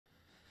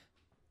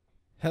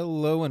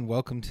Hello and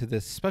welcome to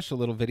this special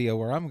little video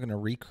where I'm going to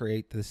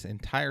recreate this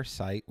entire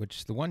site,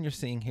 which the one you're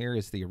seeing here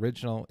is the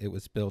original. It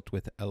was built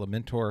with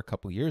Elementor a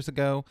couple years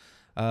ago.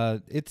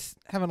 It's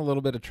having a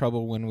little bit of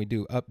trouble when we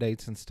do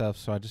updates and stuff,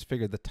 so I just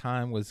figured the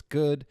time was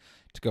good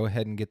to go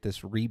ahead and get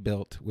this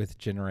rebuilt with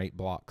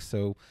GenerateBlocks.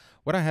 So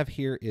what I have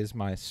here is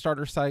my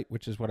starter site,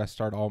 which is what I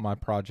start all my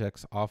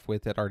projects off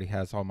with. It already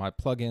has all my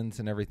plugins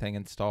and everything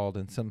installed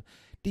and some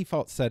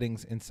default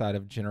settings inside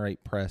of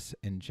GeneratePress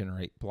and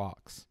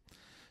GenerateBlocks.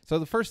 So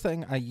the first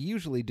thing I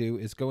usually do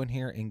is go in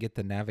here and get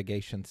the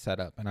navigation set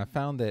up. And I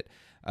found that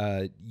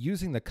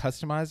using the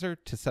customizer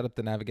to set up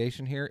the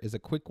navigation here is a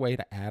quick way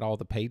to add all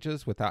the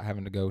pages without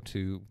having to go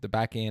to the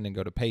back end and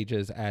go to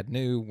pages, add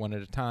new one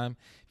at a time.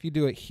 If you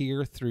do it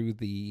here through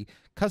the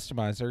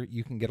customizer,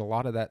 you can get a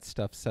lot of that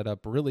stuff set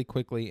up really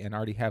quickly and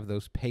already have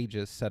those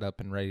pages set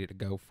up and ready to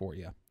go for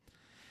you.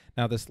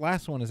 Now this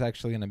last one is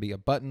actually going to be a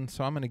button,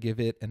 so I'm going to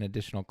give it an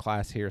additional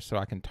class here so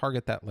I can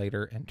target that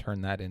later and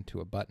turn that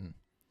into a button.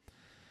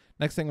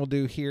 Next thing we'll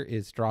do here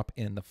is drop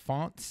in the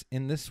fonts.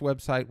 In this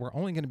website, we're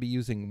only going to be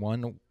using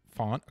one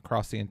font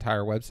across the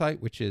entire website,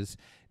 which is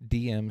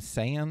DM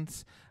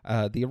Sans.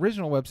 The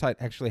original website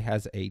actually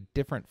has a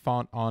different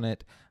font on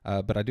it,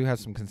 but I do have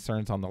some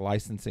concerns on the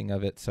licensing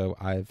of it, so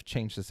I've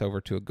changed this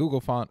over to a Google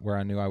font where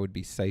I knew I would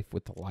be safe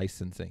with the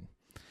licensing.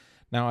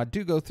 Now I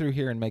do go through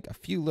here and make a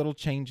few little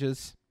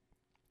changes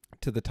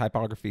to the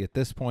typography at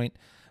this point,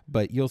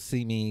 but you'll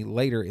see me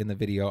later in the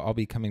video. I'll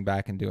be coming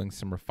back and doing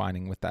some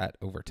refining with that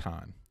over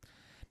time.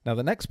 Now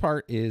the next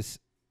part is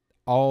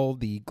all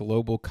the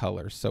global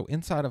colors. So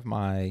inside of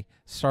my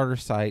starter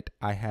site,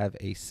 I have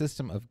a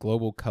system of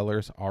global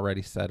colors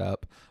already set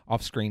up.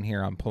 Off screen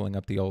here, I'm pulling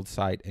up the old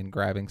site and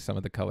grabbing some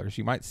of the colors.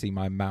 You might see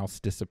my mouse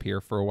disappear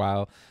for a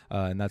while,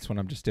 and that's when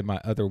I'm just in my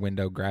other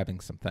window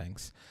grabbing some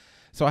things.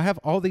 So I have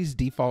all these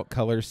default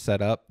colors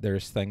set up.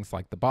 There's things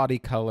like the body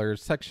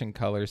colors, section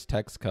colors,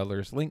 text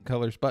colors, link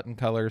colors, button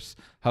colors,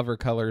 hover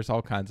colors,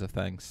 all kinds of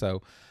things.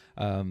 So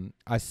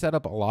I set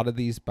up a lot of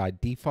these by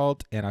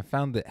default, and I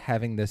found that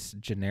having this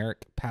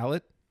generic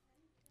palette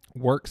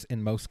works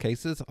in most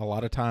cases. A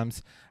lot of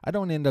times I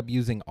don't end up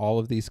using all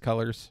of these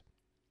colors,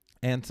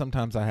 and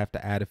sometimes I have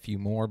to add a few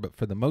more, but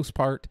for the most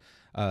part,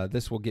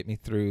 this will get me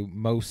through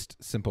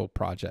most simple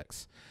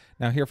projects.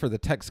 Now here for the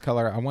text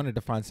color, I wanted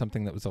to find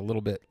something that was a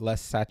little bit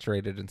less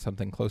saturated and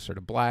something closer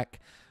to black.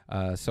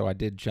 So I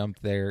did jump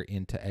there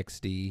into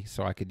XD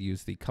so I could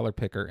use the color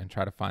picker and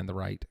try to find the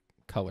right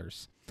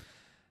colors.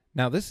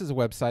 Now this is a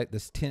website,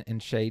 this tint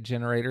and shade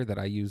generator that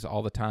I use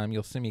all the time.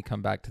 You'll see me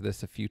come back to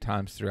this a few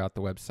times throughout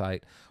the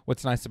website.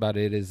 What's nice about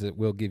it is it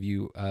will give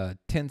you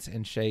tints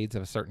and shades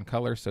of a certain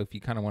color. So if you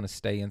kind of want to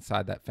stay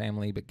inside that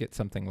family but get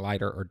something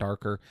lighter or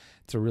darker,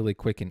 it's a really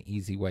quick and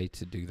easy way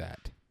to do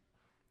that.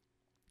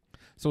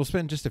 So we'll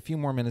spend just a few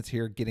more minutes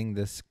here getting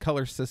this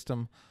color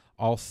system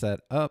all set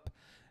up.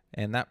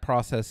 And that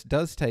process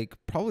does take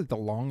probably the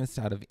longest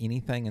out of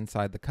anything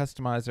inside the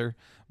customizer,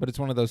 but it's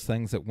one of those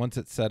things that once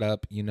it's set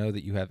up, you know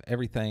that you have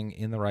everything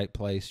in the right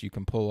place. You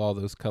can pull all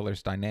those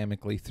colors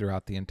dynamically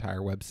throughout the entire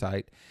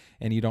website,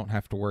 and you don't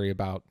have to worry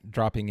about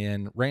dropping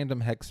in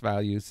random hex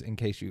values in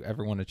case you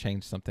ever want to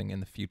change something in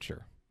the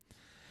future.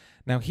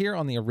 Now here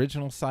on the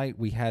original site,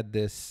 we had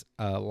this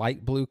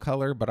light blue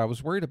color, but I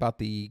was worried about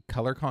the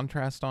color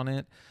contrast on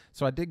it.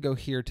 So I did go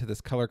here to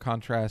this color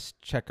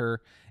contrast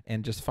checker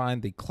and just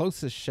find the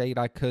closest shade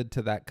I could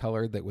to that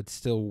color that would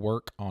still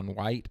work on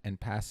white and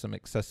pass some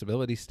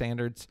accessibility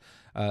standards.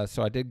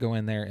 So I did go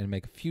in there and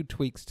make a few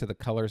tweaks to the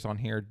colors on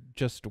here.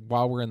 Just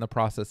while we're in the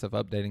process of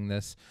updating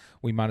this,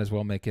 we might as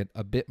well make it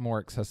a bit more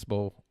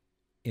accessible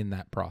in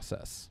that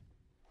process.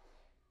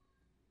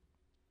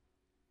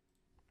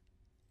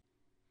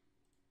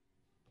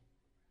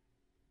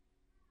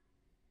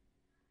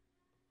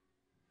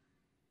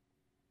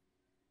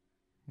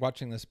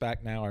 Watching this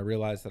back now, I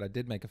realized that I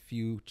did make a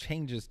few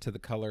changes to the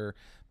color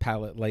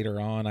palette later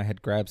on. I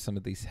had grabbed some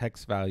of these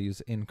hex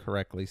values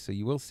incorrectly, so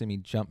you will see me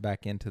jump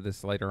back into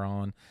this later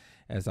on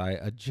as I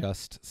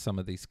adjust some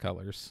of these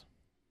colors.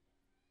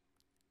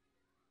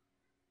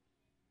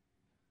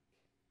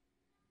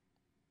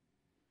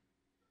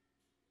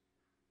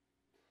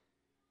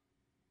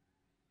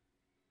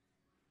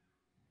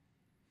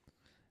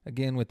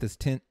 Again, with this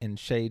tint and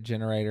shade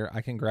generator,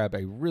 I can grab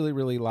a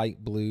really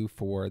light blue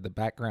for the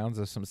backgrounds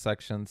of some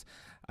sections.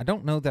 I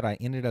don't know that I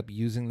ended up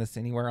using this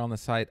anywhere on the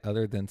site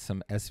other than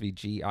some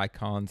SVG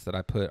icons that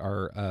I put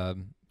are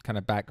kind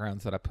of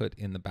backgrounds that I put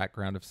in the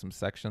background of some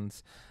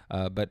sections.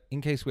 But in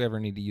case we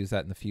ever need to use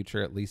that in the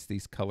future, at least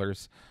these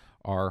colors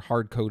are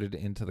hard-coded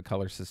into the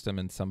color system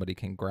and somebody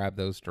can grab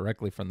those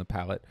directly from the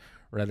palette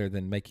rather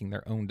than making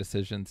their own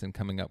decisions and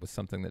coming up with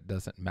something that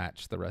doesn't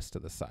match the rest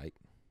of the site.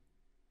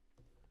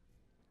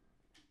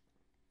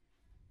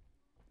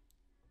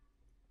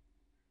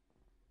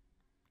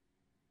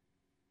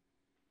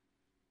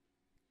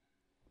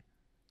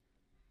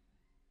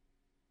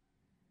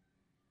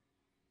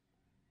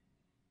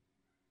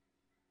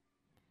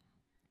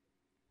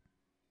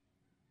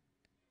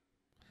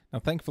 Now,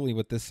 thankfully,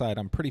 with this site,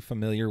 I'm pretty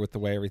familiar with the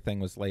way everything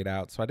was laid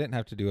out, so I didn't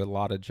have to do a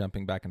lot of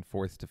jumping back and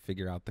forth to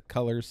figure out the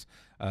colors,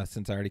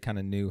 since I already kind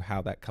of knew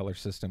how that color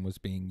system was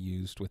being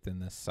used within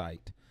this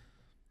site.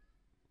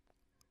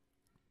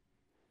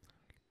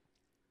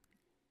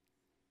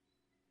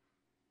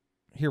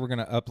 Here we're going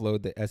to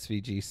upload the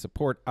SVG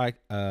support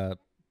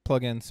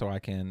plugin so I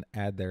can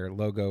add their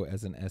logo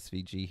as an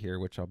SVG here,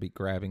 which I'll be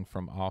grabbing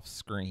from off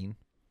screen.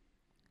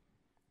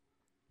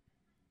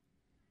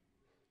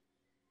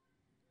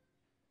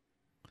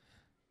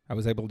 I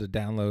was able to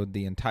download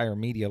the entire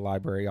media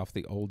library off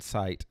the old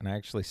site, and I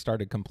actually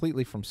started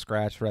completely from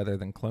scratch rather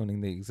than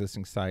cloning the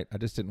existing site. I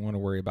just didn't want to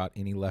worry about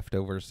any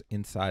leftovers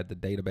inside the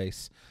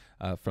database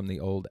from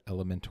the old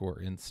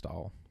Elementor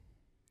install.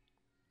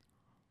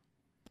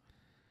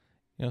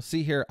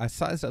 See here, I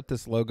sized up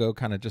this logo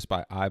kind of just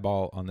by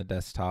eyeball on the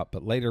desktop,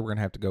 but later we're going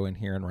to have to go in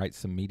here and write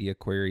some media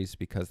queries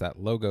because that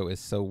logo is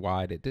so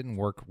wide it didn't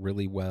work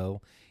really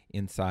well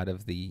inside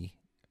of the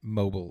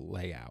mobile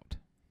layout.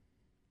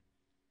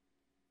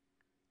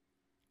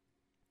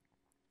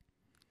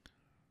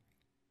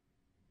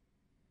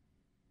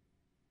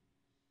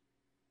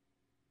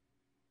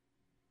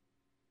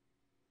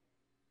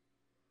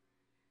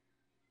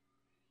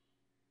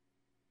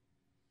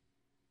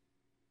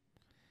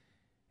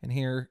 And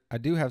here, I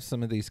do have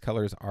some of these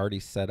colors already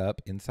set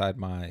up inside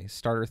my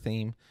starter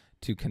theme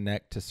to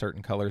connect to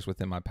certain colors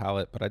within my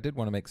palette, but I did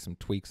want to make some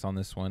tweaks on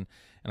this one,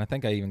 and I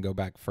think I even go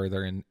back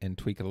further and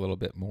tweak it a little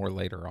bit more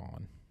later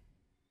on.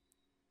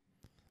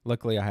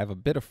 Luckily, I have a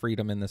bit of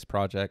freedom in this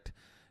project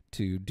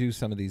to do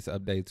some of these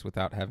updates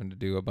without having to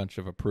do a bunch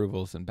of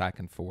approvals and back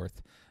and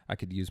forth. I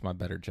could use my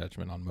better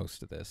judgment on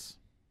most of this.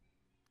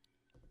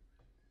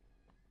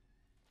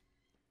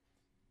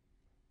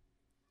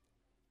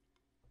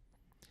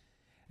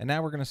 And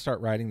now we're going to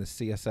start writing the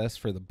CSS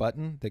for the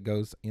button that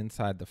goes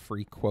inside the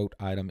free quote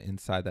item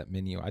inside that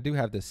menu. I do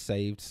have this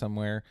saved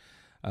somewhere,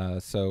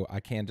 so I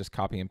can just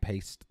copy and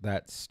paste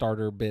that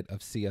starter bit of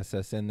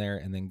CSS in there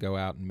and then go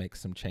out and make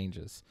some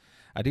changes.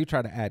 I do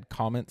try to add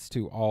comments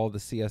to all the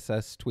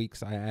CSS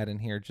tweaks I add in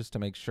here just to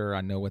make sure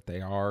I know what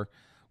they are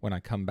when I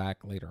come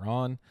back later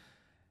on.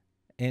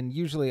 And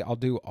usually I'll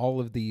do all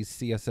of these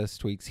CSS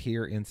tweaks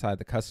here inside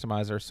the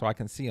customizer so I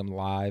can see them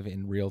live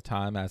in real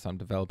time as I'm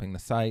developing the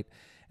site.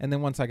 And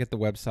then once I get the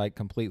website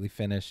completely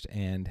finished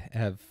and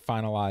have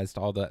finalized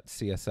all that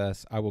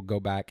CSS, I will go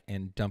back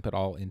and dump it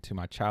all into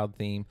my child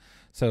theme.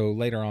 So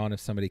later on,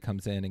 if somebody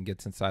comes in and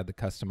gets inside the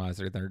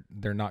customizer,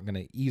 they're not going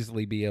to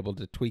easily be able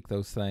to tweak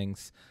those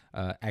things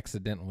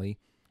accidentally.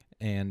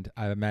 And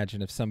I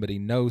imagine if somebody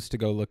knows to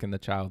go look in the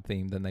child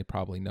theme, then they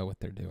probably know what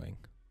they're doing.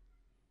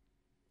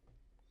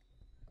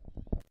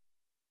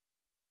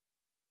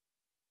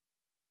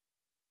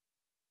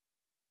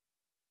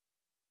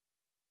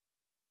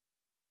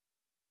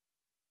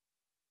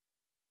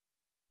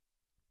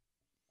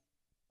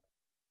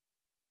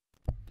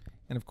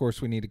 And of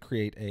course, we need to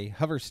create a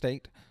hover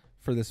state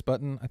for this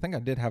button. I think I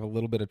did have a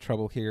little bit of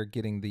trouble here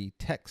getting the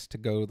text to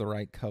go the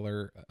right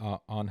color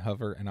on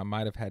hover, and I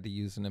might have had to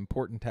use an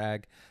important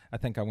tag. I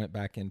think I went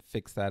back and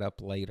fixed that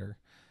up later.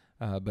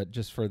 But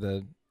just for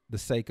the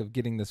sake of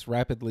getting this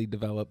rapidly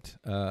developed,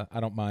 I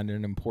don't mind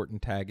an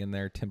important tag in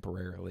there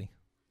temporarily.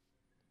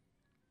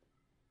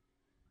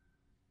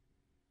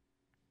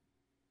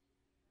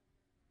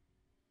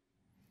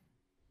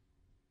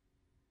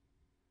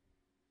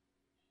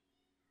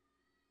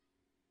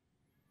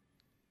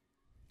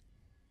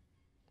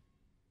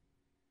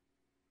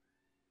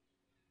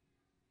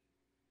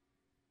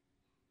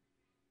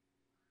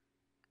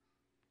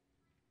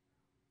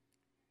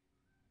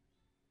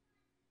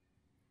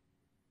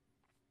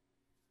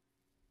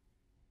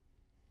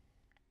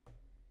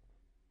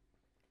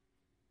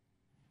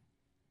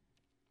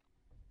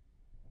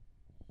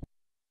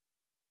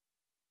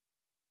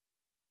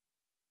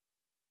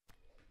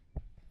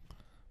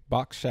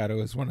 Box shadow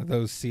is one of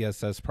those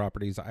CSS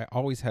properties I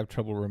always have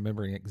trouble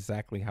remembering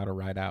exactly how to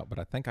write out, but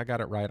I think I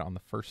got it right on the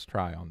first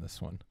try on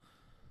this one.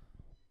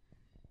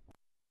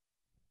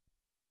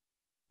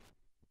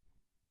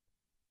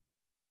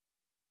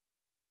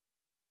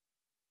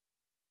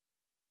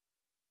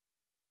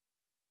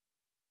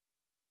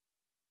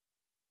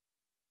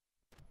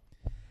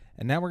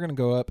 And now we're going to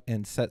go up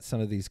and set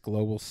some of these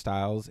global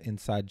styles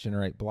inside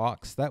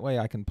GenerateBlocks. That way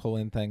I can pull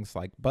in things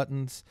like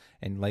buttons,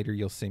 and later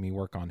you'll see me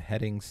work on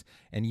headings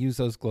and use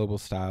those global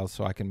styles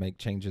so I can make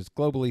changes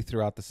globally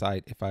throughout the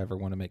site if I ever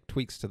want to make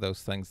tweaks to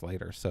those things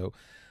later. So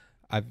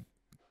I've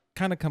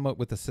kind of come up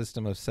with a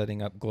system of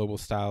setting up global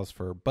styles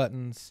for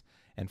buttons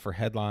and for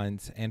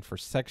headlines and for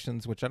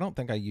sections, which I don't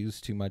think I use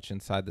too much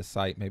inside the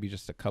site, maybe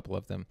just a couple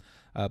of them.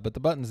 But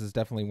the buttons is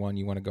definitely one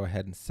you want to go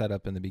ahead and set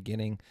up in the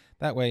beginning.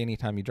 That way,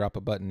 anytime you drop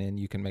a button in,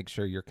 you can make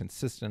sure you're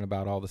consistent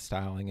about all the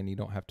styling and you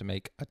don't have to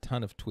make a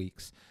ton of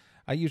tweaks.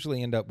 I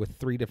usually end up with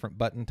 3 different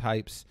button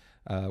types,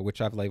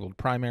 which I've labeled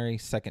primary,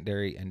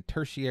 secondary, and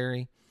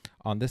tertiary.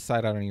 On this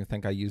side, I don't even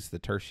think I use the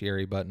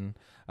tertiary button.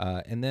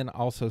 And then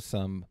also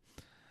some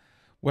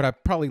what I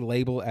probably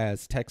label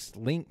as text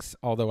links,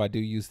 although I do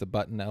use the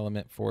button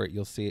element for it.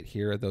 You'll see it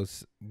here,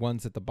 those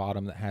ones at the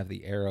bottom that have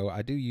the arrow.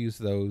 I do use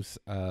those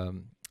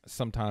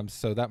sometimes,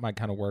 so that might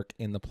kind of work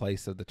in the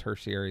place of the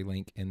tertiary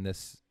link in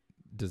this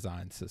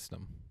design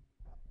system.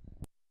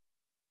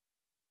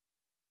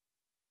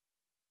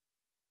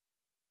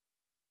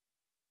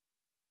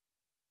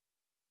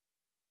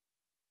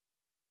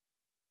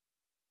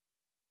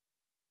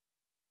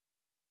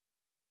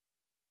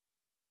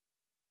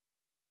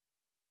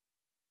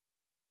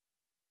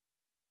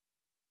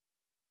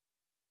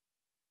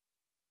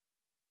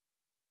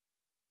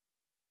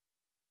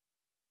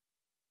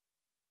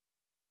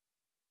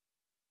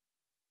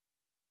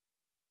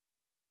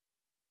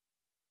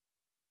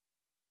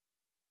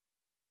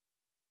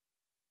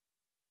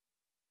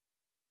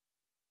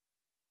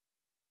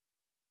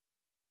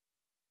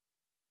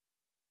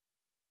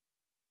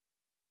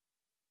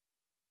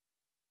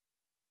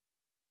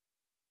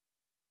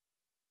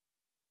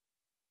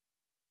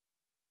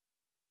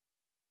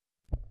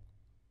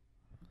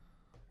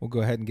 We'll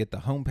go ahead and get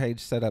the home page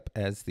set up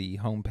as the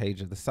home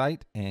page of the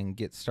site and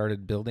get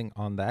started building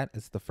on that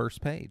as the first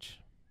page.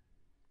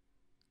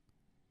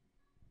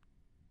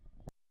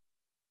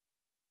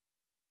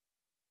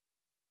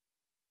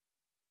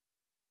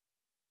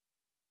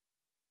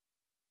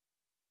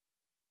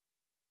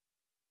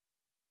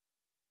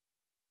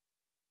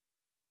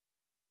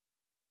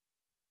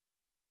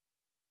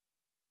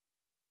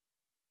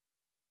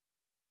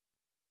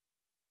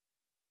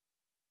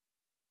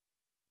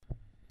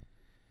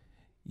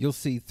 You'll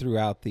see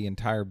throughout the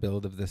entire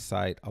build of this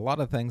site, a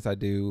lot of things I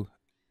do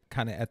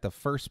kind of at the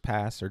first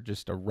pass are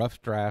just a rough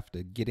draft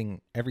of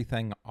getting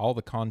everything, all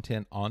the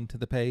content onto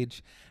the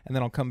page, and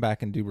then I'll come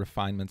back and do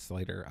refinements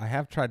later. I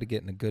have tried to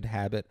get in a good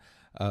habit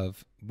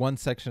of one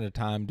section at a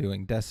time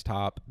doing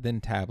desktop,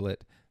 then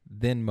tablet,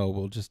 then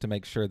mobile, just to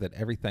make sure that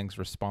everything's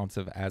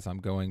responsive as I'm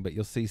going. But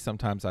you'll see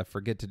sometimes I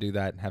forget to do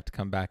that and have to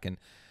come back and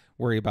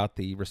worry about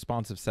the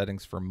responsive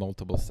settings for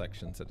multiple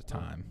sections at a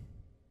time.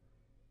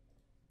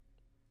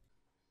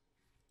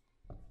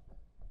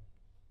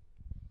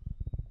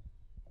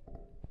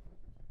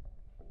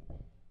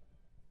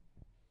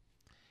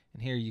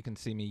 And here you can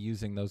see me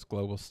using those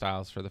global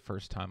styles for the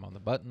first time on the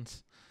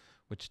buttons,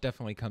 which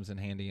definitely comes in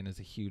handy and is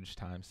a huge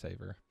time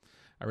saver.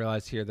 I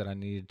realized here that I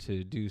needed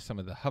to do some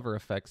of the hover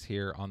effects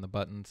here on the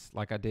buttons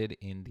like I did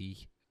in the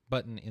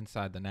button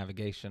inside the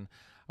navigation.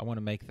 I want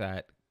to make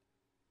that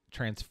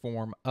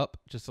transform up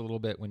just a little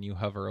bit when you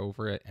hover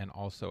over it and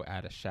also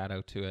add a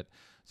shadow to it.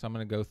 So I'm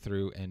going to go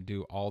through and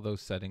do all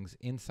those settings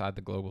inside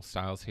the global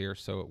styles here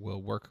so it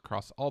will work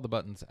across all the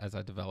buttons as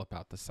I develop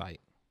out the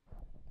site.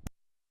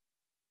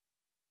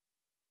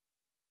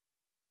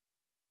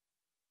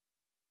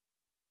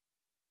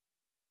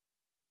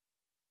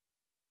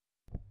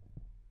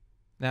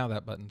 Now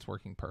that button's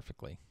working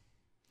perfectly.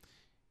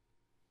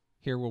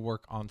 Here we'll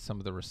work on some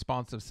of the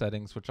responsive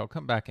settings, which I'll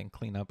come back and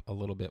clean up a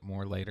little bit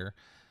more later.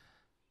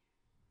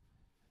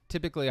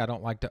 Typically, I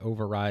don't like to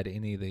override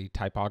any of the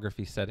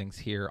typography settings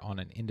here on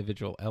an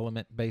individual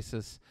element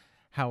basis.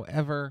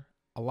 However,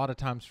 a lot of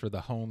times for the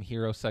home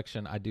hero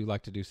section, I do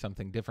like to do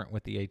something different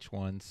with the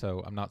H1,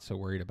 so I'm not so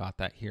worried about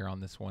that here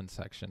on this one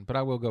section. But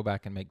I will go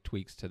back and make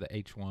tweaks to the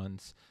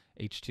H1s,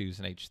 H2s,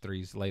 and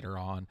H3s later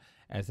on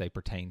as they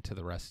pertain to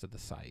the rest of the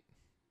site.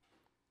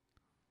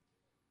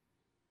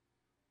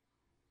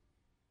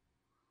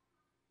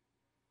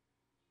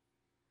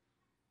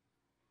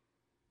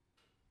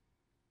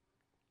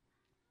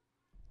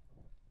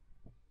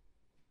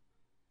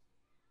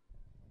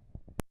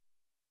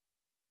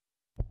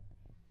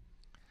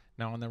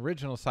 Now on the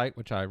original site,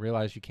 which I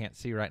realize you can't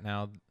see right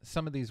now,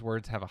 some of these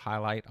words have a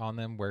highlight on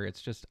them where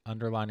it's just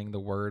underlining the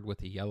word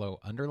with a yellow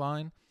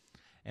underline.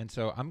 And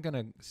so I'm going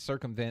to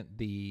circumvent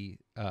the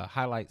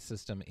highlight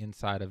system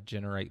inside of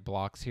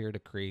GenerateBlocks here to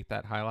create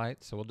that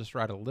highlight. So we'll just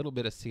write a little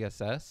bit of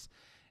CSS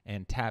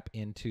and tap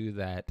into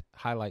that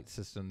highlight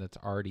system that's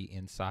already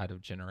inside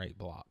of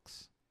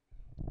GenerateBlocks.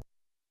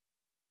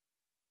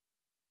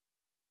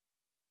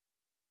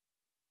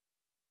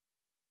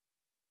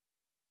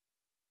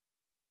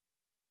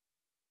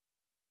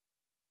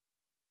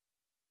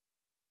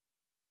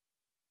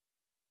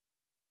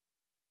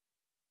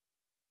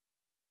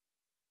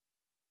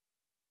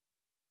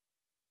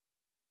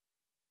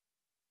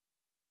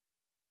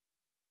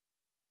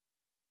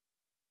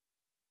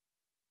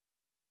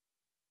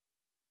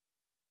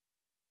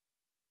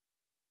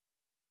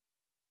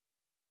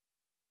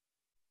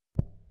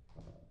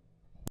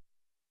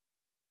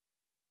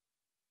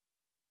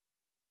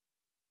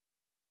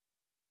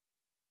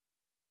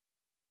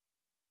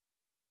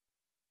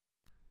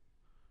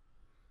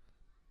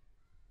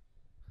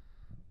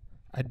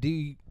 I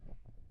do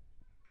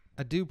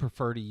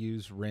prefer to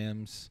use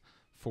rims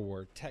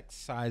for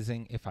text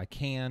sizing if I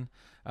can.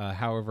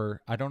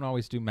 However, I don't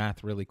always do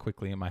math really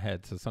quickly in my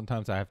head, so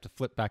sometimes I have to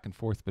flip back and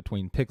forth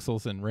between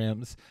pixels and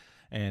rims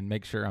and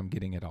make sure I'm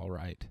getting it all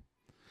right.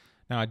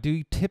 Now, I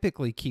do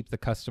typically keep the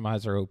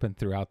customizer open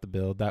throughout the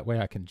build. That way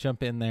I can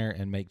jump in there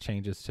and make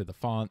changes to the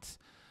fonts.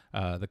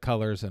 the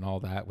colors and all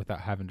that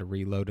without having to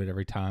reload it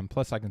every time.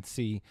 Plus I can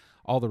see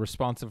all the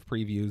responsive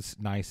previews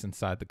nice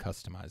inside the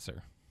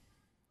customizer.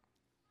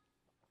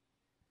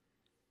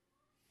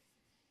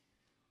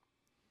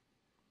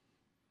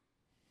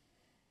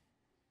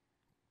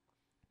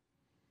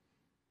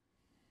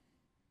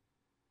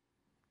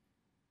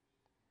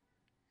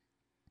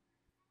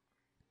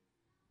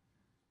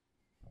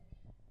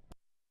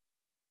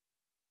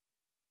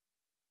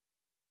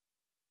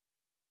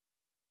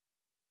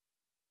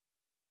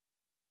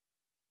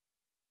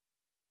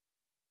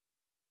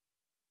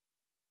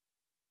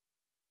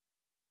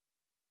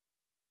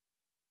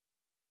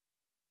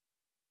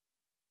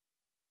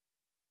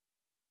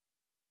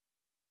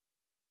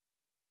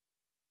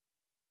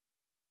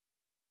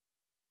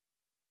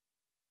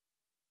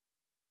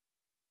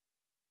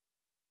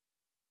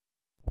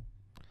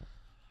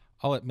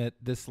 I'll admit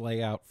this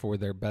layout for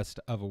their Best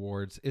of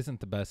Awards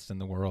isn't the best in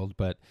the world,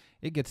 but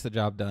it gets the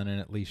job done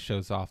and at least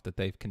shows off that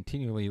they've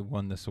continually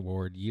won this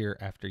award year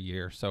after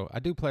year. So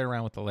I do play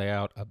around with the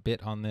layout a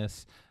bit on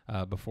this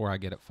before I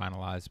get it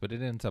finalized, but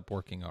it ends up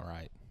working all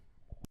right.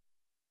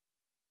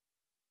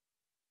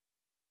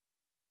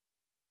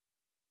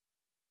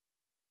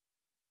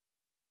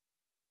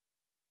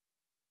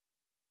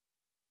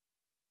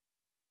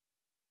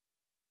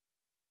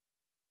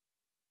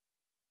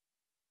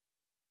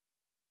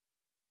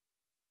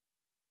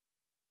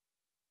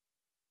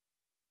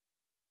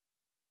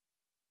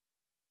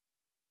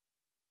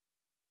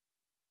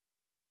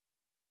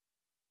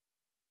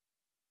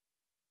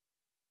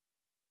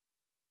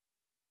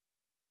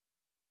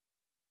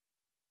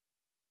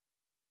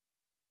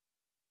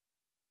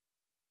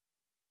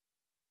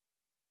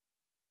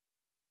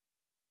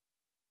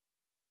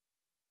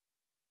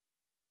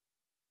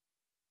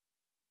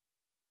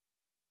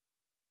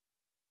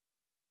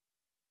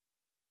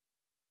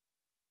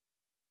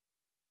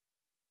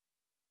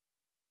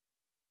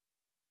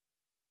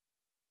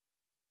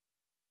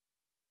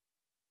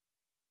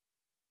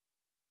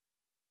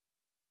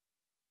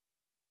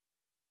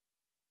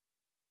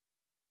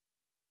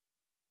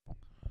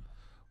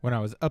 When I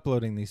was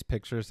uploading these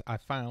pictures, I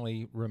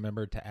finally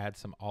remembered to add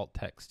some alt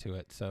text to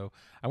it. So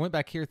I went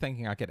back here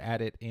thinking I could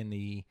add it in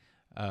the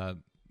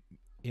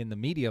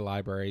media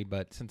library,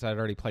 but since I'd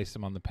already placed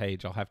them on the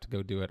page, I'll have to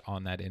go do it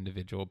on that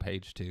individual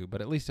page too. But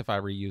at least if I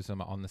reuse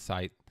them on the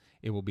site,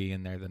 it will be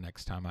in there the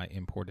next time I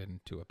import it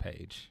into a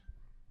page.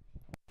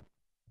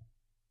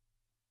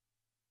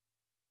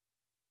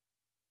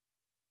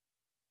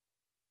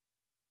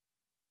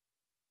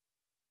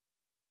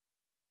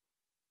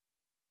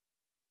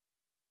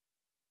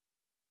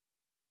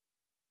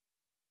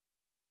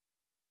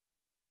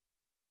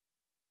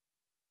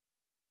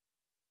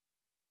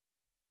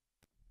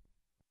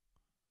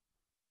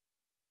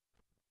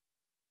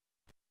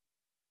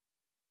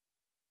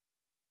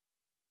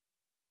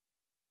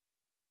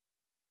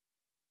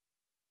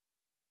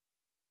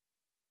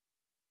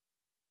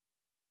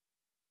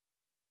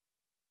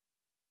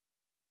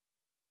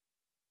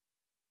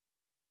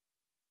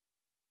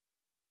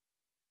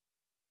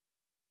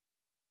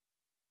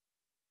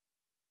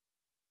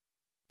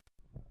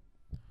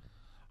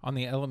 On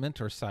the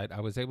Elementor site,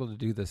 I was able to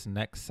do this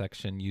next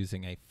section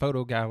using a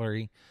photo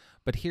gallery,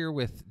 but here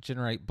with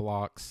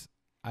GenerateBlocks,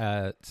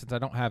 since I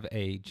don't have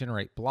a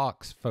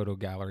GenerateBlocks photo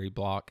gallery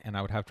block and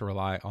I would have to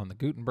rely on the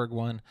Gutenberg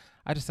one,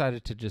 I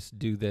decided to just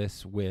do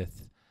this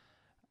with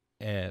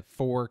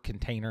 4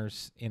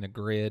 containers in a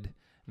grid.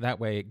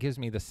 That way it gives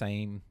me the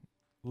same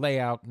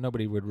layout.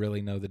 Nobody would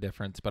really know the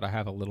difference, but I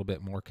have a little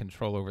bit more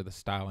control over the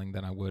styling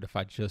than I would if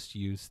I just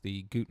used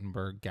the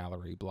Gutenberg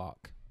gallery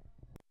block.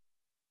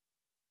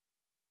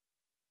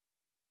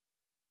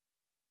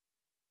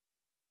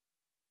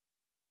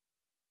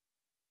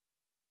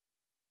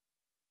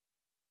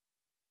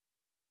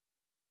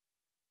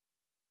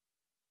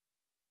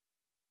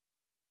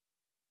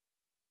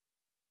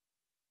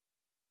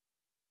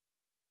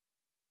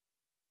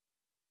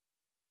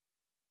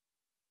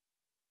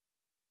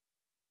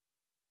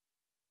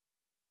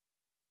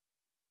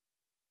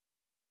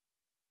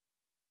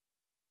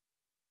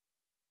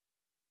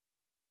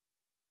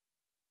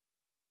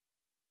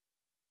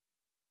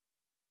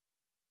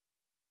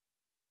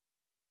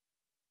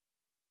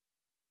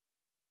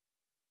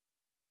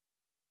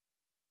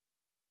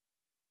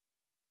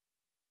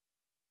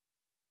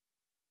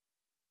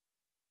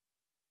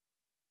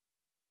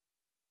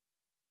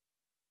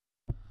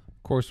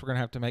 Of course, we're going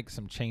to have to make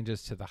some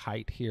changes to the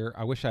height here.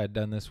 I wish I had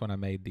done this when I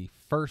made the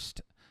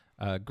first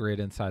grid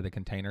inside the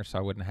container, so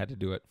I wouldn't have had to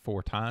do it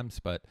 4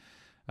 times, but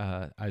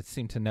I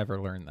seem to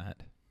never learn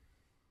that.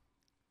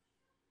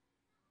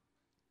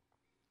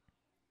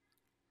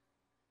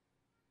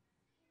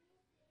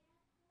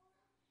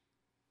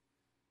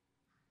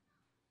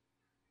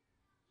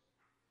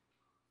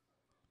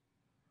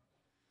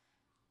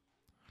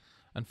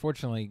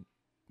 Unfortunately,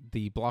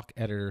 the block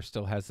editor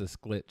still has this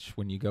glitch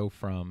when you go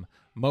from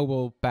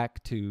mobile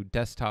back to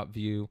desktop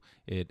view.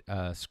 It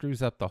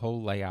screws up the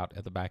whole layout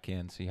at the back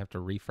end, so you have to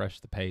refresh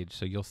the page.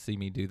 So you'll see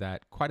me do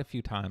that quite a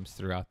few times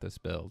throughout this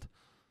build.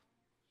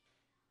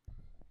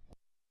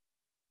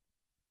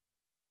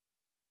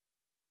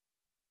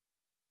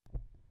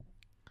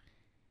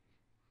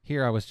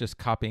 Here I was just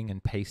copying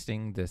and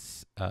pasting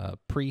this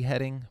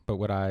pre-heading, but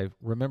what I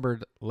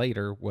remembered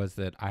later was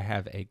that I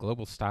have a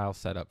global style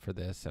set up for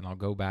this, and I'll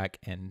go back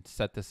and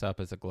set this up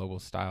as a global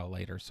style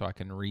later so I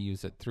can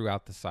reuse it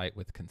throughout the site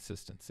with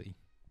consistency.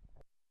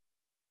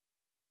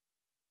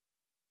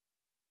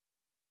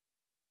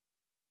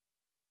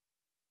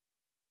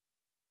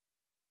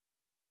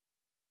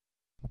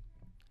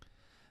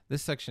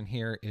 This section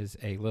here is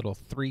a little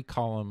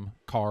 3-column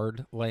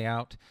card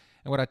layout.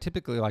 And what I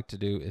typically like to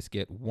do is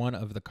get one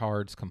of the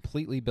cards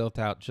completely built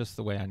out just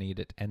the way I need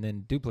it, and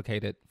then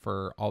duplicate it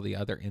for all the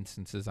other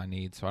instances I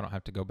need so I don't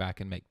have to go back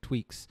and make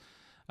tweaks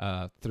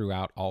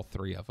throughout all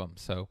 3 of them.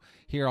 So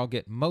here I'll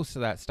get most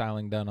of that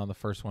styling done on the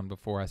first one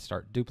before I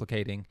start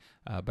duplicating,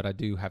 but I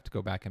do have to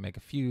go back and make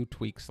a few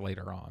tweaks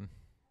later on.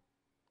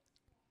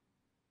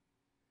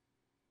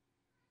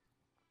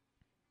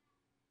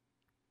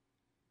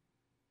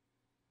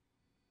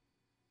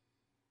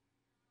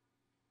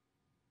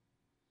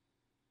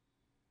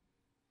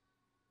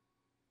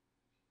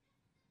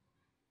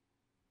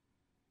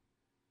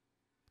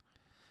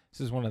 This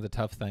is one of the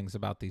tough things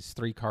about these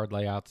 3-card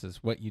layouts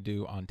is what you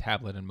do on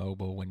tablet and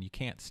mobile when you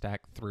can't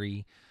stack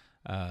 3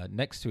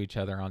 next to each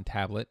other on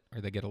tablet or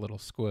they get a little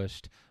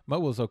squished.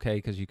 Mobile's okay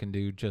because you can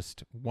do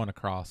just one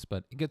across,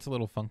 but it gets a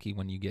little funky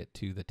when you get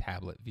to the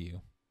tablet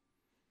view.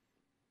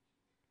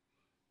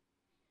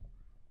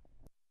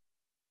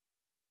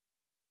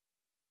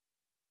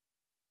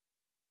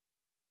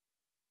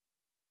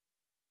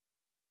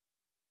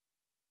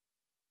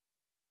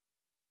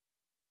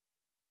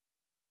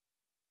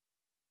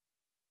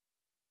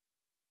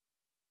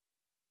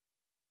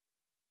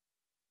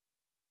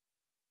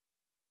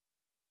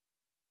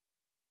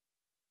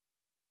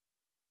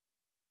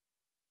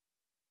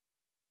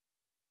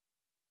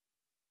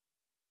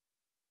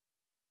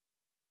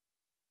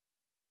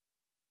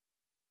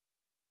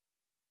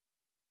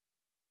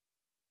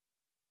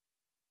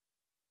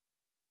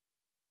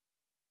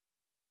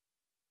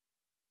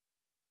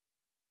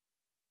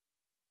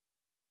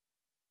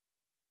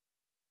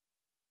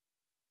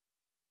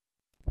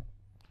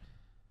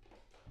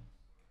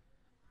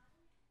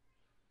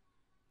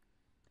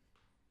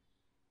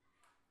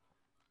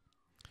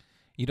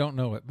 You don't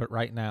know it, but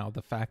right now,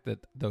 the fact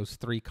that those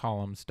 3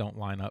 columns don't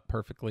line up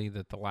perfectly,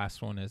 that the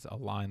last one is a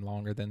line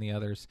longer than the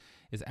others,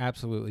 is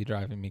absolutely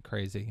driving me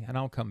crazy. And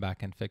I'll come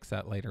back and fix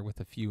that later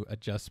with a few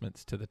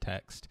adjustments to the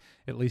text.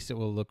 At least it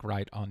will look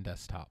right on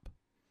desktop.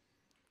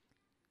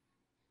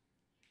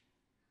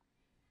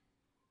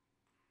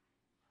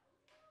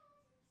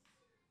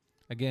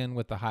 Again,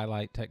 with the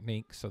highlight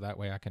technique, so that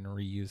way I can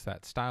reuse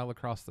that style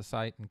across the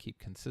site and keep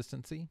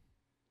consistency.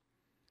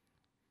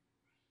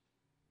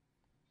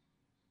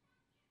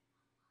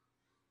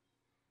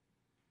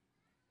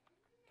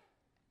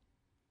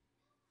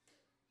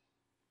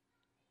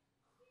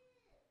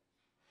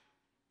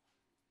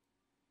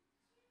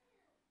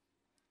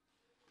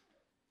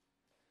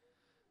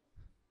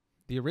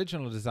 The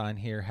original design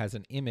here has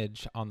an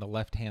image on the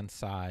left-hand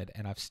side,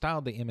 and I've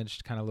styled the image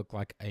to kind of look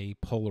like a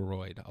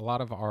Polaroid. A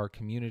lot of our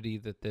community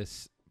that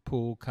this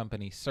pool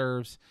company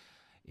serves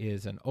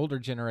is an older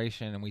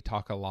generation, and we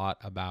talk a lot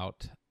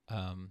about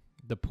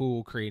the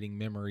pool creating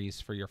memories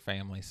for your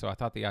family. So I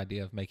thought the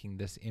idea of making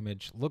this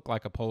image look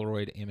like a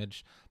Polaroid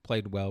image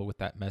played well with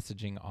that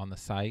messaging on the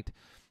site.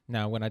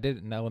 Now, when I did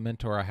it in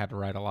Elementor, I had to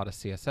write a lot of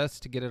CSS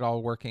to get it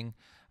all working,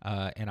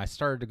 and I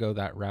started to go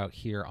that route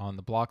here on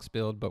the blocks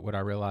build, but what I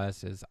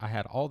realized is I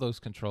had all those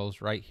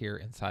controls right here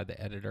inside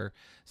the editor,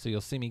 so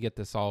you'll see me get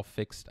this all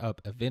fixed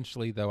up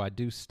eventually, though I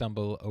do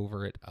stumble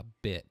over it a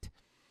bit.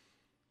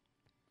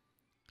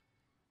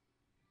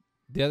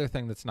 The other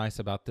thing that's nice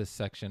about this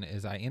section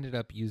is I ended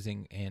up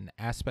using an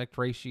aspect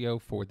ratio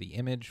for the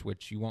image,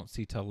 which you won't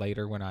see till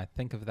later when I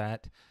think of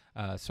that.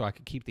 So I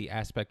could keep the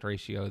aspect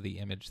ratio of the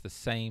image the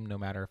same no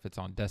matter if it's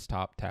on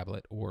desktop,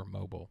 tablet, or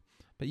mobile.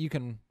 But you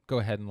can go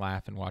ahead and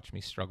laugh and watch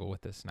me struggle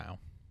with this now.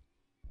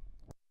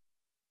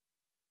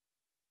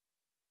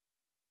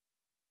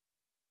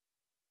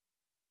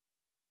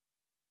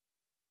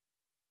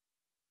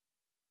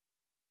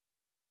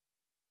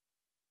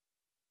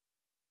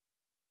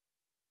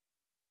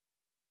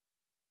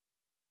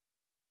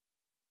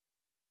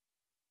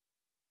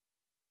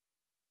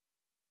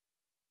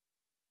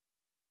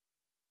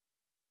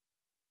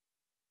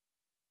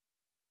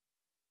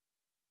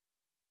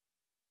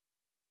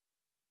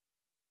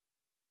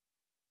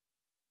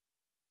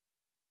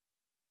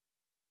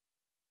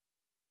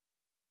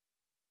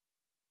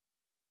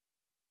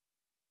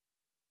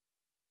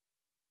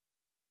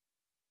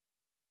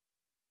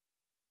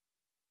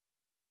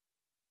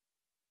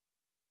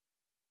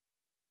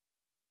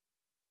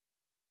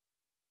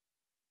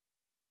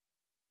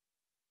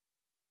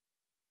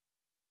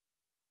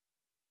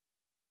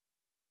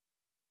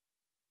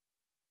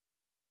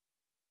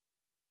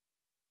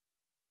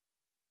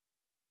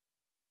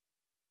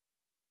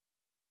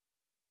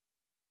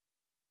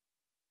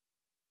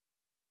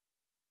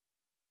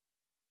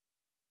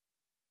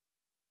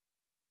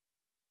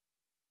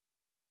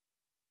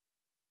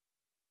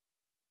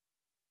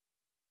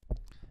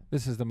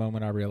 This is the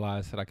moment I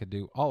realized that I could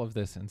do all of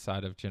this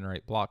inside of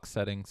GenerateBlocks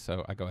settings,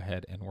 so I go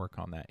ahead and work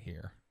on that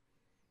here.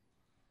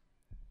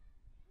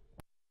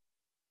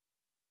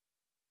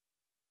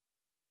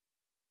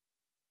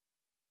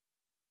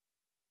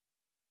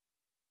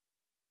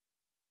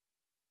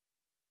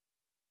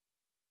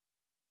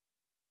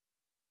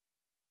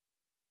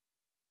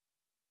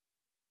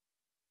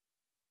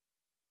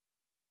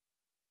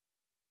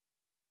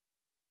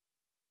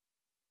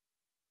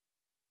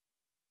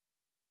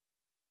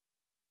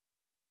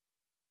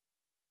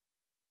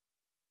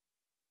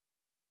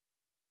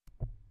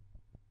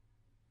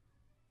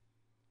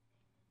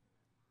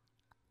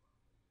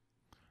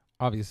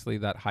 Obviously,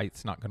 that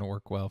height's not going to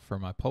work well for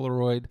my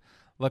Polaroid.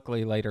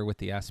 Luckily, later with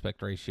the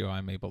aspect ratio,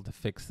 I'm able to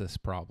fix this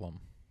problem.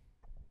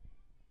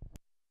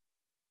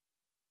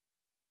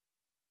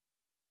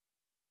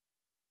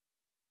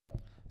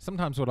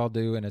 Sometimes what I'll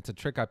do, and it's a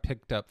trick I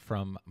picked up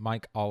from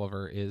Mike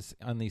Oliver, is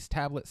on these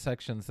tablet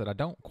sections that I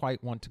don't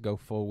quite want to go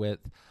full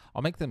width,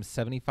 I'll make them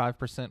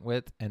 75%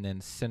 width and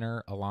then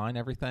center align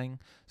everything.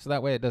 So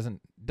that way it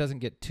doesn't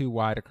get too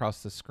wide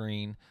across the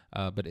screen,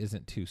 but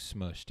isn't too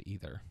smushed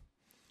either.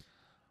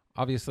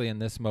 Obviously, in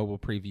this mobile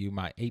preview,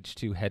 my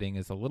H2 heading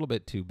is a little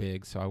bit too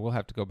big, so I will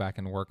have to go back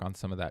and work on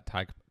some of that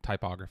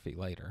typography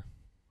later.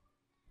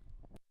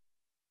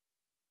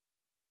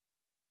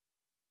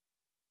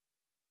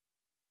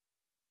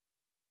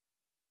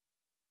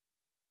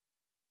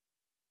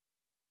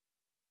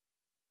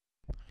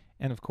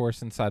 And of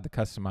course, inside the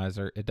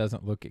customizer, it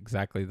doesn't look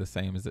exactly the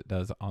same as it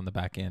does on the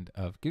back end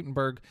of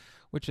Gutenberg,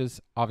 which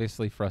is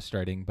obviously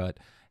frustrating, but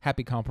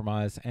happy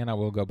compromise, and I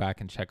will go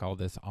back and check all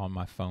this on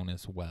my phone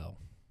as well.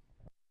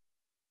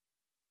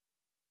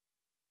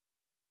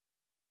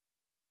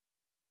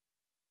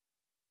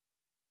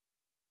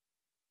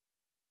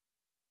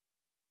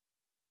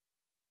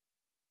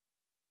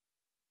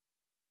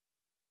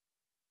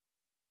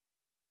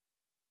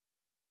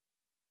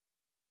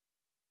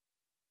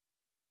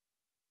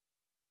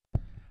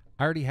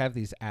 I already have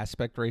these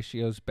aspect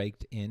ratios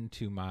baked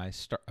into my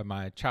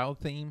child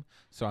theme,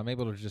 so I'm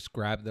able to just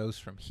grab those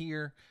from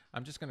here.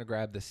 I'm just going to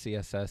grab the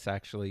CSS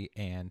actually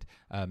and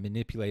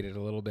manipulate it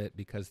a little bit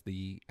because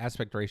the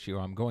aspect ratio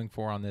I'm going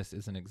for on this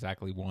isn't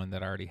exactly one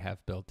that I already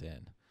have built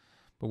in.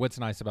 But what's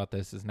nice about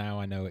this is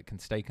now I know it can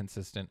stay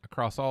consistent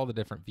across all the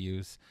different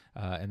views,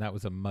 and that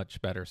was a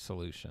much better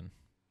solution.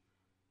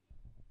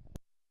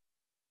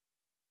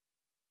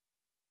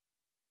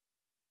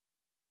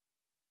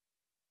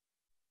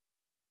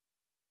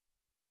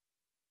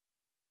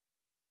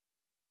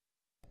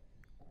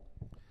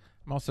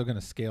 I'm also going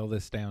to scale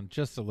this down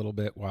just a little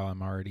bit while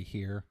I'm already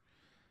here.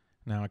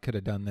 Now I could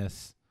have done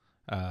this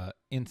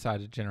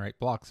inside of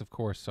GenerateBlocks, of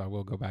course, so I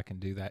will go back and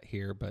do that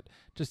here, but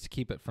just to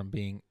keep it from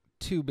being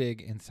too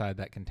big inside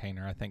that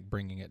container, I think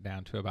bringing it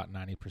down to about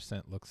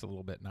 90% looks a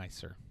little bit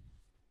nicer.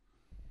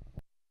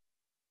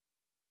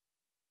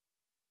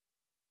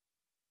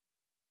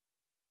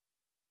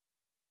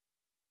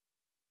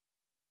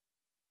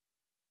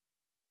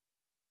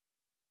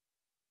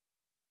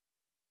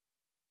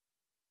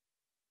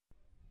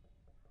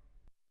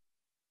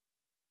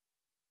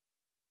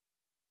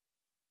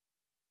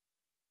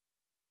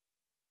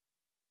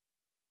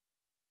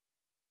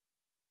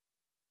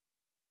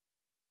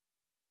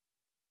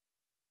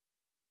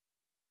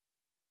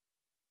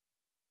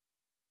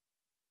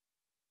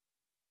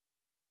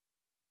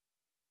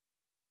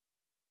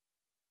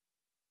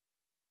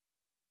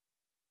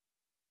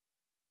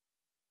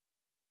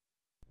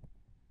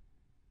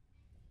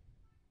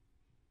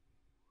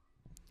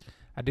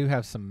 I do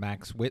have some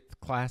max width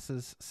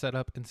classes set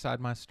up inside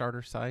my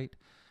starter site,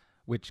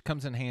 which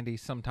comes in handy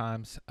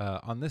sometimes.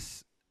 On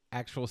this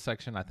actual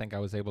section, I think I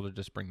was able to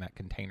just bring that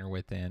container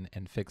width in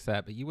and fix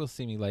that, but you will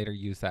see me later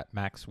use that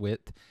max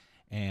width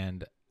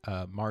and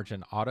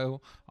margin auto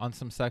on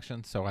some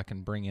sections so I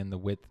can bring in the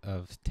width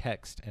of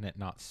text and it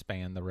not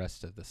span the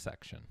rest of the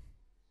section.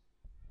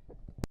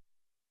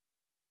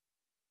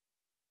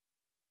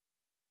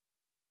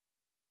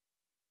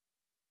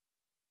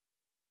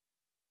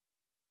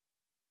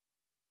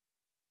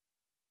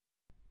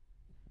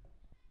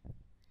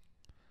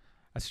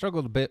 I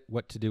struggled a bit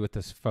what to do with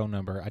this phone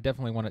number. I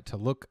definitely want it to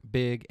look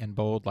big and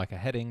bold like a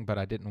heading, but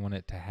I didn't want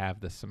it to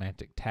have the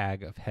semantic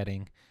tag of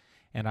heading.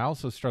 And I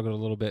also struggled a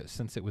little bit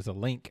since it was a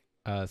link.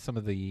 Some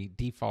of the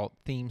default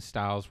theme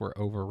styles were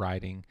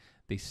overriding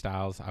the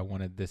styles I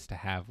wanted this to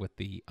have with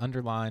the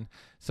underline.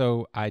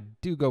 So I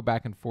do go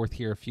back and forth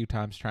here a few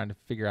times trying to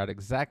figure out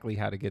exactly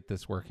how to get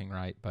this working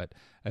right, but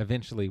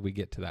eventually we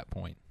get to that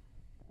point.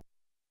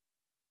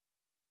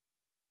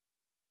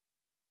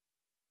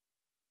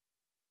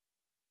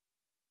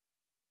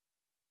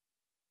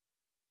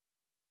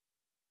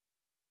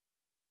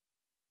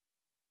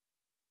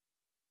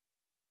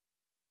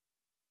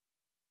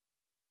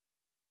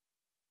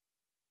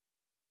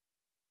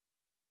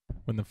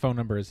 When the phone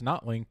number is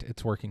not linked,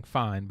 it's working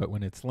fine, but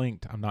when it's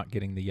linked, I'm not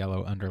getting the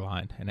yellow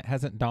underline. And it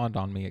hasn't dawned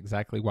on me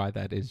exactly why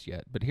that is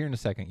yet, but here in a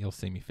second, you'll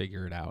see me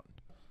figure it out.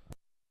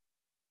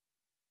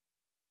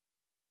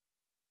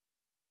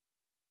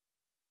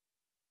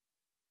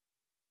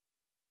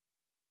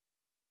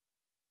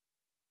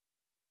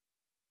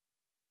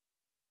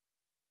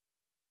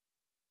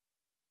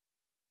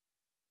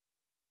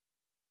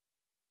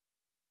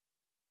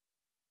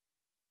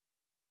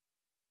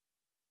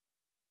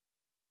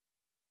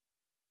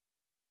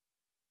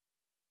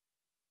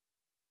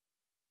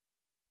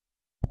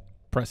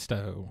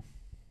 Presto.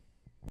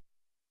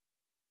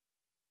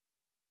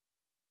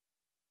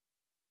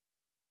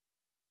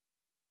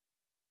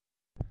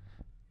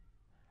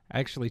 I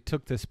actually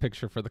took this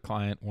picture for the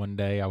client one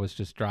day. I was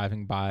just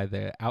driving by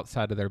the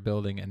outside of their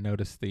building and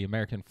noticed the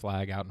American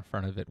flag out in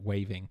front of it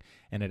waving,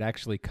 and it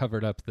actually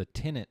covered up the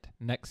tenant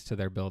next to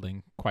their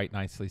building quite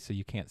nicely, so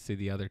you can't see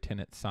the other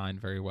tenant's sign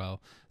very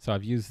well. So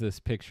I've used this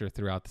picture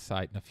throughout the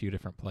site in a few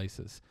different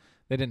places.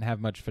 They didn't have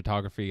much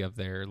photography of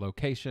their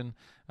location,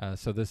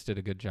 so this did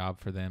a good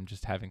job for them,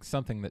 just having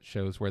something that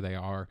shows where they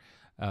are.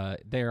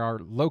 They are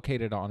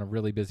located on a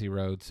really busy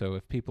road, so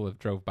if people have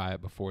drove by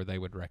it before, they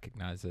would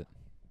recognize it.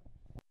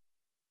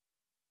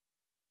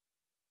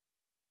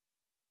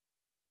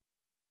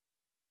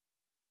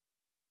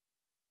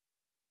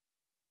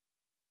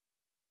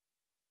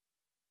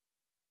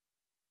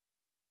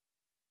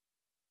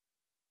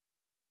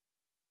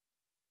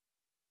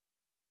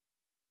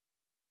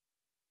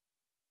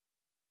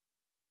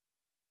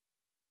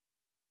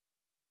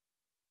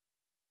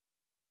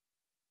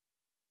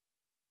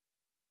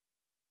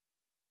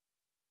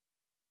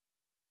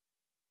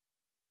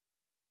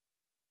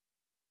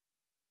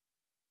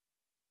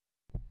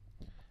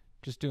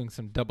 Just doing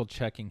some double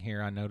checking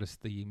here. I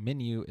noticed the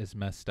menu is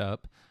messed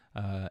up,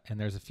 and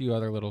there's a few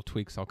other little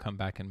tweaks I'll come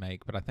back and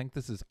make, but I think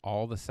this is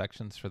all the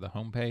sections for the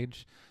home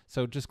page.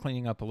 So just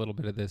cleaning up a little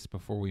bit of this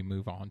before we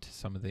move on to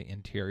some of the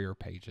interior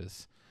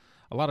pages.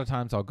 A lot of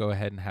times I'll go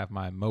ahead and have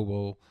my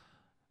mobile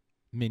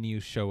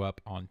menu show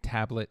up on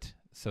tablet,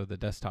 so the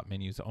desktop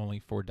menu is only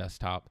for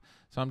desktop.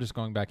 So I'm just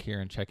going back here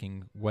and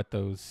checking what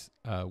those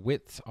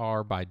widths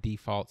are by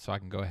default, so I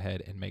can go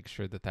ahead and make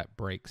sure that that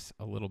breaks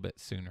a little bit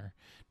sooner.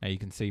 Now you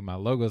can see my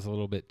logo is a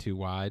little bit too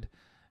wide,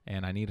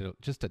 and I need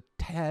it just a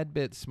tad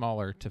bit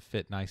smaller to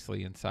fit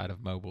nicely inside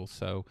of mobile.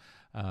 So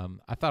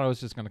I thought I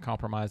was just going to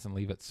compromise and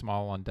leave it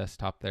small on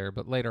desktop there,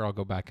 but later I'll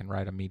go back and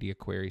write a media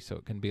query so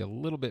it can be a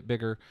little bit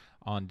bigger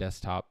on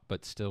desktop,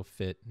 but still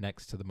fit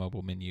next to the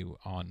mobile menu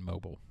on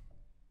mobile.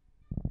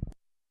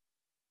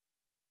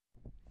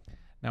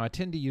 Now I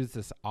tend to use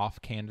this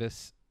off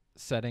canvas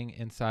setting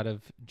inside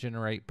of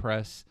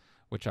GeneratePress,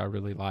 which I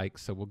really like.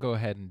 So we'll go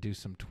ahead and do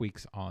some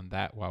tweaks on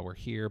that while we're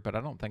here, but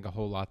I don't think a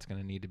whole lot's going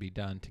to need to be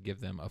done to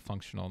give them a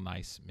functional,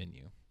 nice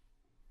menu.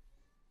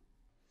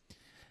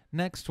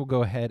 Next, we'll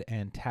go ahead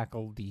and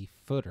tackle the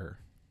footer.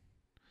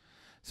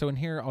 So in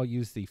here, I'll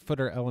use the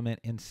footer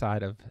element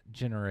inside of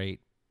GeneratePress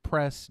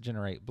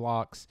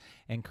GenerateBlocks,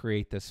 and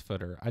create this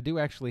footer. I do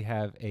actually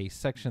have a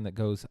section that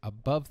goes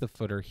above the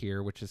footer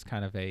here, which is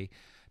kind of a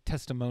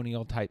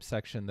testimonial type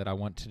section that I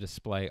want to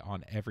display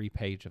on every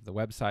page of the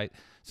website.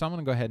 So I'm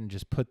going to go ahead and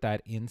just put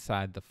that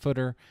inside the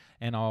footer,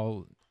 and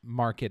I'll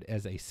mark it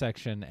as a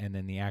section and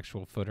then the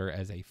actual footer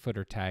as a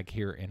footer tag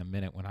here in a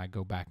minute when I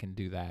go back and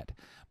do that.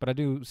 But I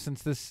do,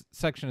 since this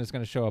section is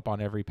going to show up on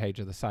every page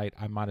of the site,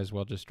 I might as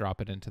well just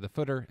drop it into the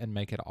footer and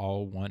make it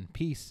all one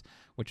piece,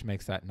 which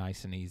makes that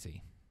nice and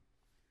easy.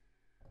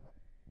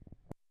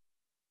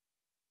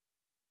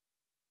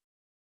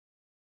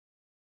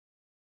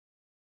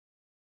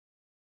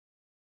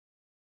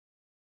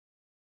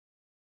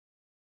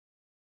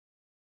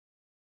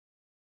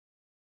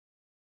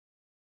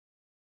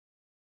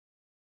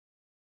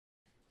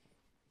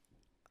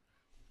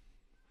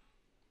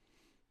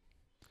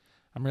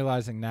 I'm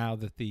realizing now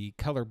that the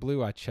color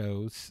blue I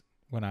chose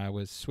when I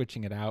was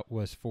switching it out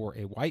was for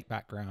a white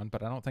background,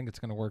 but I don't think it's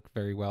going to work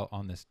very well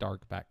on this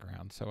dark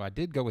background. So I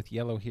did go with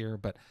yellow here,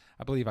 but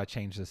I believe I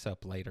changed this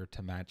up later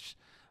to match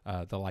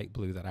the light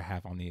blue that I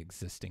have on the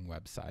existing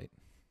website.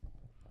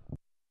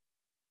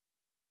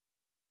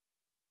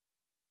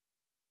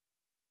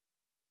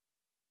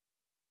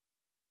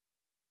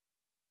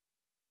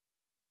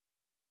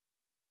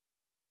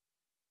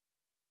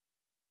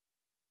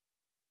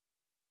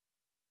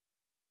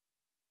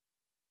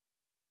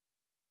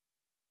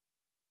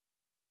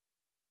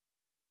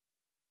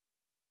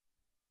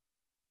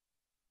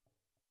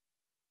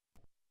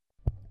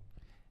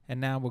 And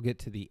now we'll get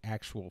to the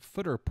actual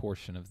footer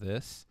portion of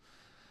this,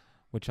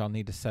 which I'll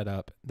need to set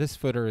up. This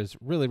footer is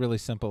really, really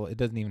simple. It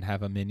doesn't even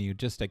have a menu,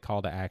 just a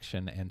call to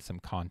action and some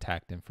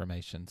contact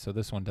information. So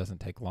this one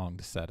doesn't take long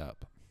to set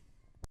up.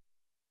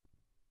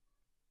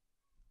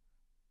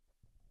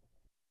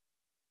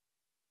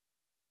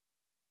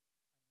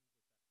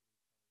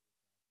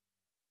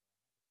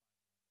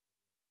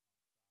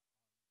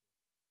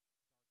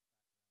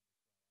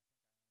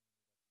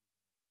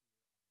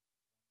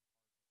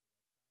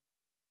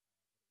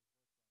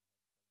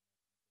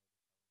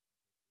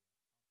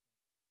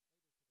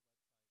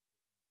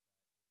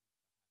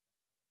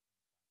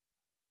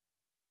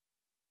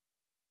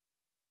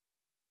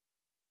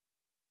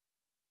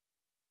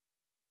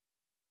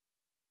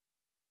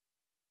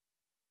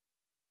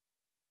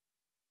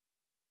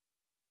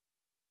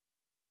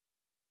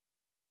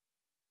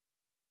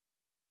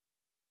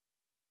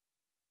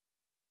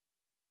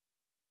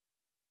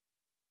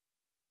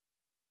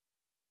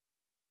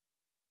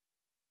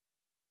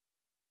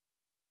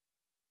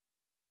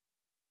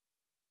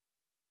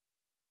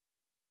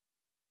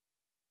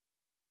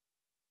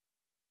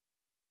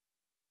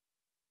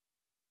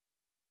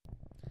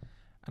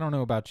 I don't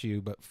know about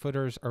you, but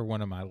footers are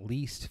one of my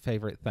least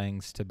favorite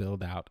things to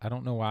build out. I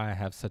don't know why I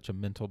have such a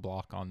mental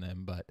block on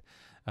them, but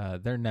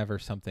they're never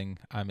something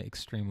I'm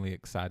extremely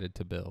excited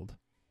to build.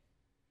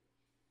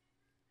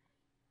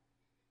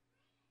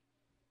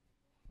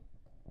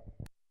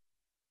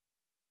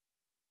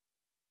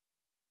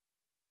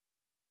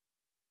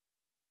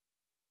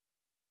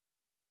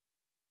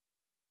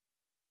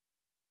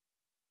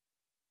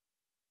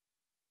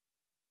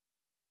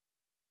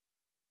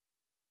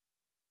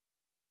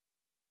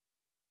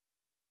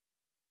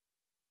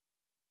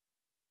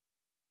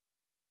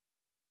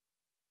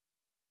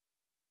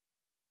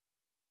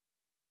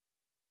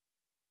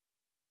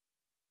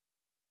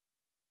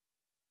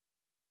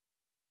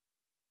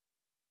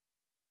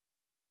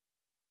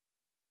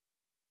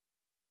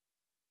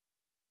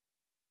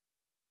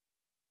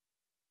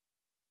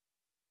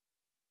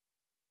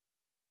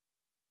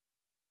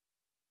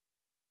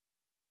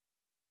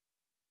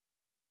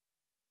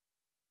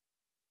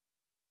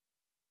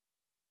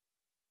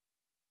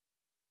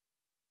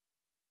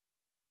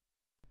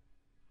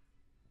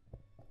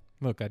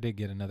 Look, I did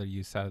get another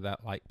use out of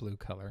that light blue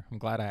color. I'm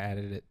glad I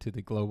added it to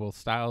the global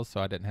styles so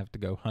I didn't have to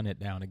go hunt it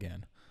down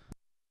again.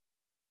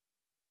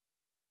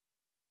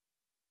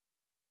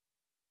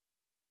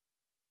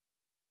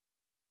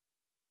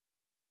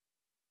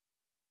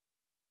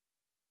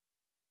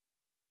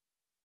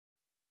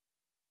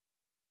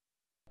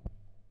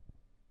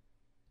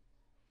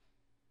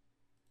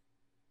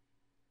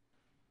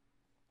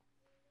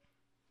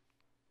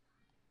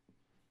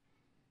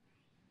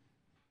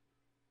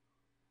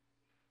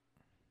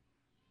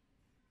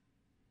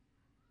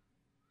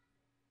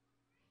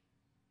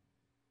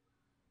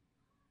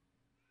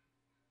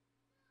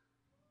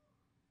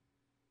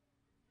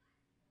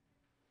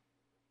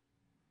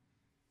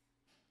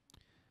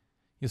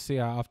 You'll see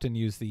I often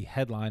use the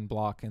headline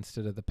block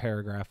instead of the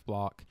paragraph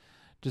block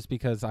just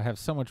because I have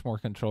so much more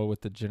control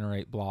with the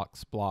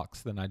GenerateBlocks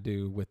blocks than I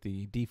do with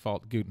the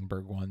default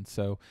Gutenberg one.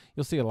 So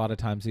you'll see a lot of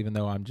times, even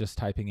though I'm just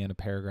typing in a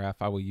paragraph,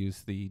 I will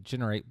use the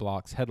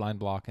GenerateBlocks headline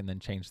block and then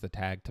change the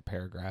tag to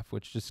paragraph,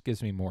 which just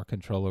gives me more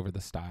control over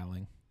the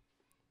styling.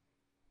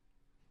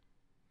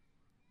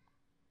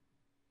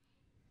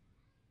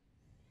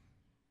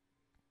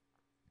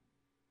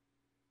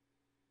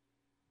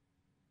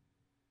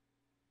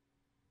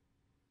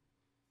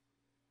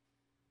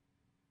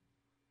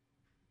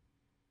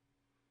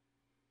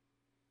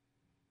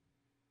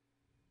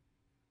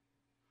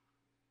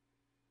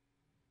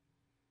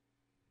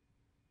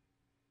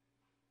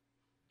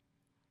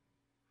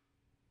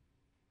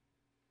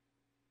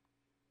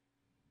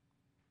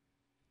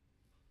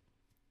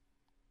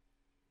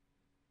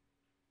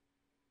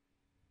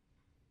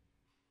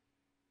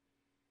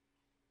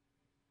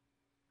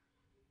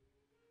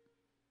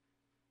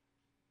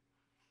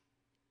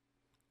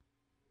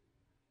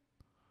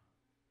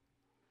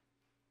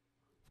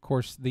 Of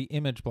course, the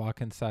image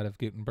block inside of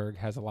Gutenberg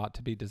has a lot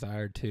to be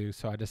desired too,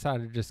 so I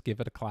decided to just give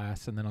it a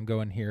class, and then I'll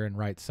go in here and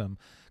write some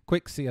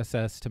quick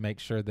CSS to make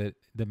sure that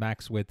the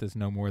max width is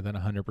no more than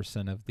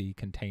 100% of the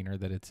container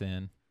that it's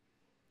in.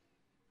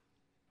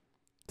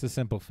 It's a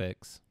simple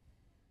fix.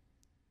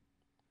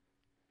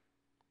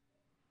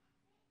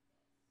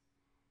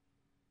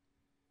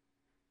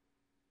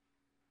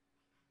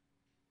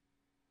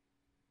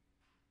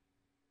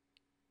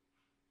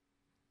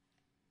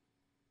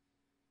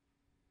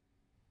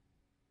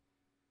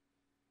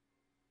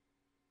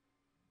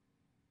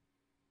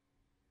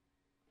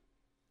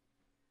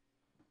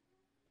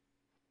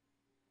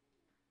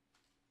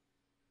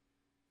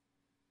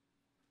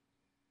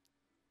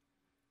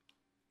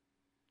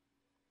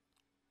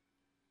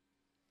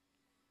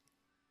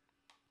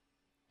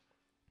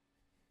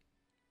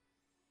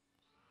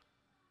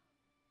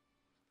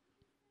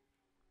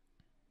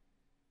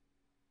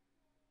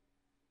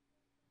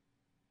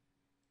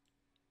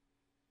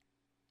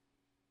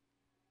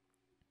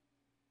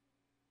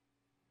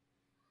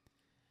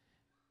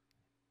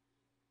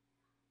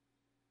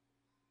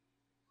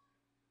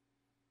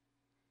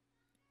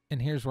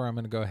 And here's where I'm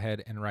going to go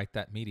ahead and write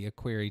that media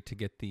query to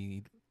get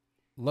the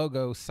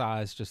logo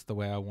size just the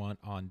way I want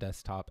on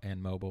desktop and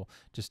mobile.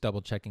 Just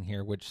double checking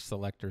here which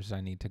selectors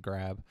I need to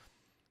grab.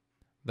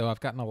 Though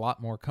I've gotten a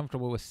lot more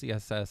comfortable with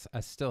CSS,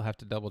 I still have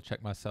to double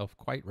check myself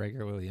quite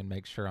regularly and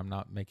make sure I'm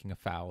not making a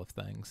foul of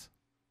things.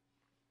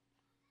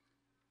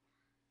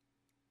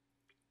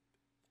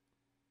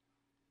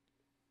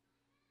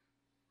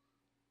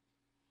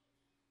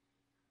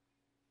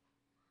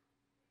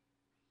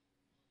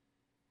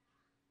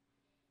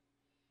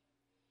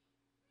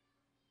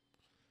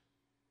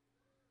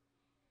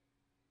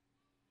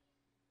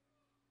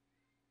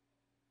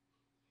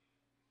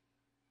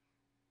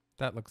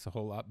 That looks a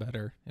whole lot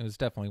better. It was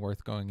definitely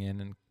worth going in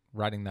and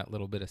writing that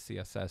little bit of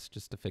CSS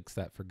just to fix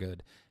that for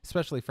good,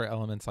 especially for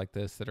elements like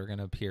this that are going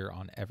to appear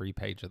on every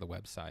page of the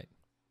website.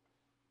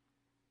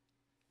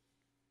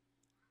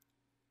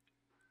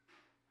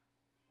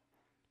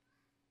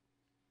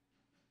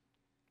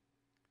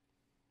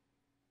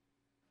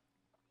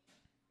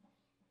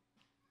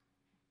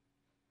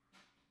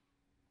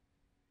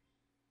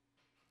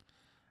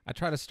 I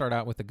try to start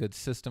out with a good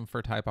system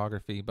for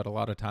typography, but a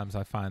lot of times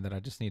I find that I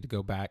just need to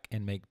go back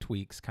and make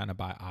tweaks kind of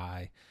by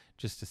eye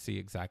just to see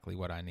exactly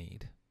what I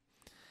need.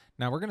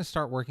 Now we're going to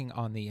start working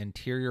on the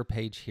interior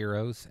page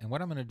heroes, and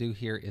what I'm going to do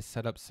here is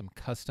set up some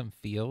custom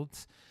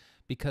fields,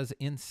 because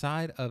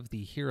inside of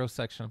the hero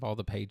section of all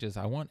the pages,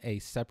 I want a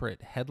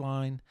separate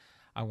headline,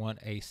 I want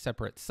a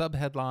separate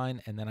subheadline,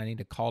 and then I need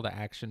a call to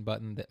action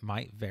button that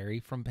might vary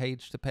from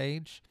page to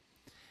page.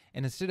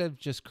 And instead of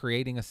just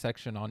creating a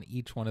section on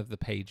each one of the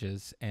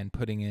pages and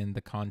putting in the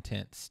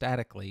content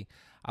statically,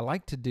 I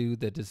like to do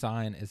the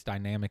design as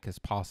dynamic as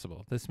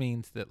possible. This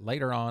means that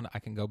later on I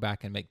can go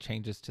back and make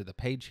changes to the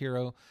page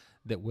hero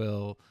that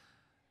will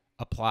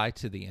apply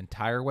to the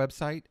entire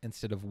website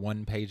instead of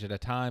one page at a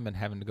time and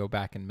having to go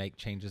back and make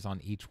changes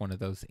on each one of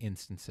those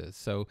instances.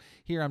 So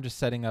here I'm just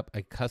setting up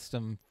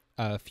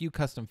a few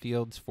custom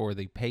fields for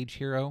the page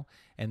hero,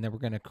 and then we're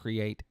going to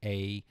create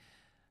a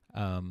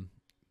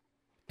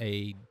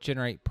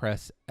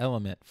GeneratePress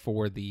element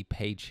for the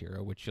page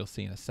hero, which you'll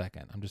see in a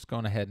second. I'm just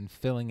going ahead and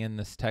filling in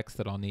this text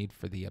that I'll need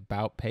for the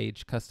about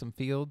page custom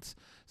fields.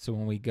 So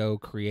when we go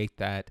create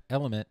that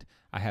element,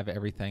 I have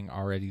everything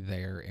already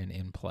there and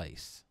in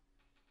place.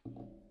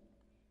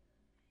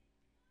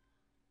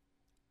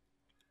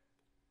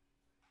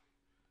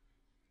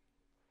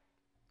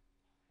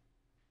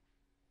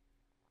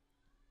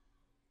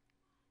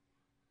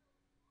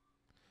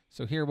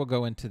 So here we'll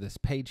go into this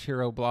page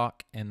hero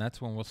block, and that's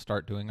when we'll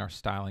start doing our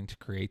styling to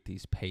create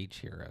these page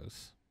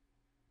heroes.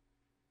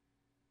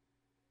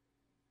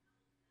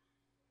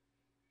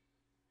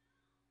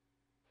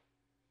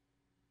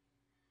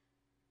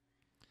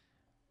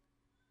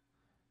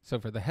 So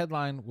for the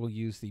headline, we'll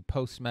use the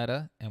post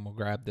meta, and we'll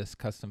grab this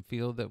custom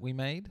field that we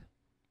made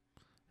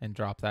and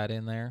drop that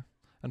in there.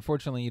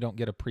 Unfortunately, you don't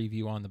get a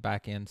preview on the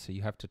back end, so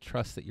you have to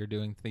trust that you're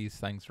doing these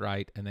things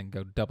right and then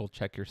go double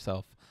check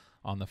yourself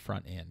on the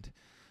front end.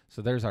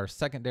 So there's our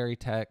secondary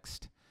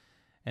text,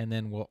 and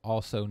then we'll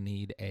also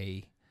need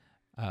a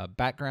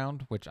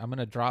background, which I'm going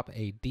to drop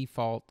a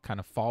default kind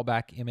of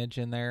fallback image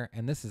in there,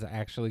 and this is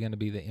actually going to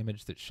be the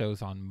image that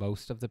shows on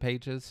most of the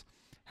pages.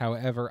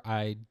 However,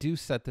 I do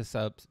set this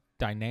up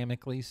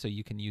dynamically so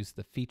you can use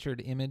the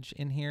featured image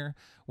in here,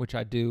 which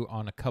I do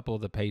on a couple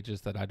of the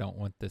pages that I don't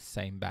want this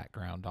same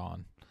background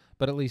on.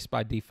 But at least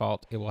by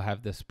default, it will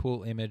have this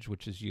pool image,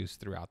 which is used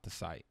throughout the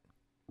site.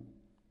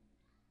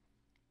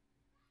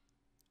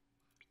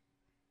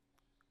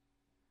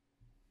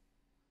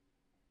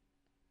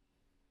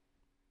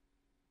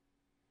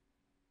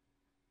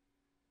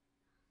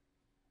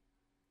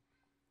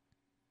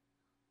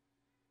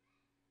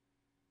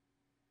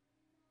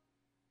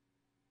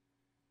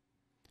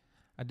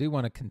 I do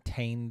want to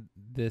contain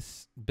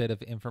this bit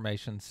of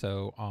information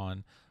so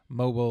on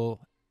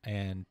mobile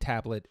and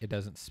tablet it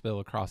doesn't spill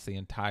across the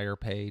entire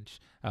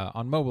page.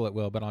 On mobile it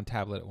will, but on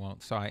tablet it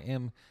won't. So I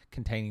am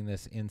containing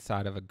this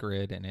inside of a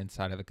grid and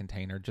inside of a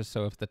container, just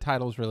so if the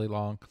title is really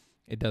long,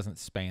 it doesn't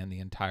span the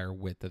entire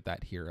width of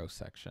that hero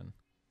section.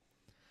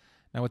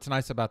 Now what's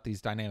nice about these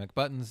dynamic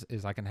buttons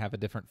is I can have a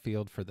different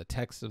field for the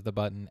text of the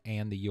button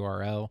and the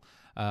URL.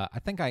 I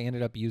think I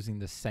ended up using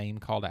the same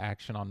call to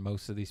action on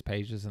most of these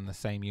pages and the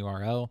same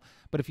URL,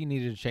 but if you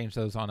needed to change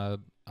those on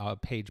a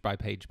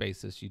page-by-page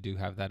basis, you do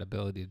have that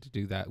ability to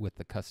do that with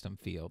the custom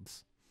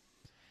fields.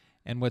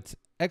 And what's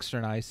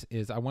extra nice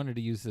is I wanted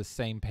to use this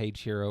same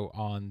page hero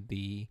on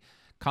the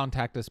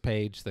Contact Us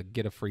page, the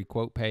Get a Free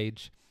Quote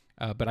page,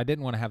 but I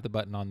didn't want to have the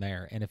button on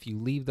there. And if you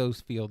leave those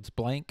fields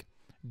blank,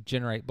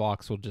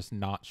 GenerateBlocks will just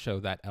not show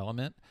that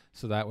element,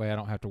 so that way I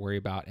don't have to worry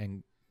about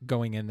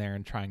going in there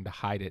and trying to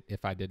hide it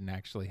if I didn't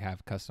actually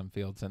have custom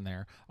fields in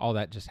there. All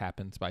that just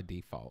happens by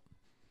default.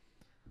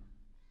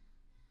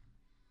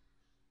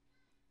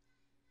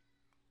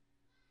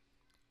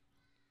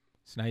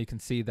 So now you can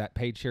see that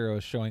page hero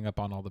is showing up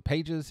on all the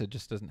pages. It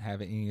just doesn't have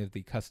any of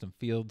the custom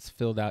fields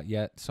filled out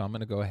yet. So I'm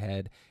going to go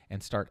ahead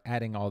and start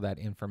adding all that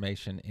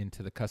information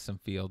into the custom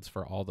fields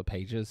for all the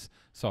pages.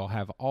 So I'll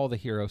have all the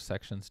hero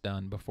sections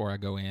done before I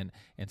go in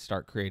and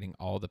start creating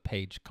all the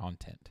page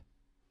content.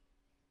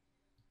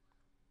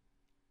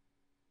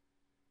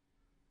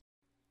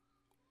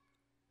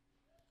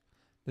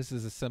 This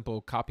is a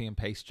simple copy and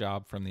paste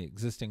job from the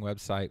existing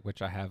website,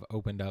 which I have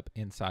opened up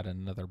inside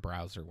another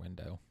browser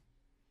window.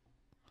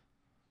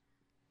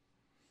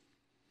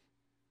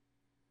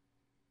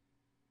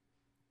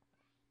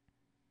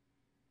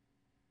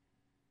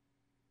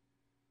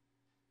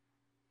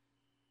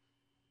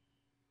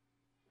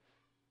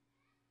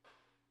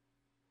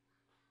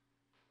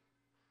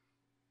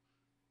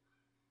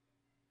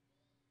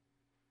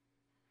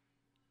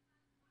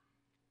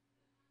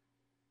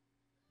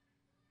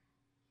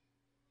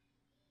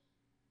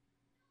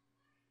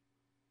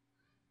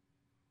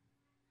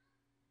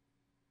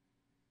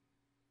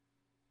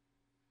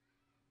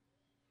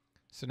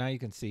 So now you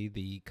can see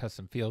the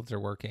custom fields are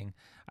working.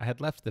 I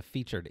had left the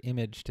featured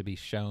image to be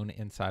shown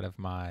inside of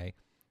my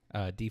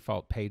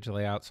default page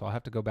layout, so I'll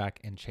have to go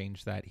back and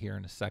change that here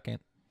in a second.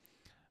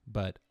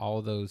 But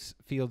all those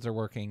fields are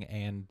working,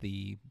 and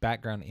the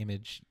background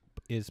image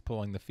is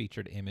pulling the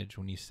featured image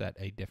when you set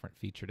a different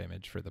featured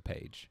image for the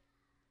page.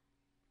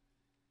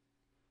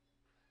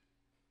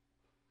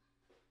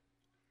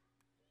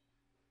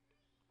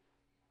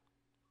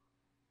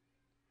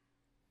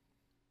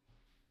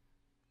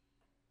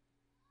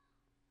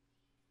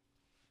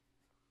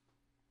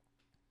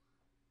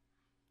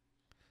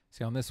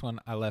 See, on this one,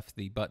 I left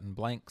the button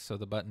blank, so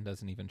the button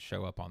doesn't even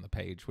show up on the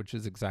page, which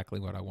is exactly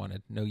what I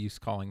wanted. No use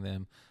calling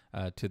them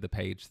to the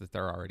page that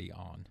they're already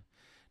on.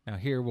 Now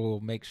here we'll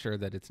make sure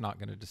that it's not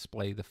going to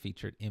display the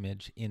featured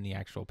image in the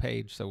actual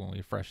page, so when we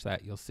refresh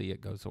that, you'll see it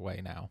goes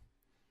away now.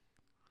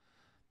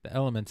 The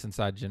elements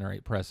inside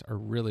GeneratePress are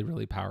really,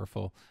 really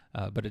powerful,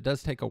 but it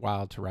does take a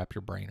while to wrap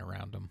your brain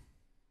around them.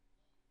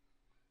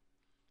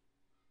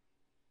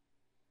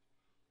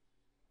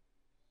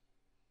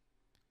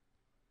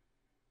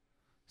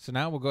 So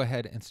now we'll go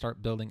ahead and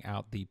start building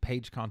out the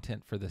page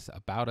content for this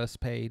About Us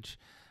page.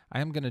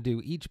 I am going to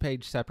do each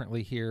page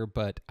separately here,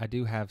 but I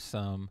do have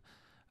some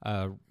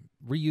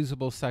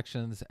reusable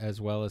sections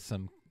as well as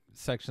some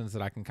sections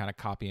that I can kind of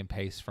copy and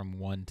paste from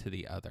one to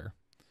the other.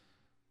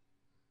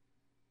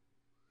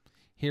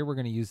 Here we're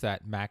going to use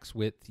that max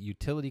width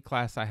utility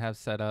class I have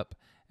set up,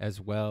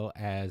 as well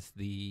as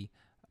the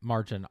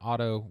margin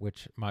auto,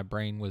 which my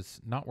brain was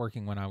not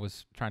working when I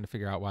was trying to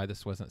figure out why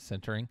this wasn't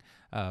centering.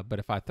 But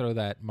if I throw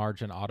that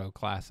margin auto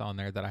class on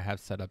there that I have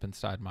set up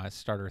inside my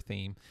starter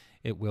theme,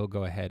 it will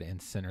go ahead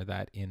and center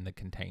that in the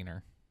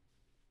container.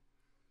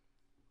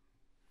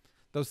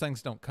 Those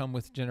things don't come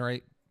with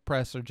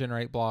GeneratePress or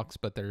GenerateBlocks,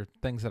 but they're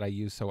things that I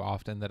use so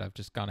often that I've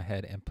just gone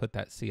ahead and put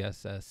that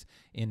CSS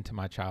into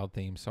my child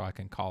theme so I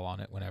can call on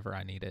it whenever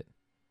I need it.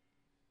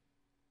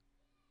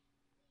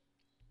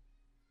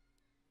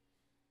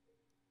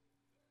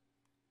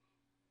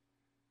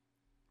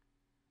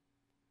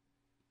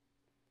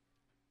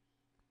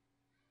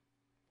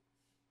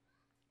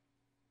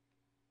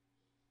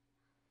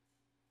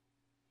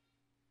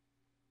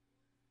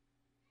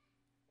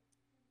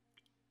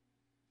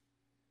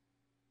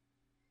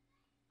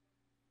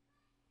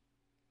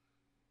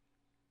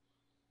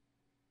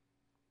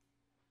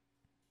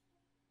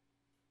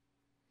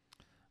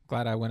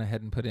 Glad I went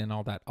ahead and put in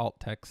all that alt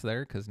text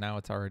there, because now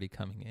it's already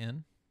coming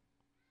in.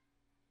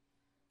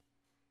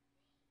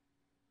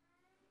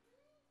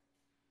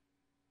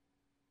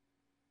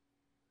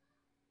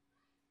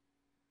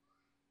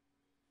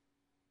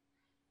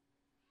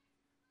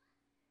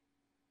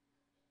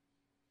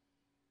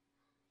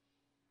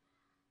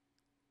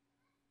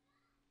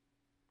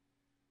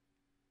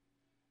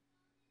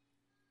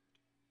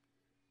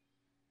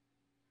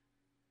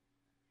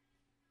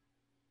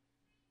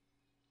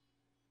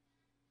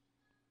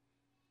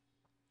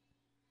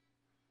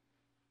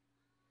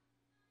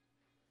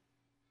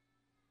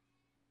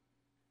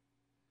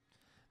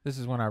 This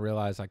is when I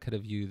realized I could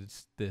have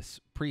used this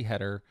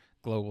pre-header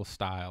global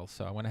style.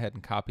 So I went ahead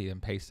and copied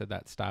and pasted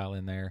that style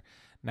in there.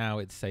 Now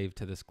it's saved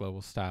to this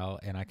global style,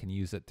 and I can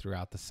use it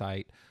throughout the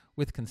site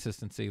with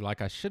consistency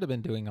like I should have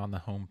been doing on the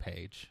home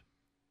page.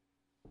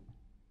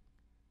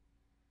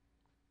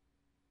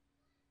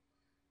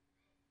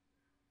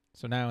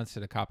 So now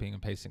instead of copying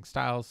and pasting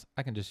styles,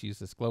 I can just use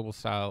this global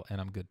style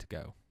and I'm good to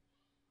go.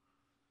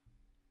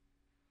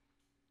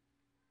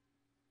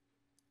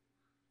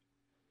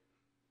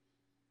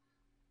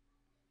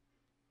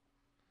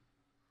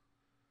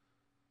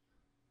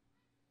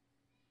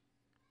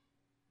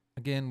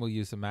 Again, we'll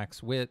use the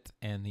max width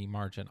and the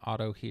margin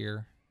auto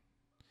here.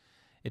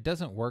 It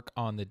doesn't work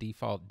on the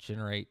default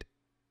on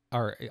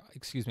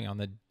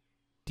the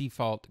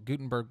default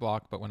Gutenberg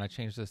block, but when I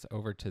change this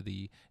over to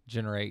the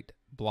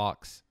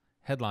GenerateBlocks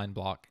headline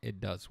block, it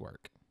does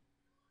work.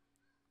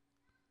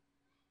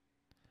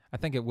 I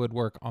think it would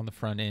work on the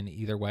front end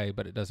either way,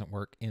 but it doesn't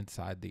work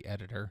inside the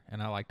editor,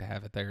 and I like to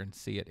have it there and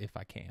see it if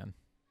I can.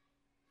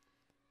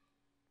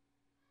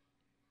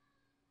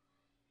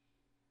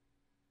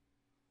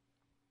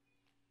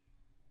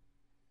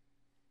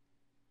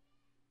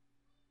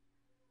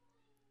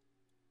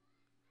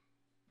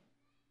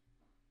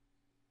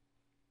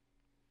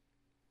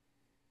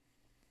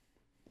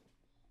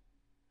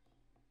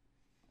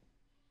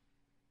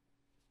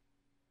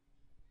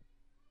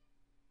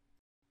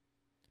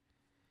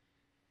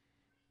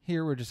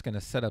 Here we're just going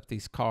to set up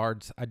these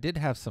cards. I did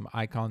have some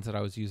icons that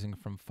I was using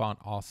from Font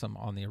Awesome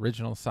on the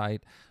original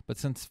site, but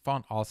since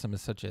Font Awesome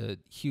is such a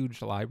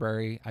huge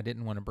library, I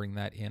didn't want to bring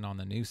that in on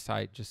the new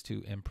site just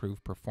to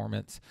improve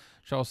performance.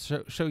 So I'll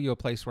show you a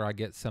place where I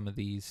get some of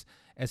these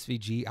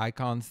SVG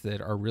icons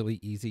that are really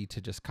easy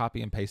to just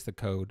copy and paste the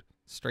code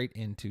straight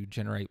into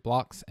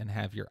GenerateBlocks and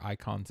have your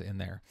icons in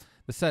there.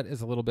 The set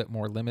is a little bit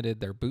more limited.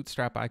 They're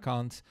bootstrap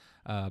icons,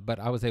 but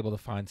I was able to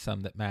find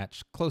some that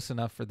match close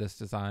enough for this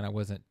design. I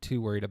wasn't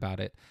too worried about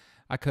it.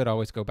 I could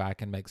always go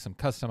back and make some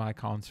custom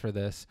icons for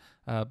this,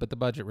 but the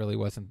budget really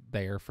wasn't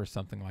there for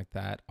something like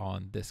that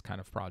on this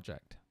kind of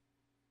project.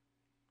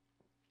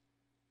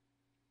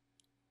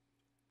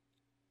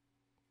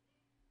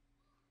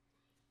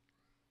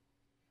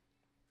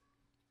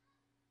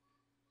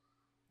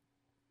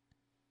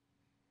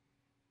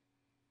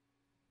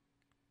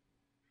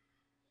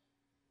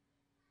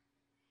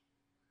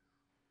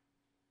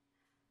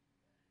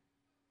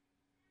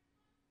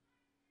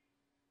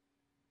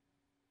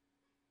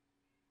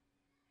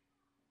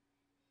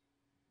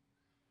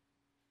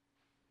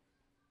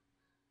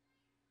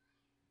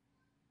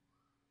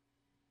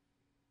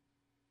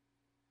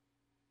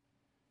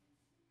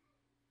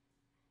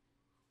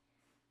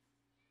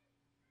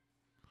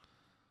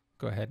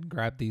 Go ahead and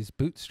grab these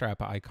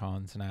bootstrap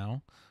icons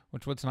now,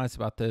 which what's nice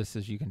about this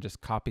is you can just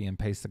copy and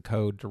paste the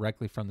code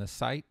directly from the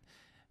site,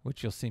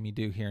 which you'll see me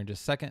do here in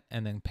just a second,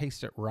 and then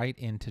paste it right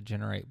into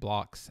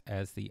GenerateBlocks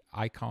as the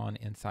icon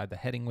inside the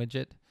heading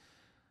widget,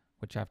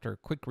 which after a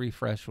quick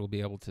refresh we'll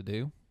be able to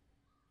do.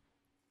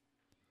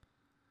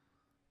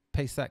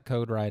 Paste that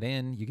code right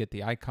in, you get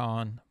the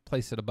icon,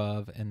 place it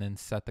above, and then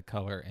set the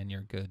color, and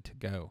you're good to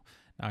go.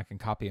 Now I can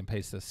copy and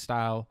paste this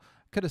style.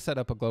 Could have set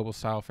up a global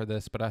style for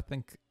this, but I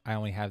think I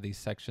only have these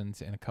sections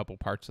in a couple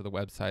parts of the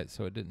website,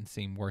 so it didn't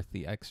seem worth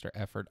the extra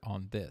effort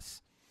on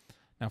this.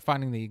 Now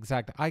finding the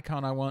exact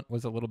icon I want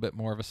was a little bit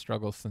more of a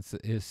struggle since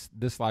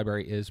this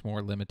library is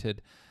more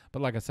limited.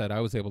 But like I said, I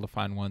was able to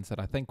find ones that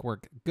I think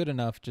work good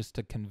enough just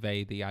to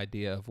convey the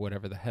idea of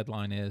whatever the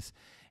headline is.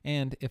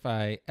 And if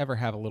I ever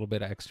have a little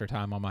bit of extra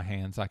time on my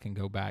hands, I can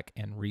go back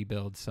and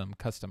rebuild some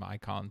custom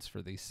icons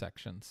for these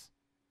sections.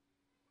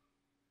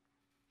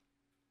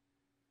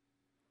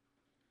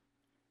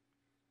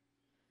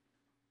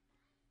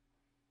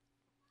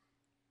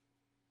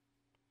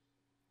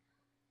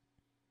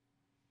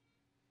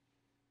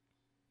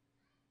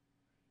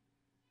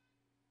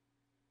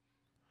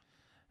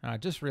 And I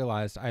just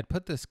realized I had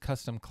put this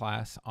custom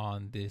class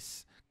on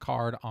this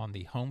card on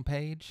the home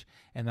page,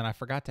 and then I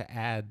forgot to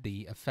add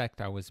the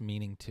effect I was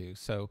meaning to.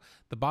 So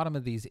the bottom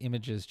of these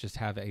images just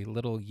have a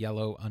little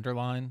yellow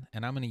underline,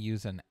 and I'm going to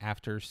use an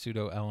after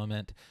pseudo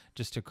element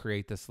just to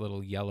create this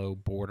little yellow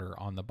border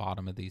on the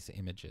bottom of these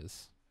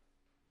images.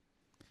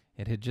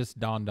 It had just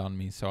dawned on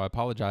me, so I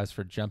apologize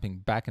for jumping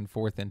back and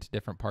forth into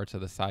different parts of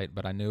the site,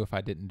 but I knew if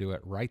I didn't do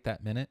it right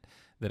that minute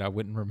that I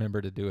wouldn't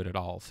remember to do it at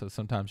all. So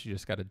sometimes you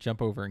just got to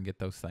jump over and get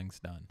those things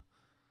done.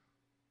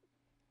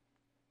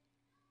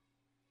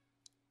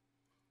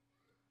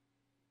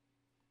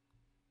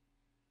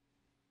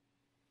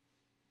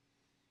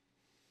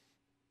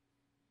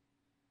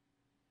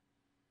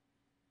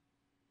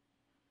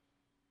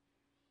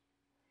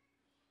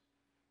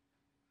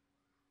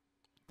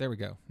 There we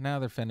go. Now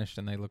they're finished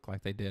and they look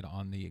like they did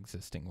on the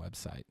existing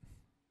website.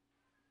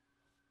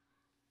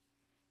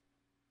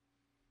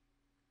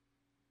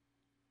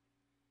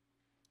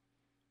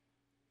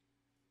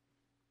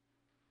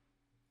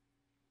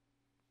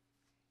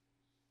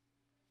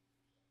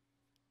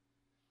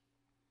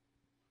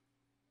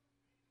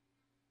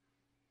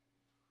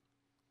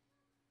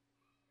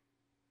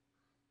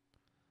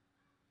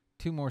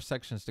 Two more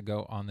sections to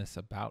go on this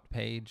about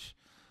page.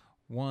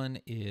 One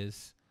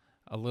is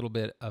a little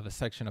bit of a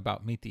section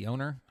about meet the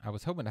owner. I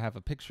was hoping to have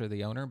a picture of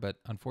the owner, but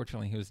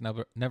unfortunately he was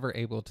never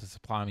able to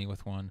supply me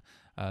with one.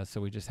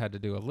 So we just had to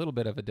do a little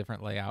bit of a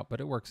different layout, but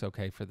it works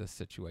okay for this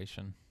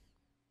situation.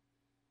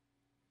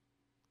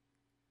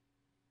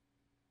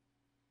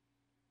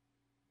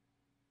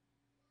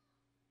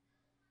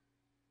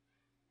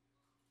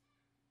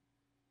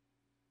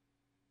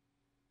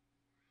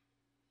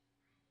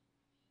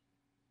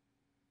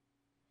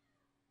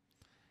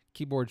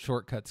 Keyboard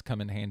shortcuts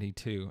come in handy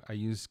too. I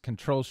use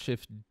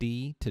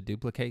Control-Shift-D to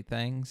duplicate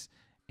things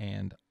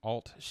and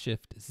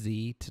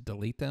Alt-Shift-Z to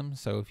delete them.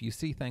 So if you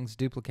see things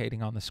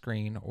duplicating on the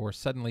screen or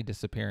suddenly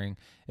disappearing,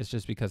 it's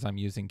just because I'm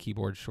using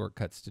keyboard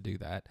shortcuts to do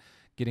that.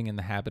 Getting in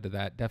the habit of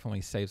that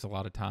definitely saves a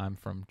lot of time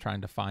from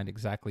trying to find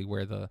exactly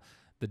where the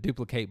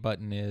duplicate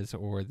button is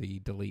or the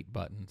delete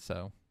button.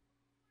 So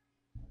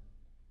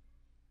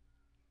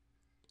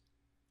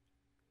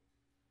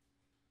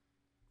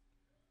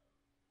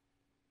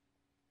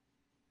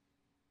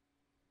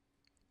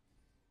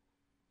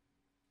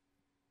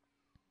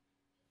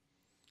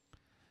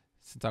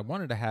since I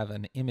wanted to have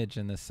an image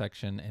in this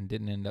section and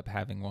didn't end up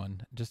having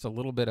one, just a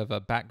little bit of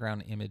a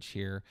background image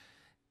here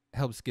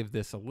helps give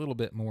this a little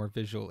bit more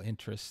visual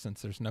interest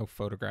since there's no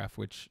photograph,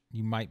 which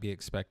you might be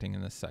expecting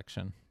in this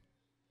section.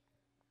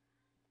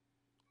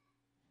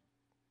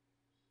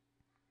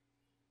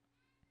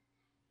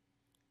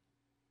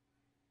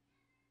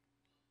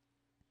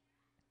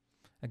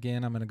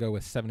 Again, I'm going to go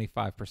with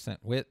 75%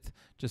 width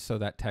just so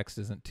that text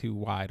isn't too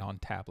wide on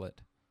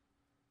tablet.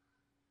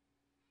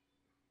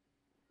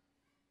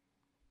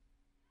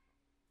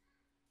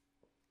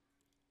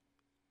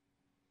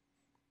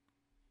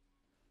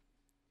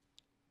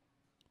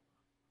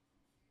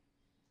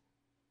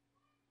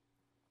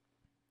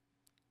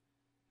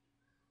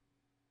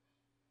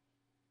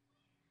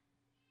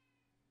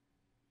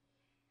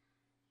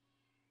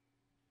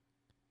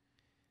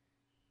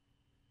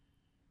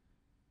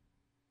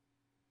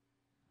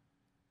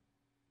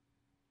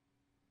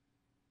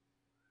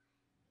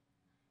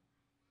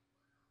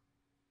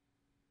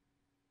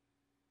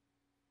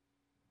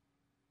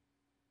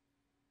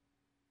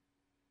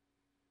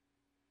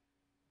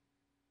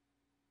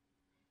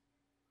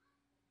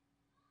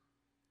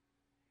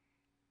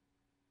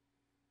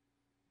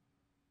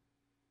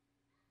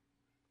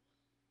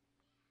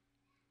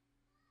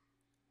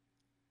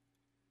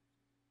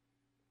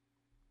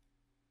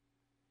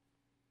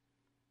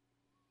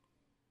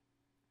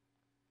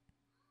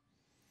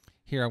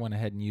 Here I went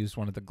ahead and used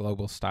one of the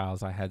global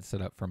styles I had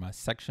set up for my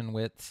section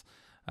widths.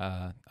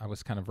 I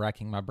was kind of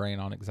racking my brain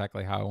on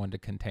exactly how I wanted to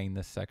contain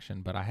this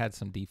section, but I had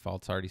some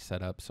defaults already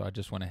set up, so I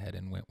just went ahead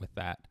and went with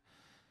that.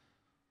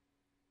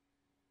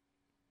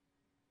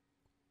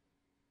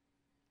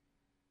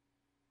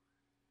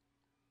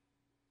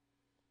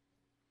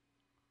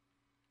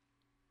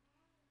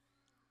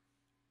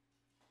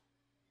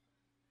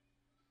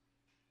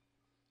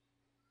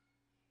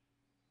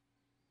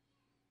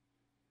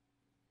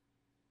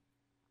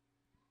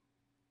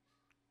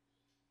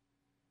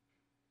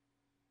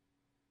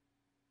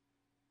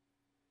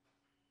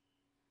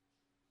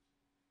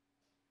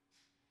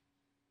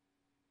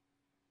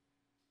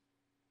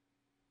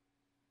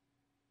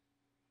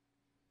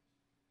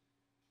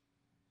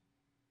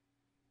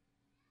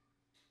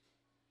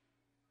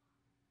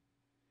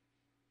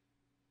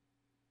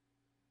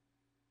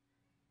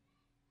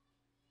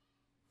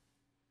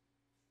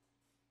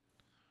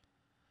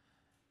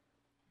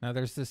 Now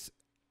there's this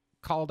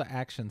call to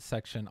action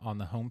section on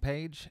the home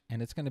page,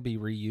 and it's going to be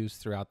reused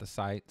throughout the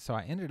site. So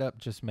I ended up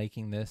just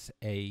making this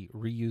a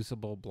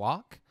reusable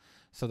block.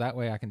 So that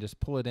way I can just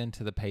pull it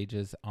into the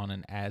pages on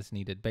an as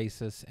needed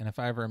basis. And if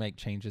I ever make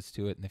changes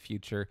to it in the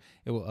future,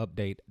 it will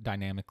update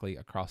dynamically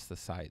across the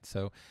site.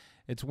 So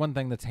it's one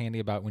thing that's handy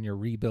about when you're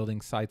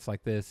rebuilding sites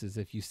like this is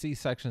if you see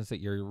sections that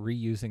you're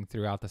reusing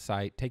throughout the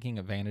site, taking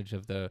advantage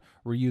of the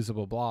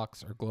reusable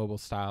blocks or global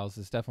styles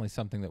is definitely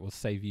something that will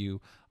save you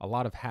a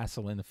lot of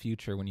hassle in the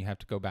future when you have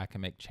to go back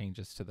and make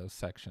changes to those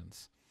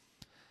sections.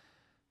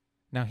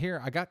 Now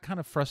here, I got kind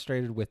of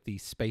frustrated with the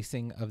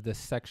spacing of this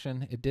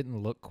section. It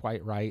didn't look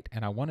quite right,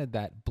 and I wanted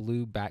that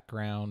blue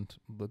background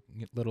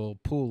little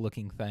pool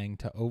looking thing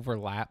to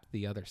overlap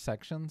the other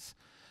sections.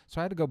 So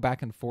I had to go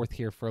back and forth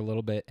here for a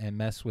little bit and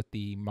mess with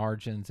the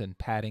margins and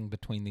padding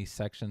between these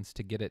sections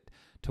to get it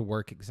to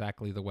work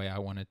exactly the way I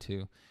wanted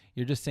to.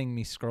 You're just seeing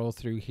me scroll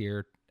through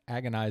here,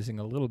 agonizing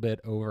a little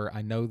bit over,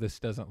 I know this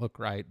doesn't look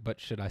right,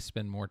 but should I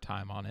spend more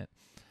time on it?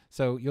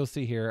 So you'll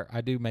see here, I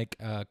do make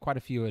quite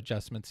a few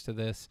adjustments to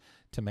this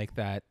to make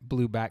that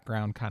blue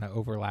background kind of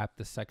overlap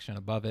the section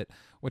above it,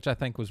 which I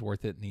think was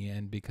worth it in the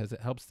end because it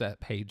helps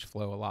that page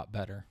flow a lot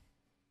better.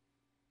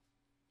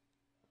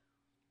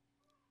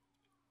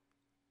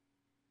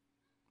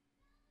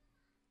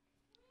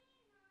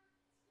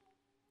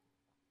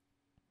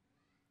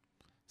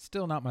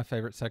 Still not my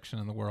favorite section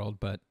in the world,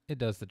 but it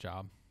does the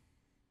job.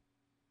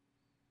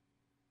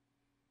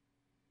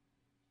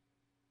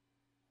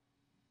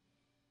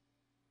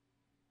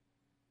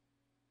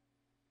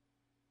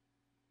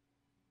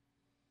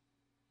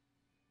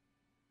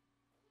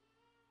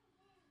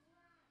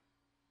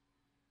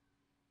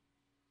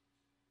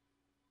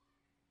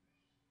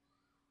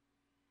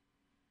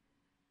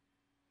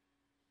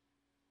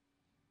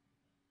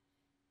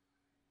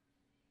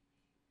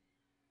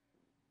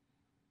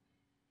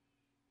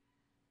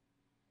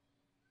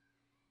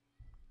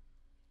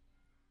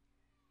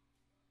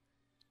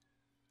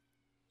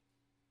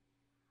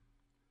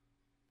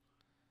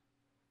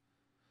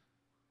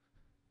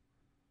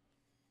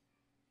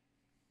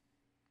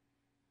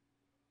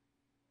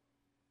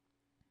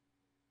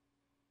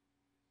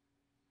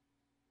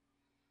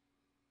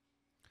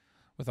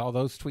 With all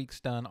those tweaks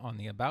done on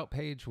the About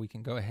page, we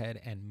can go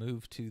ahead and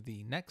move to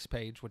the next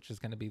page, which is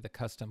going to be the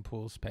Custom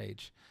Pools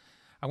page.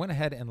 I went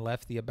ahead and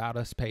left the About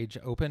Us page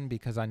open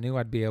because I knew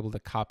I'd be able to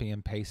copy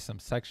and paste some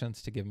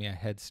sections to give me a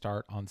head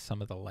start on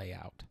some of the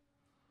layout.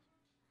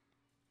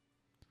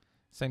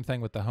 Same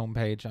thing with the home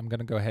page. I'm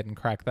going to go ahead and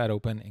crack that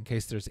open in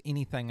case there's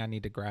anything I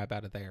need to grab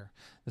out of there.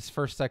 This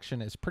first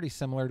section is pretty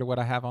similar to what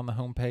I have on the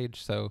home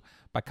page, so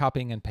by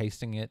copying and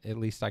pasting it, at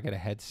least I get a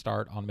head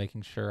start on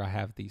making sure I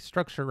have the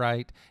structure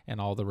right and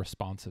all the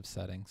responsive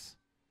settings.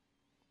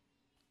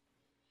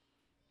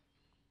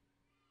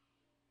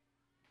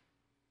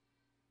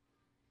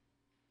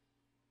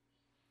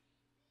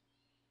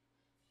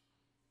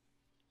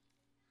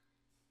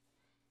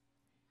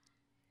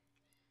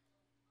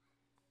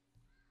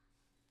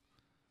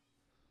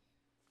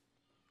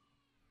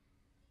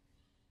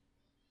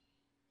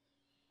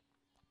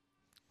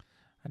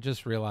 I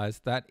just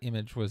realized that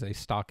image was a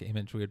stock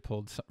image we had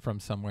pulled from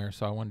somewhere,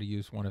 so I wanted to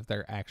use one of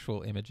their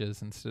actual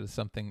images instead of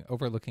something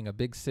overlooking a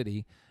big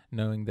city,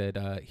 knowing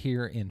that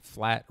here in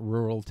flat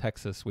rural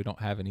Texas, we don't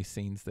have any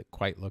scenes that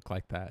quite look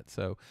like that.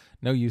 So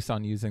no use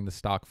on using the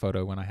stock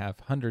photo when I have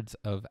hundreds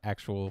of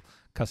actual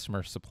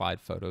customer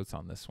supplied photos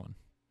on this one.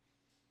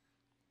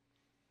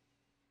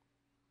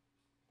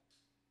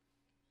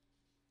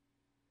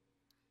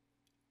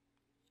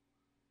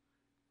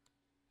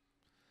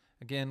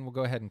 Again, we'll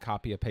go ahead and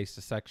copy and paste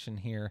a section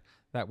here.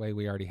 That way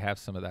we already have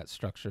some of that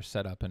structure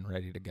set up and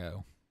ready to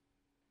go.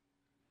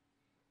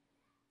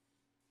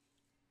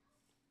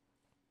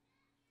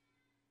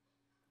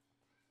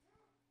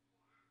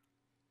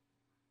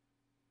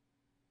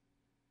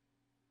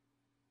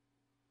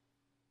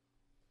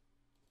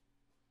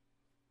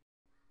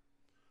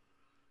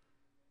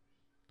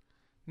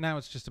 Now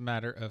it's just a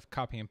matter of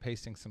copy and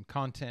pasting some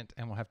content,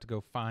 and we'll have to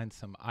go find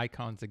some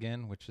icons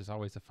again, which is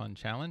always a fun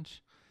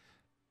challenge.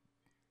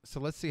 So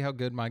let's see how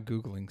good my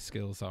Googling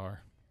skills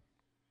are.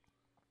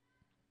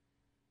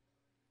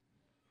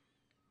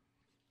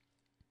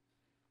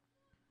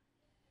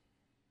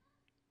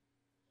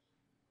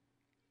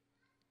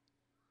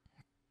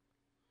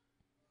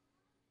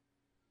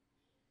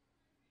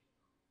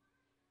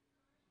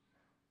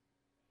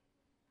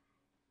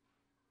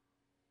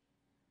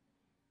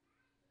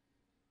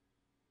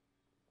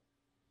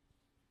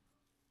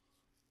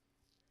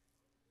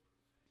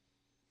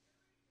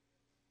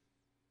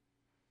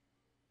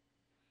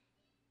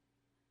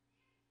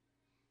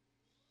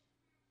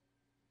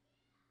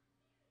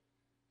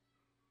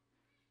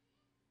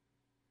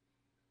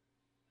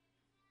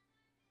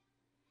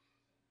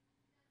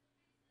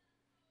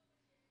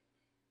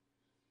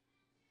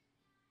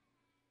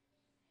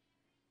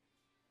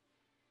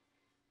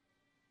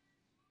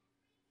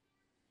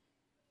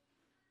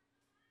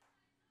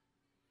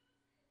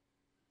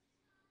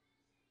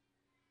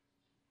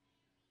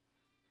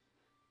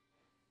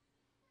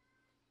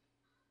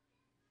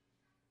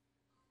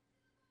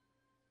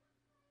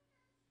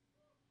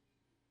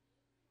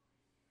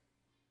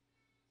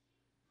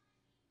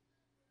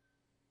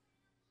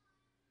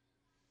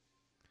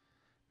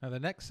 Now the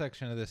next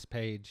section of this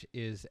page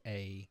is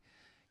a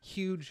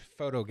huge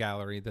photo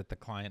gallery that the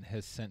client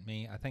has sent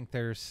me. I think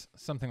there's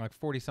something like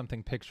 40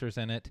 something pictures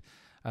in it.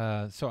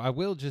 So I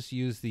will just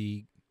use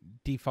the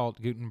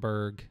default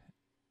Gutenberg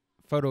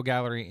photo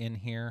gallery in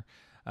here,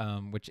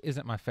 which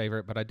isn't my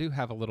favorite, but I do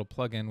have a little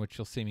plugin, which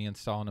you'll see me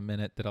install in a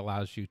minute, that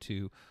allows you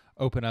to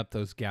open up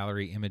those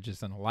gallery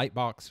images in a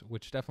lightbox,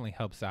 which definitely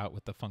helps out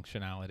with the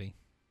functionality.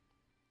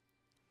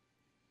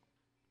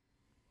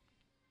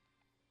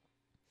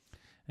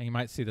 And you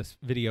might see this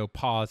video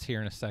pause here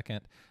in a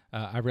second.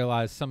 I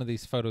realized some of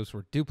these photos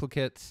were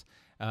duplicates,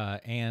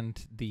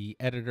 and the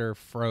editor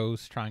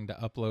froze trying to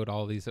upload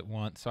all these at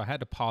once. So I had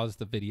to pause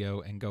the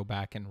video and go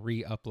back and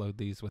re-upload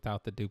these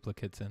without the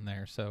duplicates in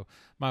there. So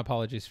my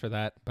apologies for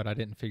that, but I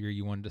didn't figure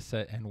you wanted to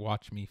sit and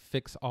watch me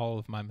fix all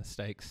of my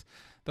mistakes.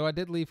 Though I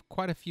did leave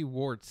quite a few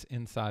warts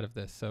inside of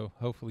this, so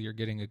hopefully you're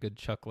getting a good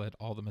chuckle at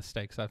all the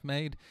mistakes I've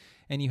made,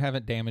 and you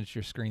haven't damaged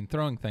your screen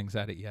throwing things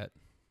at it yet.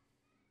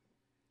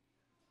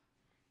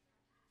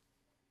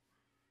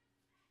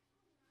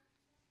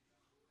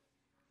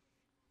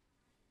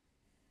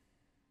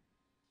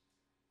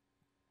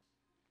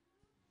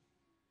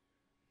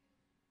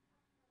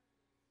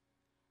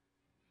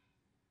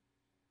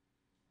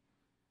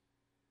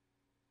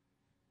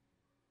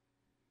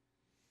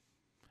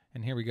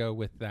 And here we go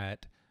with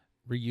that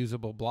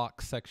reusable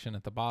block section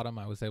at the bottom.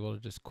 I was able to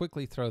just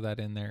quickly throw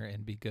that in there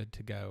and be good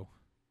to go.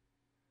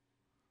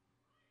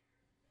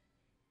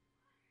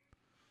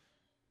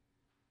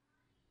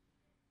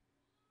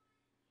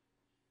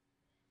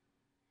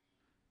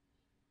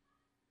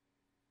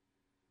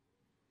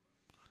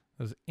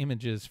 Those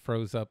images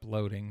froze up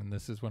loading, and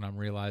this is when I'm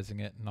realizing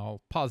it. And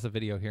I'll pause the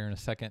video here in a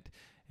second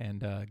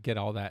and get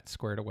all that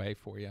squared away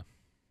for you.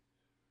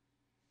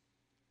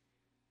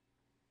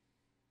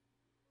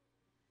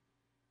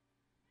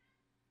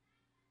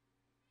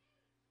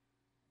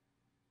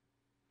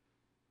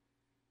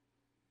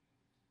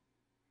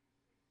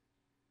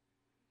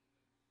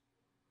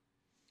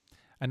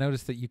 I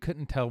noticed that you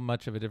couldn't tell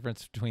much of a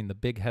difference between the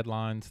big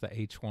headlines, the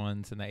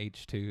H1s, and the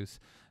H2s.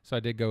 So I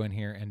did go in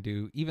here and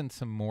do even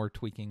some more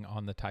tweaking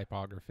on the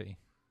typography.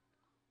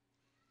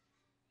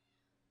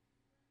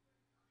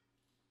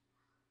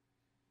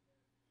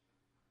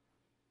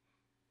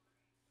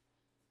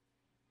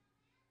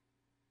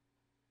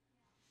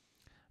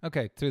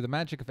 Okay, through the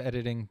magic of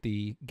editing,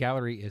 the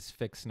gallery is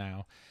fixed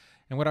now.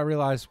 And what I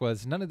realized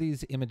was none of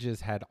these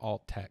images had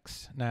alt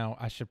text. Now,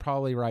 I should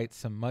probably write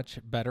some much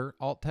better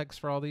alt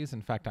text for all these.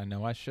 In fact, I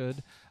know I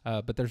should,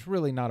 but there's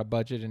really not a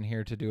budget in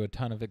here to do a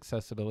ton of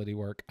accessibility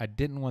work. I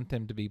didn't want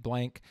them to be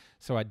blank,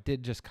 so I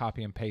did just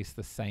copy and paste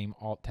the same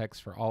alt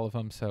text for all of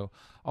them. So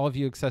all of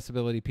you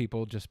accessibility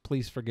people, just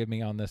please forgive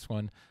me on this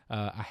one.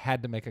 I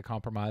had to make a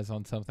compromise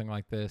on something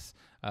like this.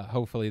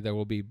 Hopefully there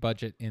will be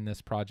budget in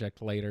this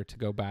project later to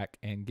go back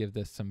and give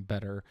this some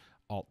better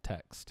alt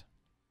text.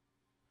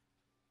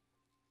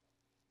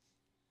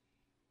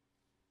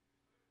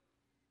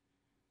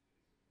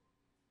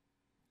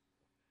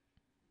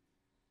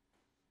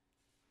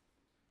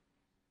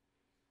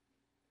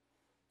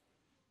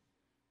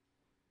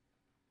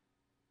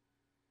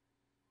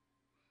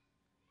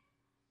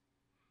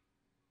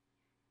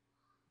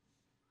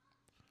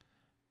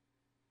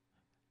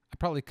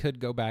 Probably could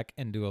go back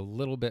and do a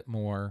little bit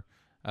more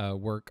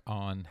work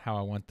on how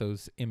I want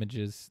those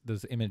images,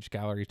 those image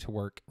gallery to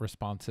work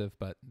responsive,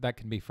 but that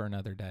can be for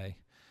another day.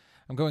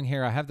 I'm going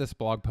here. I have this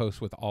blog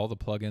post with all the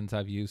plugins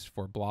I've used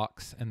for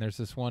blocks, and there's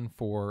this one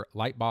for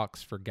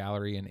Lightbox for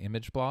gallery and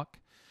image block.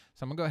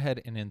 So I'm gonna go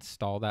ahead and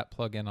install that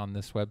plugin on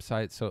this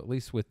website. So at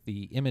least with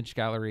the image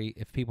gallery,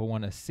 if people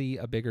want to see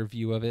a bigger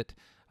view of it,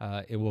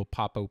 it will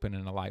pop open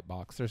in a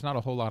Lightbox. There's not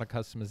a whole lot of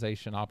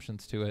customization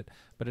options to it,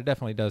 but it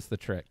definitely does the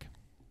trick.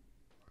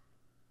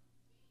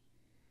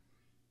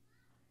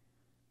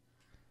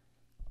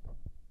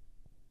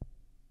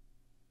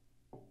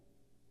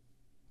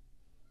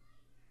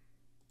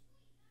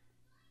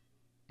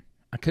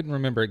 I couldn't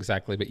remember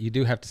exactly, but you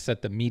do have to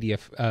set the media,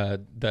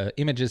 the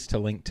images to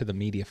link to the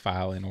media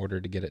file in order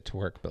to get it to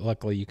work. But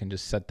luckily you can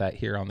just set that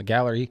here on the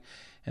gallery,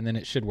 and then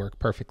it should work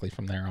perfectly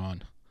from there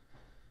on.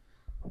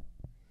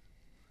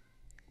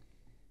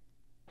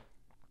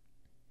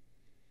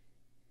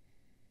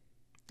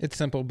 It's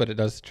simple, but it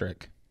does the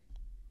trick.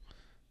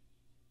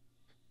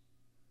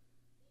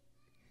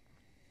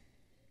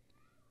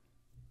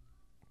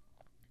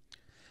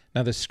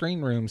 Now the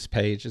screen rooms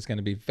page is going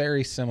to be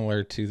very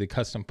similar to the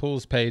custom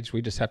pools page.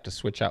 We just have to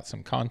switch out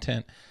some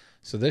content.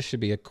 So this should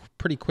be a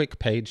pretty quick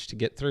page to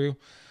get through,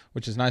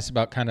 which is nice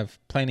about kind of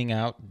planning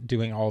out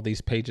doing all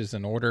these pages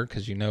in order,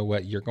 because you know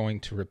what you're going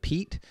to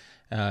repeat.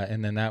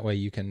 And then that way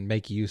you can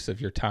make use of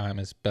your time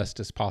as best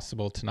as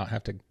possible to not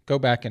have to go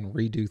back and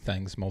redo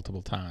things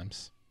multiple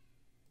times.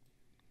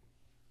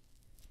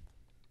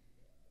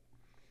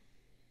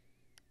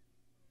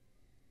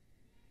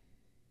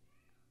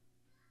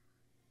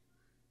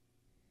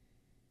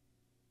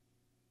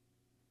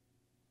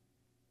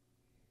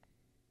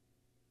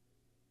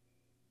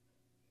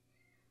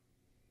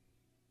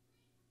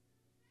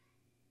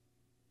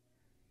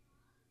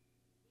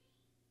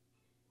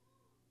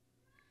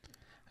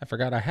 I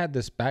forgot I had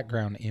this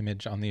background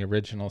image on the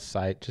original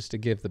site just to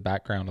give the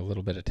background a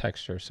little bit of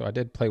texture. So I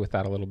did play with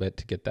that a little bit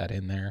to get that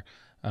in there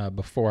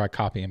before I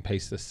copy and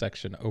paste this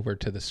section over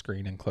to the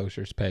screen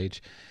enclosures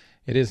page.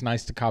 It is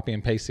nice to copy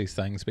and paste these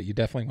things, but you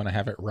definitely want to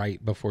have it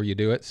right before you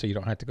do it so you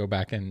don't have to go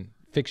back and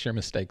fix your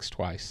mistakes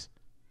twice.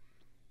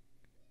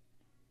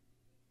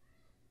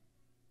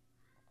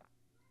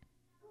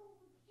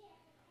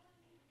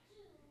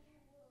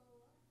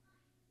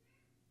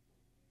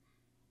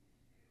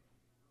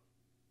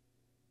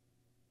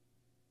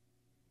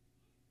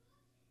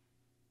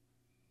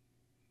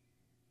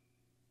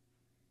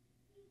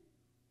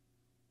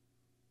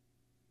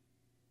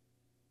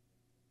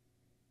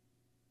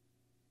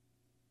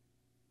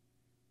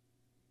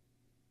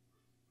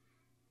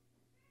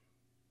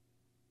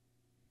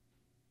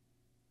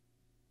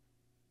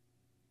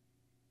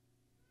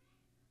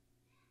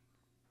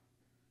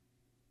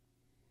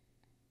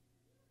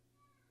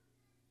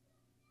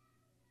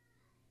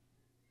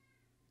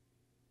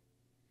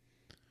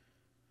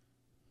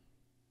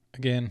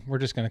 Again, we're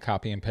just going to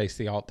copy and paste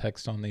the alt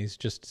text on these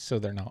just so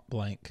they're not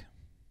blank.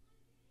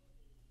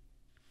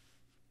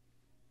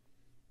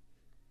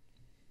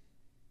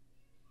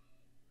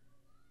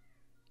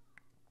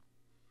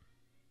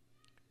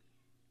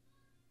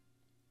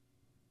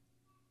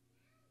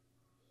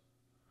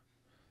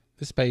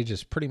 This page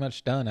is pretty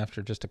much done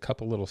after just a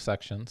couple little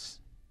sections.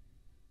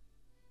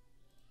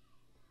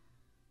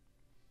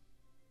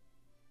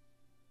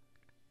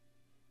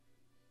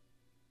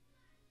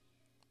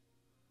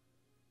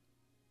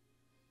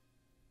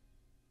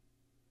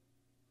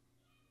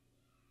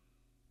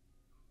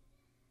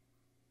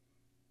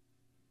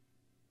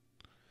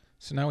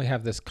 So now we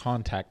have this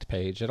contact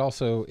page. It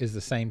also is the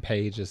same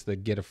page as the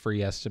get a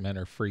free estimate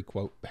or free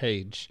quote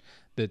page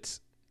that's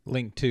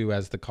linked to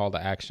as the call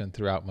to action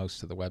throughout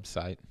most of the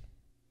website.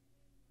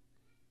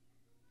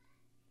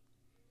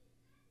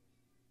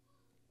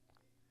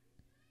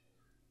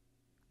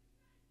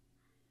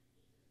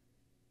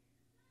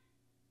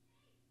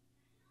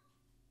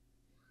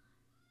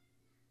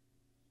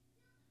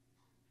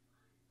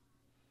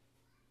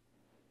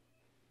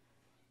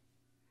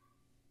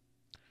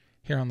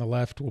 Here on the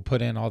left, we'll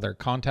put in all their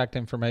contact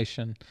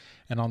information,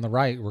 and on the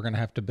right, we're going to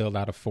have to build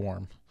out a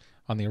form.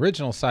 On the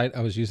original site, I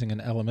was using an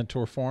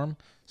Elementor form,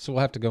 so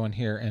we'll have to go in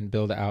here and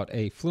build out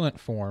a Fluent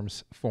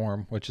Forms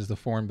form, which is the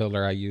form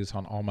builder I use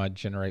on all my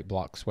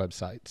GenerateBlocks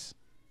websites.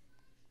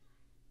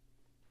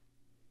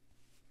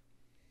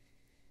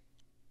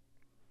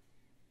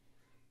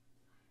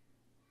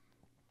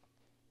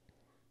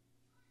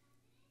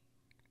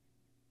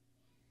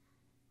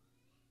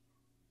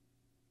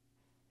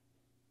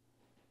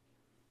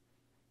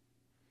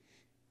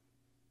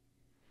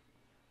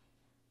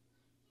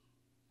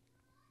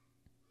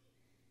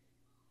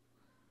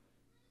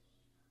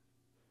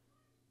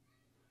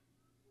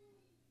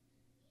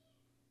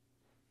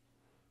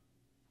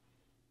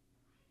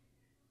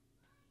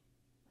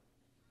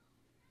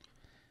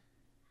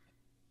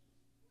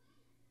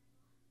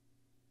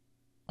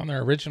 On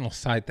their original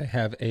site, they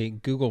have a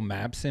Google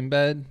Maps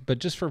embed, but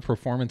just for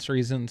performance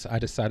reasons, I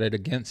decided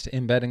against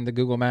embedding the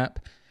Google Map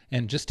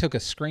and just took a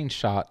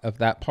screenshot of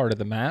that part of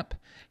the map.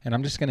 And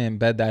I'm just going to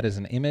embed that as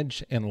an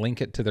image and link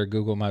it to their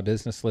Google My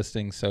Business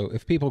listing. So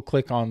if people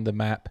click on the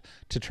map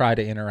to try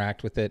to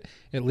interact with it,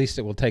 at least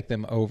it will take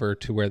them over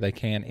to where they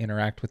can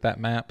interact with that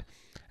map.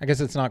 I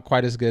guess it's not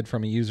quite as good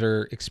from a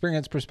user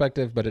experience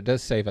perspective, but it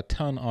does save a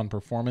ton on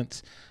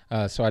performance.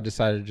 So I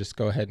decided to just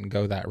go ahead and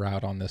go that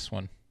route on this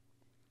one.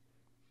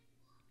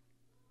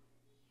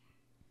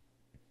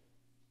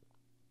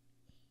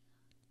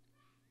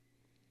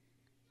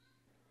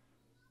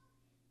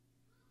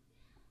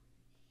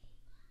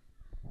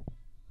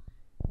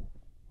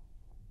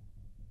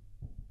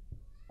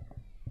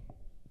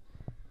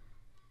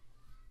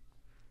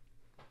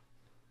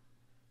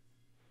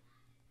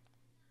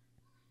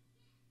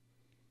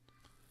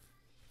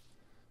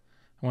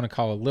 I want to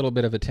call a little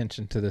bit of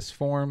attention to this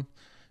form.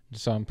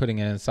 So I'm putting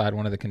it inside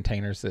one of the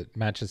containers that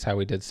matches how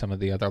we did some of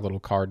the other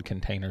little card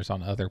containers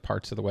on other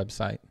parts of the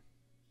website.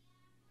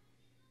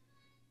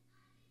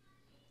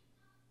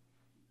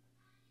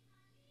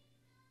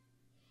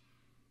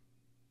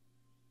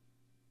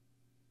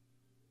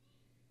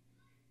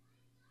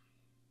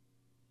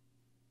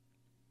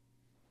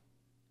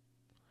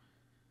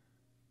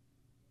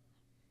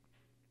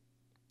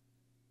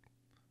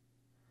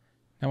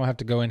 Now we'll have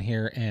to go in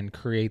here and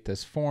create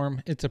this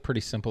form. It's a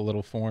pretty simple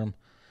little form.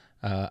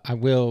 I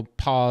will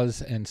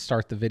pause and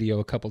start the video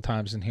a couple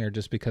times in here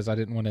just because I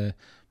didn't want to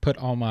put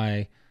all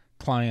my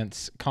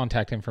clients'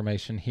 contact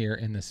information here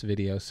in this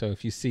video. So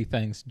if you see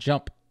things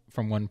jump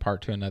from one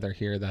part to another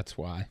here, that's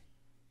why.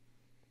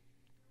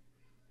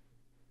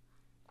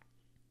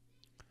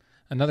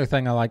 Another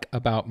thing I like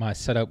about my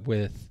setup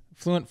with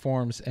Fluent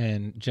Forms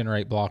and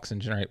GenerateBlocks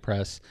and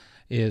GeneratePress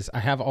is I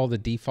have all the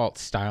default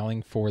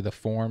styling for the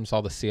forms,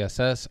 all the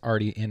CSS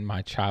already in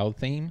my child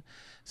theme.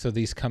 So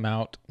these come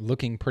out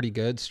looking pretty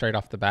good straight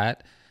off the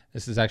bat.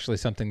 This is actually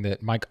something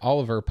that Mike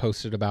Oliver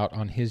posted about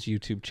on his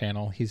YouTube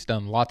channel. He's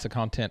done lots of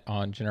content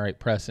on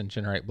GeneratePress and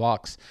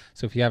GenerateBlocks,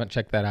 so if you haven't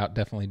checked that out,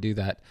 definitely do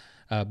that.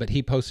 But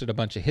he posted a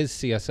bunch of his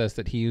CSS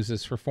that he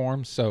uses for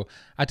forms, so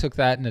I took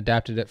that and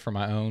adapted it for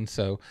my own.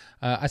 So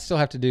I still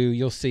have to do,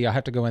 you'll see, I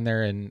have to go in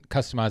there and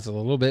customize it a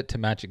little bit to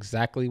match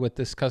exactly with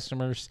this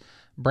customer's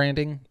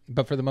branding,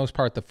 but for the most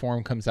part, the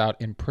form comes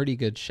out in pretty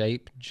good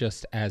shape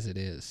just as it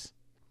is.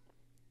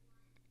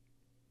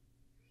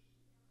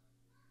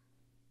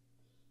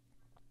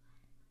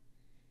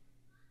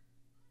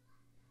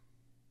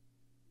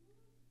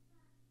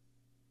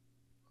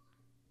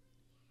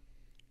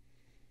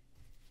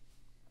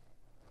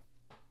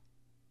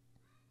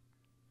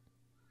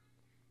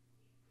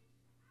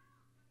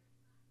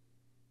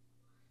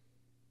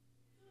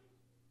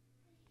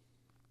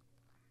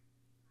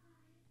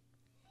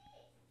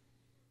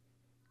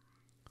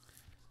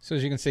 So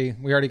as you can see,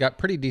 we already got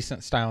pretty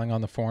decent styling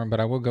on the form,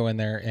 but I will go in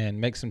there and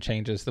make some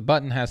changes. The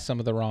button has some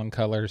of the wrong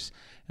colors,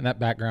 and that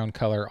background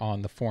color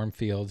on the form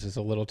fields is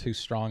a little too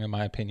strong in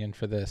my opinion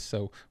for this.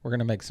 So we're going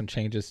to make some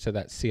changes to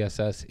that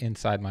CSS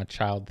inside my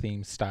child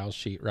theme style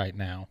sheet right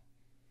now.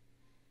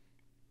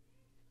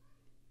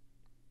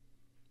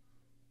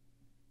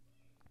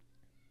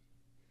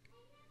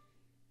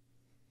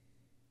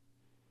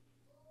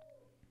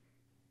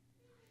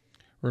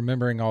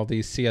 Remembering all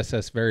these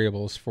CSS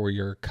variables for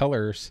your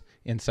colors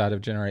inside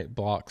of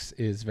GenerateBlocks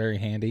is very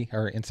handy,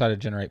 or inside of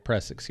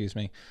GeneratePress, excuse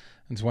me.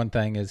 And one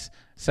thing is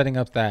setting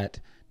up that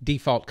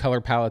default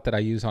color palette that I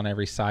use on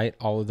every site.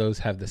 All of those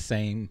have the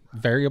same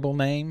variable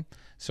name,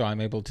 so I'm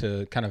able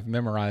to kind of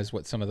memorize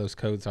what some of those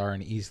codes are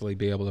and easily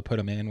be able to put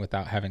them in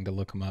without having to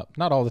look them up.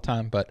 Not all the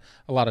time, but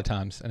a lot of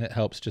times, and it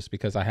helps just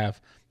because I have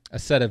a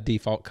set of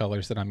default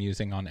colors that I'm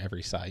using on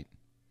every site.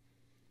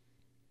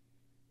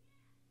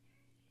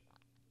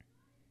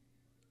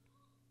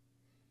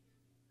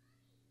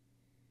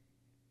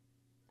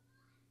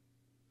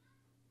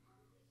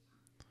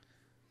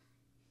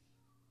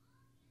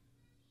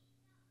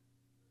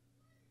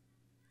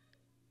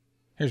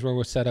 Here's where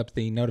we'll set up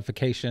the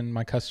notification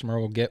my customer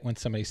will get when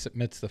somebody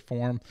submits the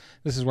form.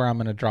 This is where I'm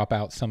going to drop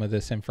out some of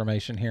this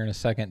information here in a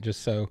second,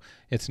 just so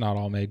it's not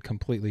all made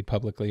completely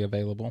publicly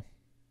available.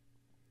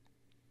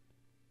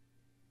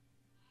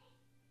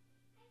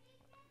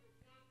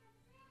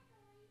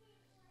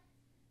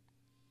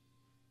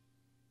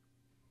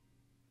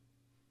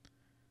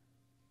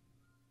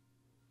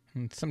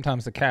 And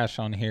sometimes the cache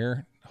on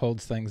here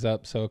holds things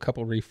up, so a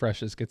couple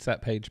refreshes gets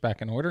that page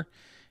back in order,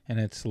 and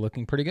it's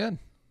looking pretty good.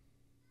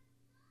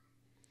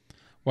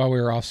 While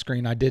we were off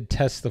screen, I did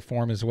test the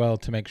form as well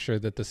to make sure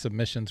that the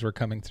submissions were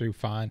coming through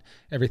fine.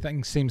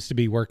 Everything seems to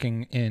be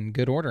working in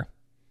good order.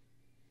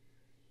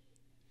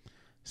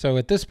 So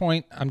at this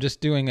point, I'm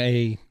just doing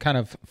a kind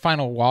of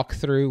final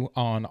walkthrough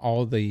on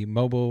all the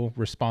mobile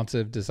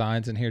responsive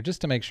designs in here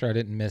just to make sure I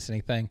didn't miss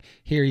anything.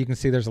 Here you can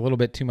see there's a little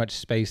bit too much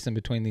space in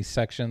between these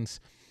sections.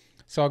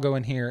 So I'll go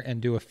in here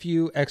and do a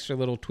few extra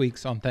little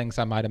tweaks on things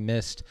I might have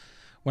missed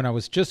when I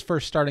was just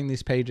first starting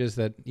these pages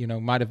that, you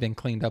know, might have been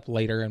cleaned up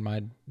later in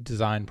my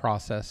design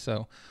process.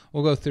 So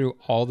we'll go through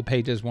all the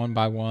pages one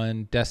by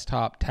one,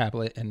 desktop,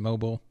 tablet, and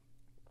mobile,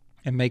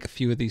 and make a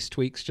few of these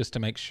tweaks just to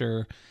make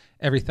sure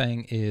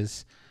everything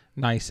is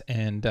nice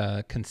and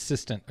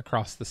consistent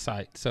across the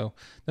site. So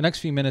the next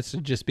few minutes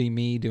would just be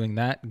me doing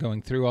that,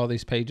 going through all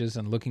these pages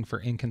and looking for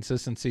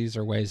inconsistencies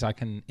or ways I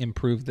can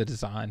improve the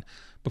design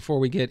before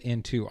we get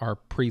into our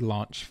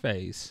pre-launch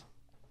phase.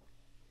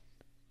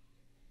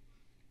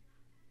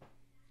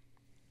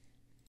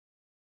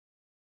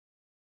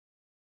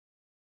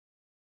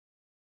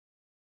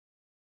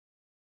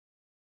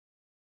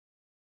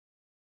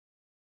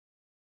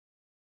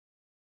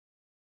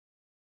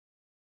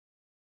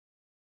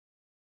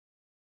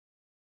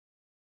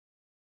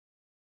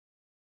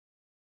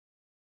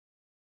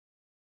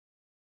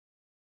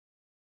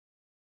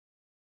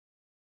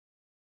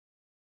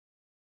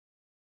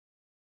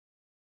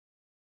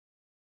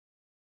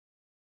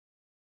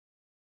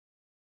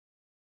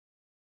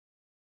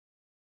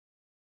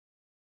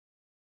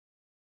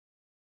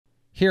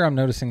 Here I'm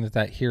noticing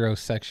that hero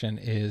section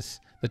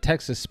is, the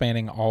text is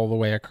spanning all the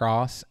way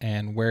across,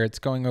 and where it's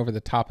going over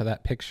the top of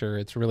that picture,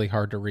 it's really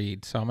hard to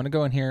read. So I'm going to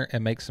go in here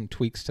and make some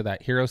tweaks to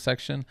that hero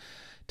section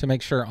to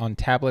make sure on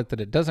tablet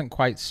that it doesn't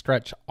quite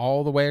stretch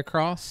all the way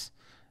across.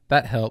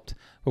 That helped,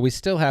 but we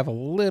still have a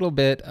little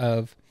bit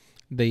of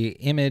the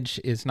image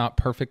is not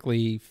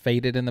perfectly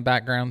faded in the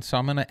background, so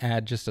I'm going to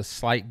add just a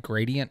slight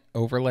gradient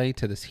overlay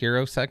to this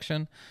hero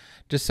section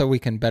just so we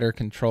can better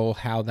control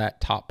how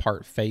that top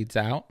part fades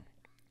out.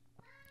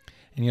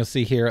 And you'll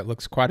see here it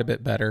looks quite a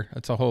bit better.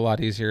 It's a whole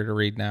lot easier to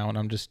read now, and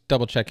I'm just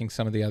double checking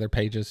some of the other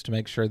pages to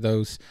make sure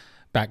those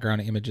background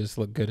images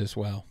look good as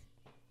well.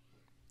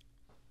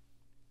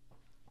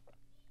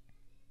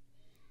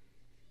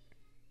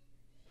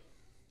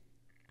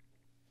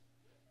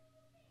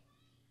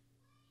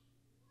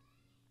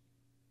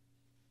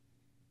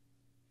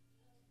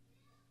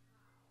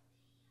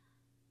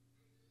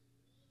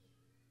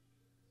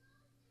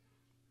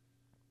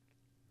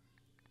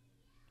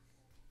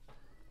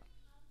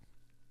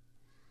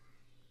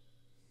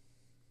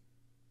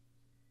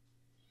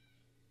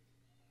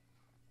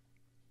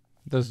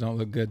 Those don't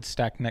look good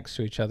stacked next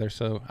to each other,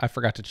 so I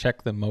forgot to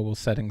check the mobile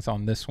settings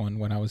on this one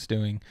when I was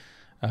doing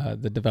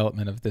the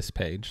development of this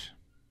page.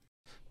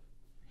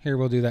 Here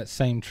we'll do that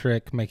same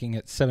trick, making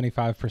it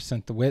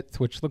 75% the width,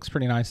 which looks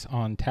pretty nice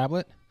on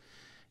tablet.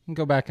 And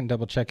go back and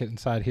double check it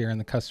inside here in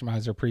the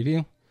customizer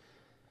preview.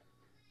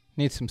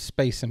 Need some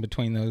space in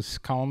between those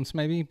columns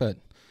maybe, but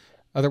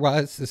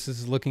otherwise this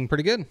is looking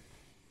pretty good.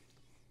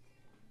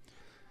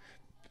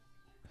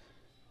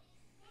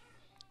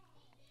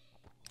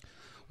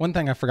 One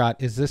thing I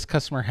forgot is this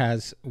customer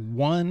has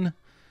one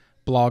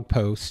blog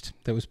post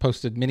that was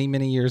posted many,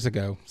 many years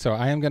ago. So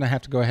I am going to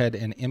have to go ahead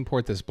and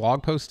import this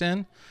blog post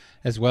in,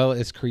 as well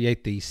as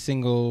create the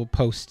single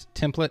post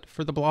template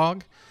for the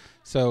blog.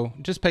 So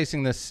just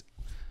pasting this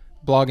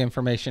blog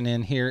information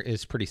in here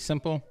is pretty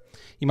simple.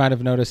 You might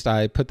have noticed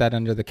I put that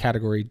under the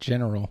category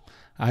general.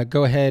 I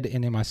go ahead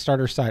and in my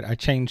starter site, I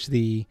changed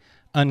the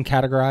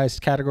uncategorized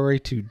category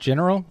to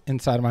general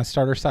inside of my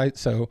starter site,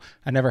 so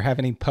I never have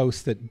any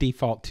posts that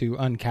default to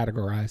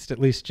uncategorized. At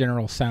least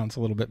general sounds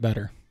a little bit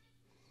better.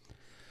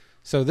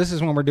 So this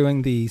is when we're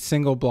doing the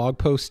single blog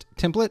post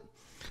template.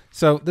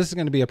 So this is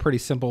going to be a pretty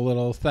simple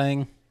little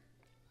thing.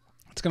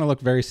 It's going to look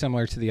very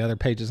similar to the other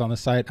pages on the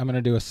site. I'm going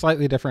to do a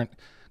slightly different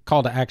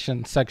call to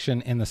action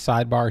section in the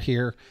sidebar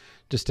here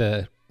just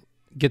to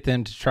get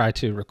them to try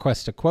to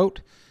request a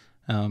quote.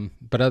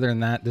 But other than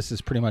that, this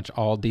is pretty much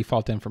all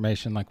default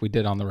information like we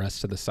did on the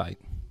rest of the site.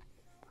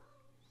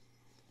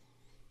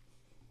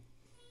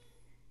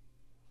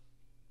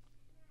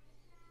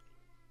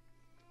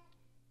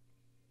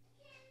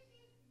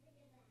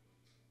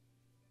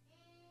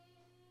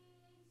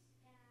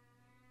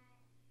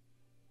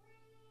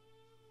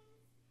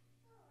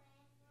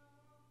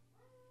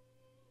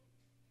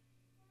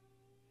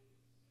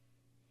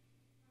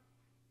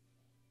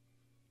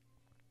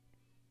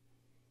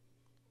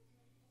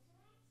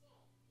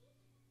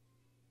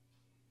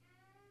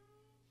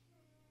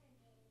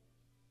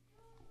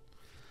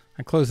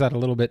 I closed that a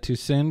little bit too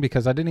soon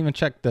because I didn't even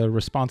check the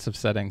responsive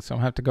settings, so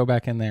I'll have to go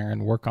back in there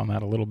and work on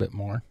that a little bit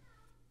more.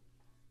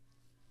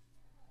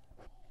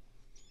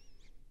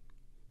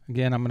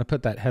 Again, I'm going to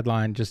put that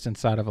headline just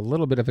inside of a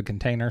little bit of a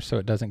container so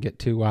it doesn't get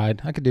too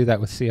wide. I could do that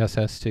with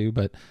CSS too,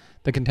 but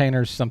the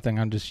container is something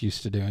I'm just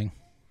used to doing.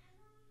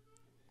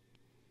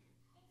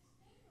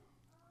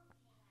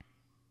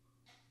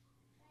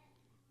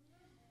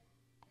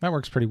 That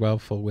works pretty well,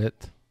 full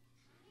width.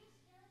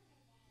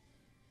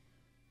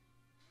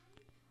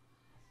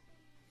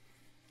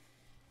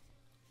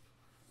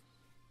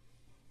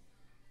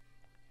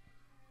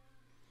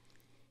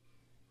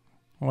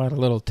 We'll add a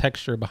little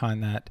texture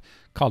behind that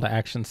call to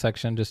action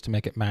section just to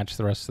make it match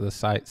the rest of the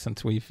site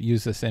since we've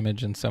used this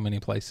image in so many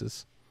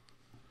places.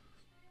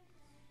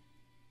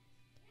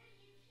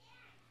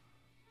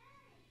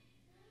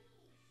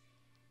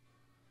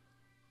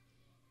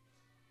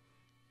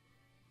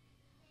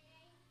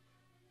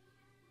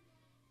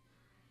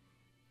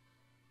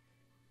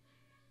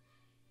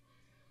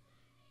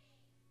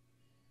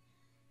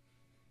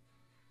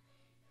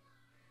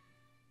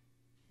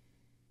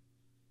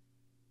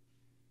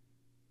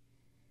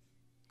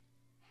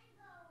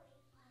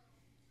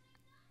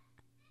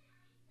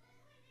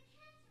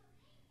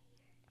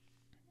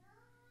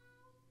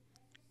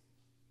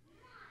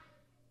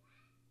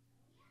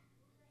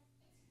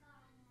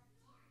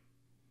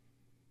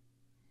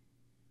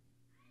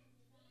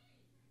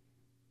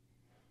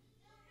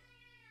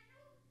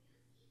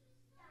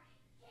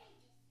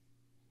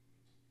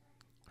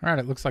 All right,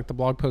 it looks like the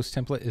blog post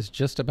template is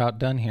just about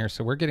done here,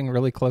 so we're getting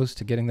really close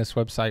to getting this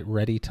website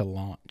ready to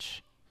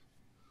launch.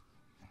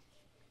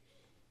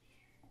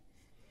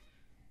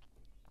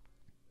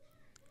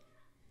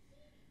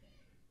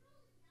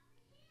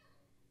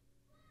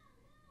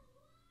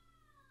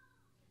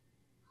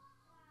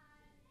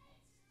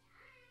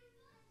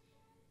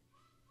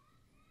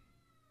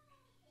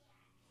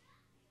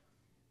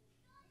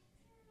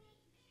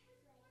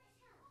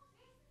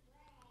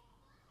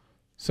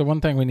 So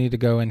one thing we need to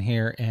go in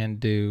here and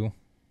do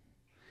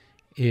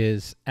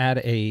is add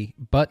a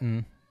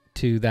button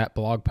to that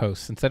blog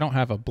post. Since I don't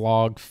have a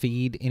blog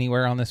feed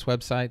anywhere on this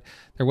website,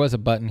 there was a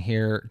button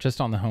here just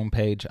on the home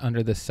page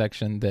under this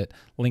section that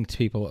linked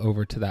people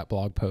over to that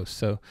blog post.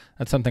 So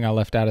that's something I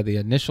left out of the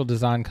initial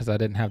design because I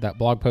didn't have that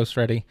blog post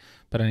ready,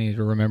 but I need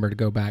to remember to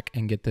go back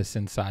and get this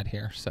inside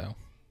here. So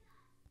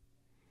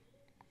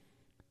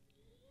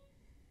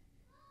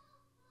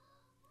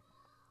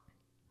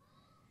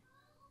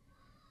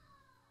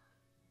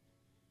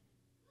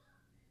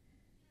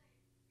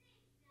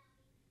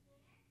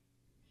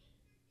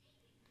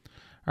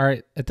all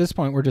right, at this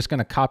point, we're just going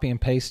to copy and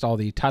paste all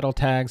the title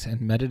tags and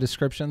meta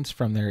descriptions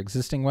from their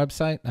existing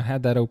website. I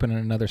had that open in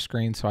another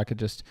screen so I could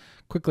just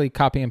quickly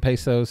copy and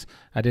paste those.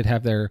 I did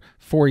have their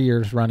 4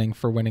 years running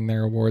for winning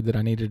their award that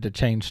I needed to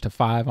change to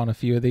 5 on a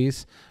few of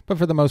these. But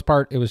for the most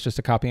part, it was just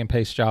a copy and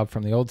paste job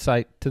from the old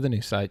site to the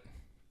new site.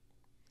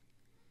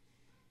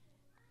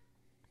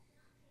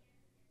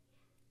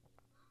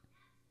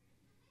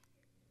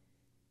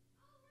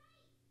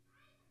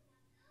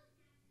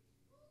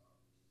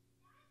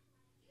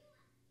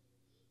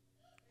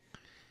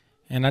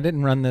 And I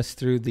didn't run this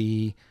through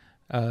the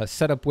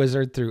setup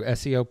wizard through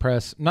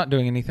SEOPress. Not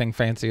doing anything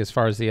fancy as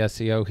far as the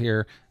SEO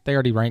here. They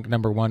already rank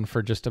 #1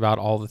 for just about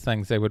all the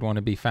things they would want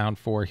to be found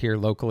for here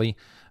locally.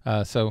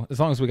 So as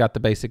long as we got the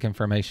basic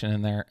information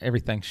in there,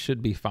 everything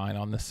should be fine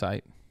on this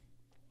site.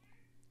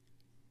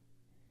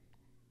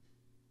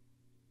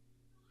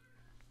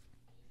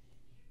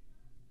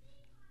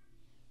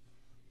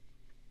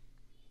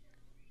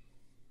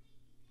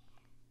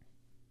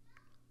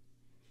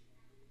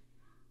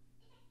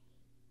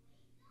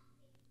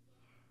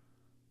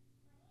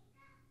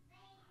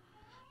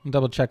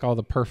 Double check all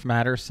the perf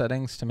matter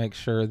settings to make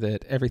sure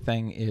that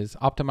everything is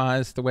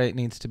optimized the way it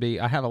needs to be.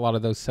 I have a lot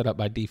of those set up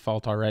by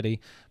default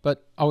already,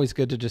 but always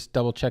good to just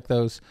double check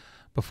those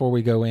before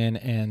we go in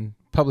and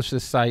publish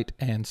this site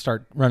and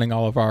start running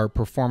all of our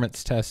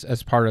performance tests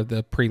as part of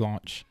the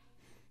pre-launch.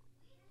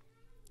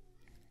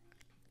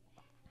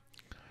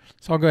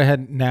 So I'll go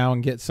ahead now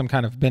and get some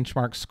kind of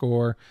benchmark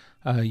score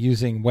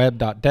using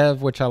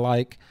web.dev, which I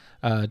like,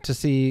 to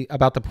see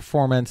about the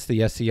performance, the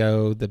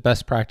SEO, the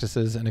best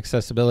practices, and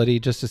accessibility,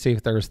 just to see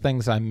if there's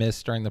things I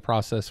missed during the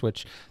process,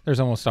 which there's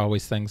almost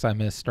always things I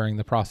miss during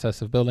the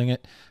process of building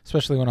it,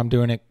 especially when I'm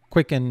doing it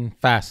quick and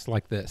fast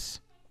like this.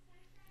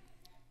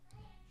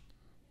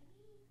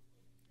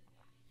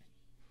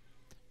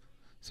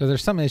 So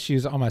there's some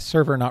issues on my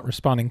server not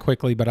responding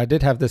quickly, but I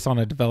did have this on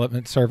a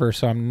development server,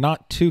 so I'm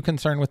not too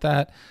concerned with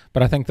that.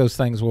 But I think those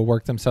things will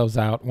work themselves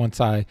out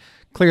once I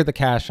clear the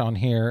cache on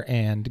here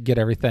and get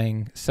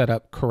everything set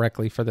up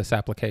correctly for this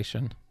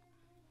application.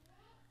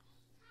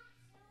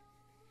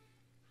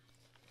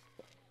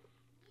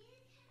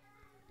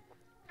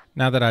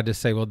 Now that I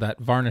disabled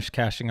that varnish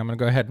caching, I'm going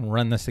to go ahead and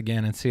run this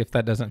again and see if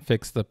that doesn't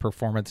fix the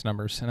performance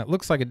numbers. And it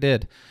looks like it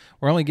did.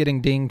 We're only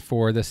getting dinged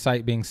for this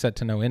site being set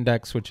to no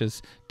index, which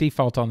is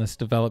default on this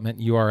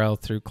development URL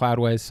through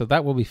Cloudways. So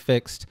that will be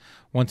fixed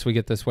once we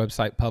get this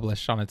website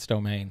published on its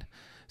domain.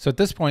 So at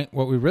this point,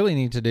 what we really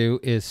need to do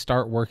is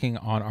start working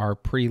on our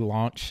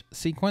pre-launch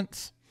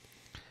sequence.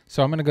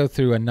 So I'm going to go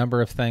through a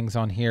number of things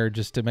on here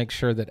just to make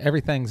sure that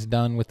everything's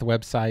done with the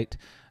website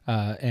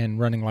and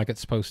running like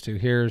it's supposed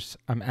to.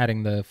 I'm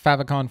adding the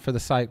favicon for the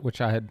site, which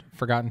I had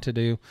forgotten to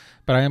do,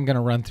 but I am going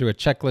to run through a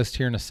checklist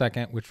here in a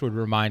second, which would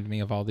remind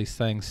me of all these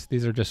things.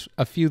 These are just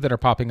a few that are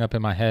popping up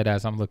in my head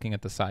as I'm looking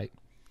at the site.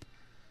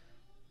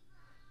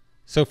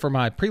 So for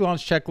my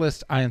pre-launch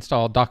checklist, I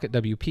installed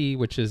DocketWP,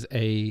 which is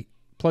a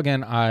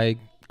plugin I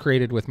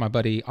created with my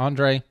buddy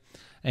Andre.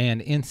 And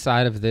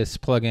inside of this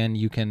plugin,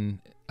 you can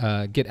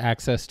get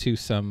access to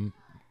some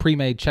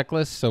pre-made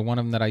checklists. So one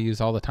of them that I use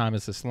all the time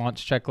is this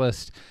launch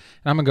checklist.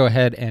 And I'm gonna go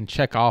ahead and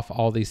check off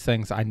all these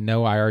things I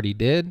know I already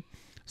did.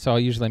 So I'll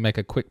usually make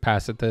a quick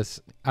pass at this.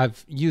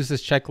 I've used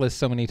this checklist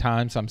so many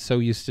times, I'm so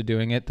used to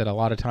doing it that a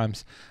lot of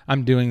times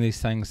I'm doing these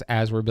things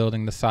as we're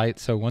building the site.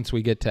 So once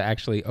we get to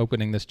actually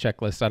opening this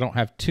checklist, I don't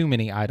have too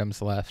many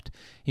items left.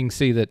 You can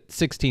see that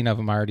 16 of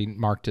them I already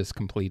marked as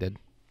completed.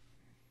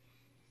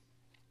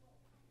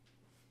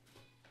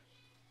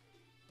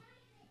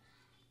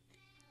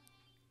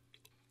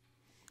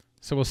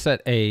 So we'll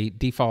set a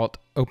default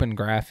open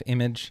graph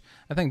image.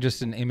 I think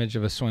just an image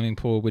of a swimming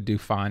pool would do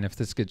fine. If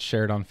this gets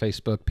shared on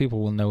Facebook, people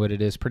will know what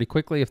it is pretty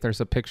quickly if there's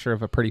a picture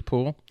of a pretty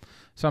pool.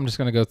 So I'm just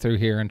going to go through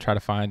here and try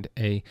to find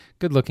a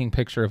good looking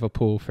picture of a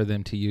pool for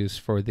them to use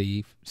for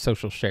the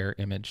social share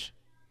image.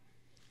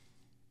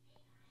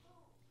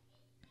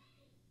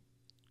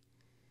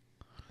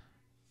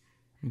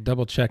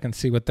 Double check and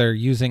see what they're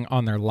using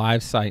on their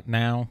live site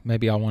now.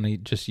 Maybe I'll want to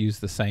just use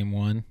the same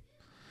one.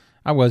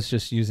 I was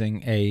just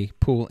using a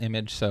pool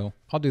image, so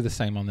I'll do the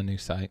same on the new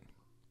site.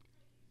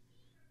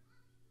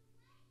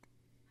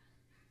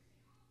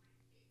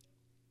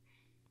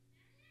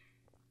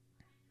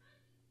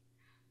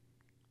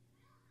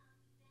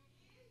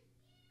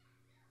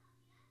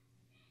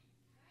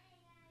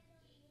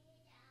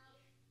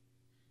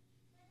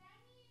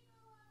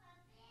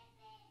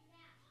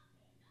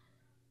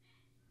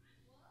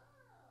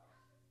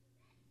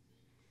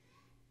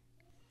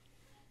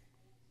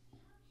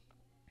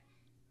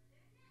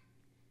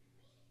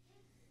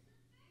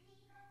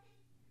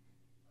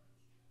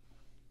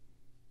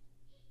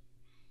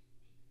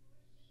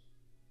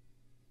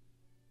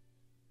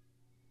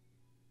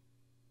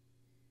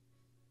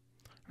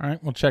 All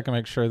right, we'll check and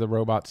make sure the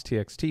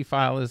robots.txt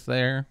file is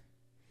there.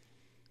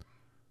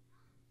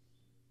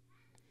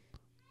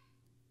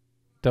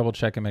 Double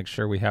check and make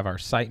sure we have our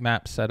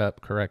sitemap set up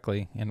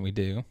correctly, and we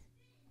do.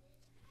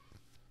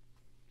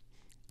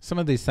 Some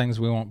of these things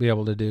we won't be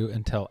able to do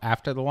until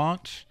after the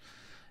launch,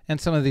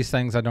 and some of these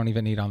things I don't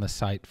even need on the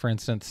site. For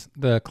instance,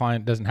 the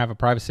client doesn't have a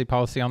privacy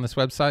policy on this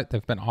website.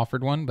 They've been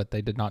offered one, but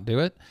they did not do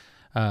it.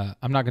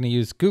 I'm not going to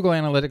use Google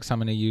Analytics. I'm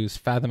going to use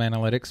Fathom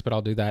Analytics, but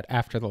I'll do that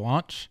after the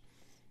launch.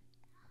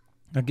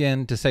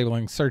 Again,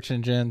 disabling search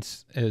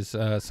engines is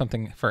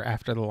something for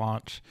after the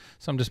launch.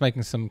 So I'm just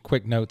making some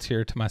quick notes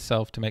here to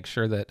myself to make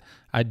sure that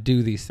I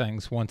do these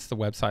things once the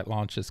website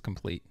launch is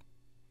complete.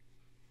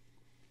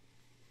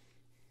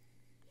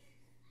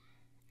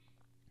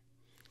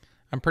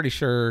 I'm pretty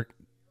sure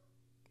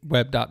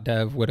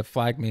web.dev would have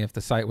flagged me if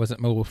the site wasn't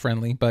mobile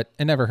friendly, but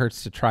it never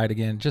hurts to try it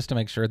again just to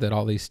make sure that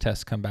all these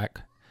tests come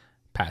back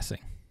passing.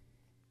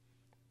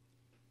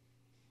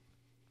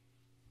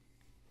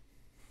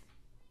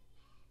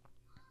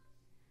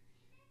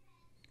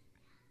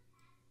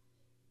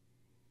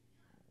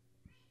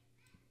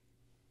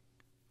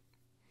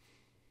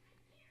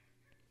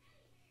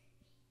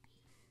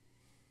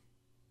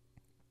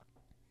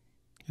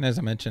 And as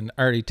I mentioned,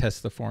 I already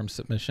tested the form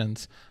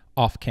submissions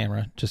off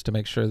camera just to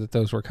make sure that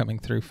those were coming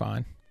through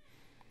fine.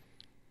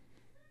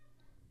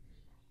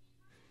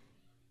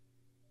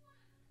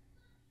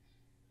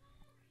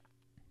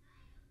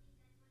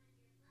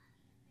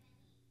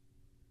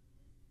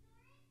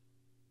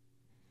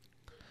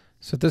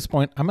 So at this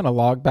point, I'm going to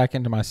log back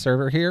into my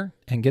server here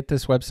and get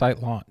this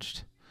website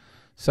launched.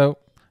 So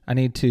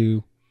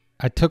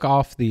I took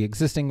off the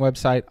existing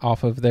website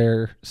off of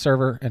their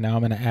server, and now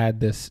I'm going to add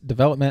this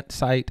development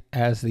site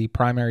as the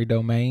primary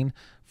domain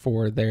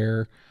for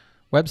their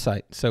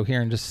website. So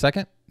here in just a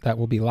second, that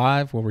will be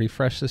live. We'll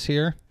refresh this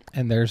here,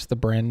 and there's the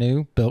brand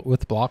new Built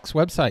with Blocks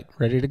website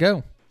ready to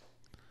go.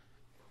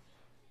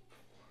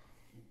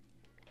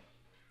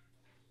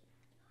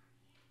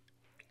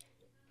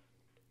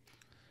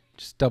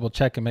 Just double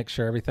check and make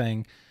sure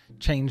everything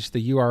changed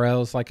the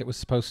URLs like it was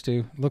supposed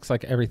to. Looks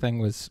like everything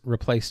was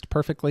replaced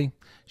perfectly.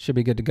 Should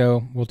be good to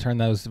go. We'll turn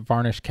those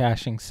varnish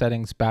caching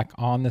settings back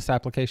on this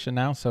application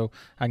now so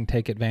I can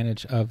take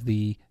advantage of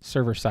the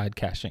server-side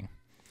caching.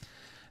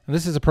 And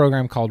this is a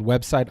program called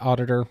Website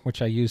Auditor,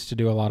 which I use to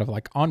do a lot of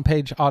like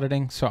on-page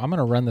auditing. So I'm going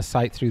to run the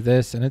site through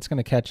this, and it's going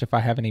to catch if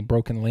I have any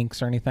broken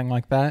links or anything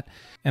like that.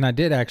 And I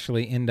did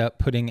actually end up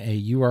putting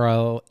a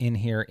URL in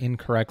here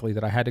incorrectly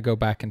that I had to go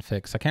back and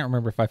fix. I can't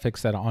remember if I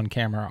fixed that on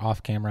camera or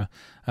off camera,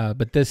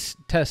 but this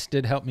test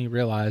did help me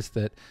realize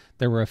that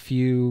there were a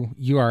few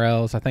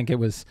URLs. I think it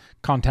was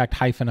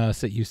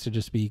contact-us. It used to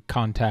just be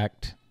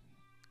contact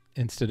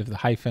instead of the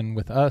hyphen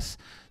with us.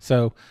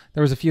 So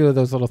there was a few of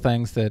those little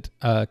things that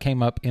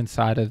came up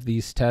inside of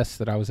these tests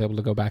that I was able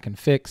to go back and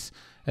fix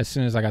as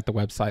soon as I got the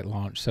website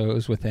launched. So it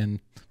was within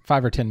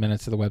 5 or 10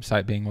 minutes of the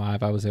website being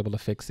live, I was able to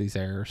fix these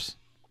errors.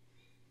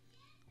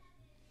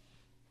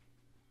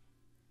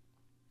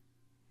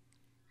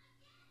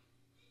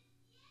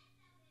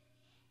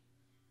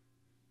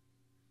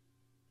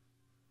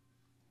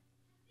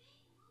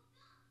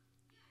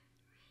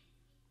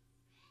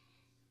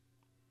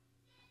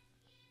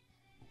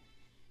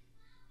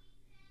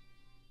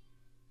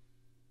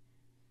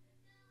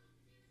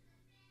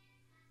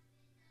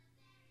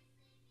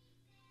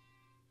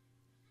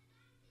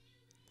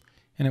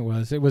 And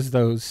it was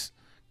those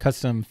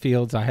custom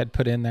fields I had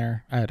put in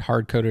there. I had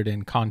hard-coded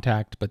in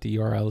contact, but the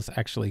URL is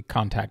actually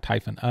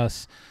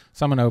contact-us.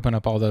 So I'm going to open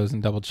up all those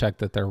and double check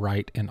that they're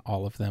right in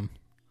all of them.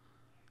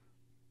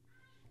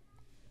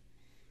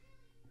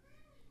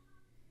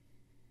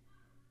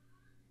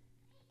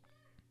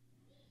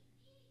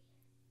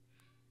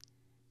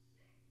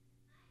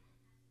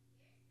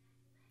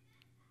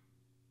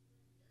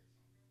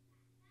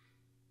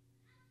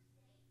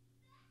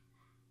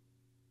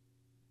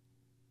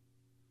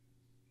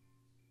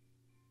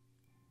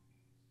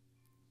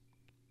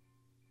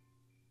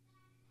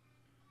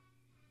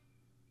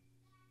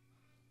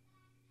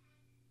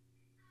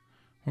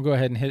 We'll go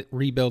ahead and hit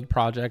rebuild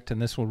project, and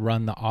this will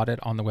run the audit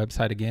on the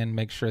website again,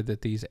 make sure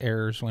that these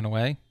errors went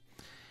away.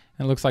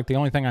 And it looks like the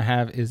only thing I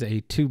have is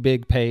a too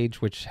big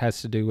page, which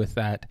has to do with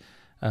that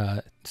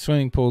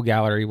swimming pool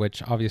gallery,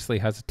 which obviously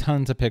has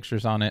tons of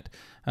pictures on it.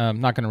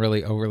 I'm not going to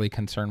really overly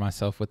concern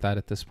myself with that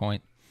at this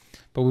point.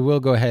 But we will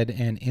go ahead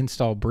and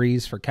install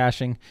Breeze for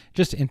caching. It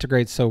just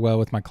integrates so well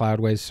with my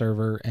Cloudways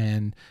server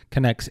and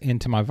connects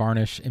into my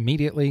Varnish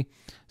immediately.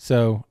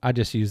 So I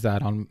just use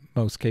that on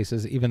most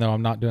cases, even though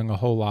I'm not doing a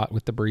whole lot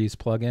with the Breeze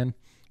plugin.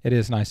 It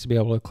is nice to be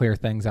able to clear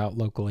things out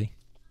locally.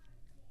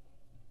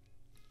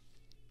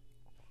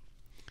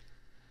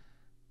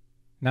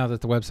 Now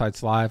that the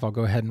website's live, I'll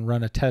go ahead and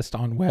run a test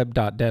on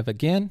web.dev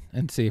again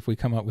and see if we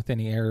come up with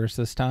any errors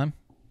this time.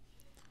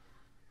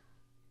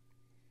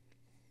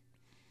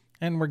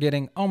 And we're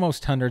getting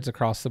almost hundreds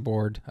across the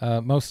board.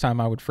 Most time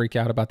I would freak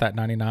out about that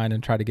 99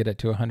 and try to get it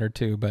to 100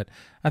 too, but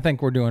I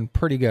think we're doing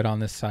pretty good on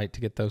this site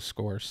to get those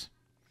scores.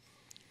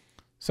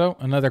 So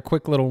another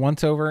quick little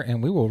once over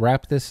and we will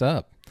wrap this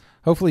up.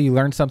 Hopefully you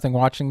learned something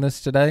watching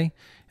this today,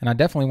 and I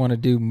definitely want to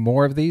do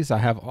more of these. I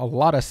have a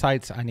lot of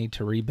sites I need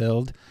to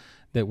rebuild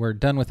that were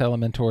done with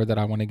Elementor that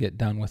I want to get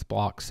done with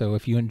blocks. So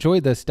if you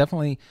enjoyed this,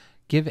 definitely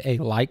give a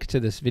like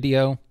to this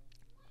video.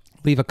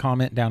 Leave a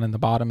comment down in the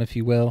bottom if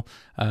you will.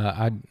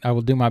 I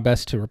will do my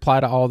best to reply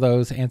to all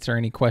those, answer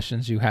any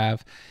questions you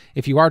have.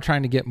 If you are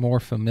trying to get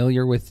more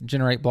familiar with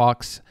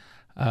GenerateBlocks,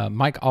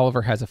 Mike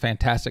Oliver has a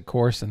fantastic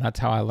course, and that's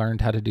how I learned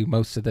how to do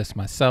most of this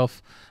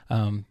myself.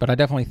 But I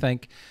definitely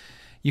think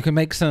you can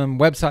make some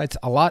websites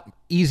a lot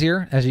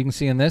easier. As you can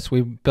see in this,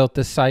 we built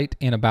this site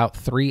in about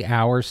 3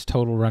 hours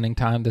total running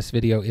time. This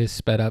video is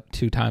sped up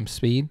 2 times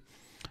speed.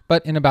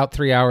 But in about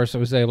 3 hours, I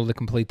was able to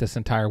complete this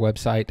entire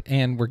website,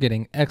 and we're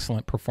getting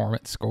excellent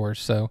performance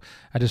scores. So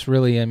I just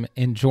really am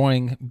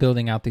enjoying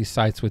building out these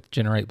sites with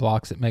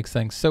GenerateBlocks. It makes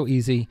things so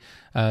easy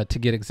to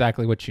get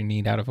exactly what you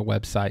need out of a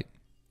website.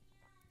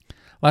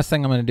 Last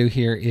thing I'm going to do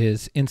here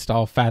is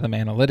install Fathom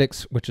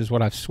Analytics, which is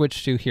what I've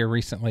switched to here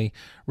recently.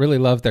 Really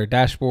love their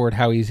dashboard,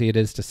 how easy it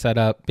is to set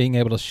up, being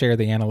able to share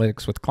the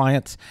analytics with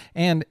clients,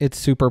 and it's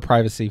super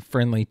privacy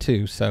friendly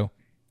too. So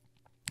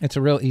it's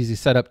a real easy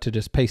setup to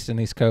just paste in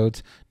these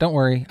codes. Don't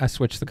worry, I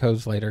switched the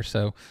codes later,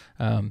 so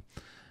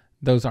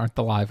those aren't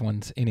the live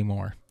ones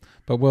anymore.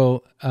 But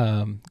we'll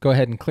go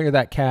ahead and clear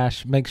that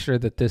cache, make sure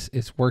that this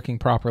is working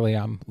properly.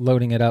 I'm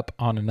loading it up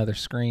on another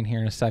screen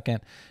here in a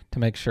second to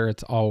make sure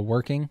it's all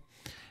working.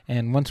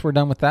 And once we're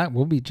done with that,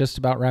 we'll be just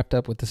about wrapped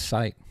up with the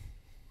site.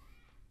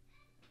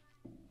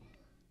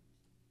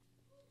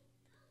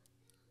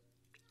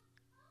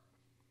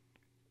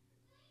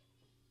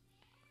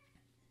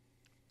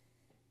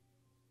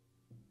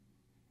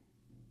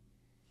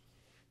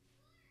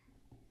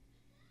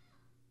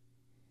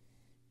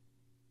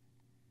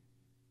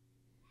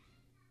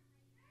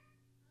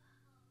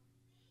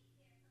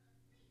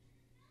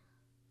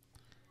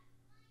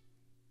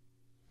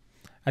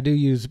 I do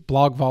use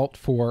Blog Vault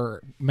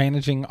for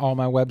managing all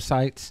my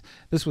websites.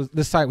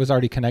 This site was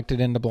already connected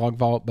into Blog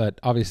Vault, but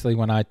obviously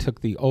when I took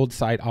the old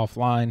site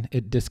offline,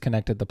 it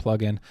disconnected the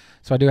plugin.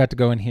 So I do have to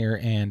go in here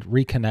and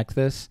reconnect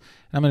this.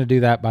 And I'm going to do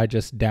that by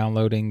just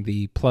downloading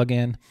the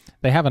plugin.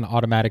 They have an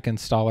automatic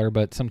installer,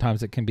 but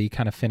sometimes it can be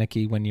kind of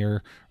finicky when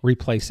you're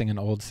replacing an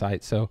old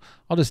site. So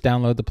I'll just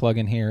download the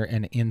plugin here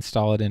and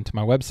install it into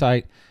my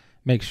website.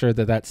 Make sure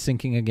that that's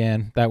syncing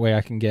again. That way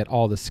I can get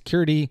all the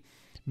security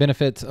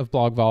benefits of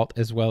Blog Vault,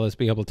 as well as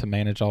be able to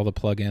manage all the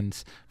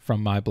plugins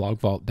from my Blog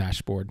Vault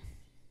dashboard.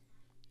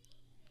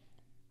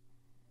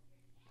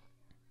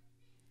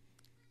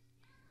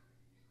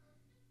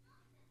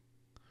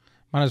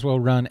 Might as well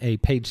run a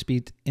page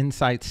speed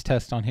insights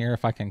test on here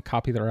if I can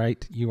copy the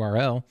right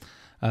URL.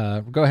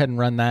 Go ahead and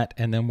run that,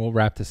 and then we'll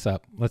wrap this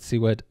up. Let's see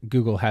what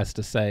Google has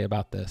to say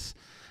about this.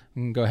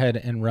 We can go ahead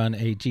and run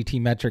a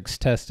GT metrics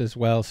test as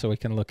well, so we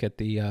can look at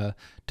the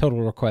total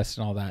requests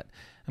and all that.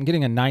 I'm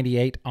getting a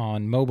 98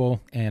 on mobile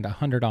and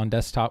 100 on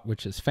desktop,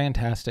 which is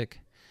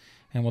fantastic.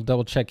 And we'll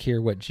double check here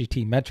what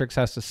GT metrics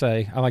has to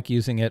say. I like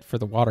using it for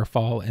the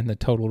waterfall and the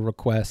total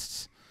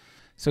requests.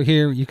 So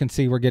here you can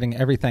see we're getting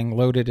everything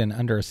loaded in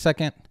under a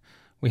second.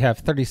 We have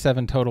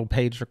 37 total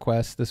page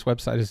requests. This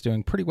website is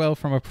doing pretty well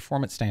from a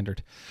performance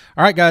standard.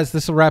 All right, guys,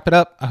 this will wrap it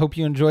up. I hope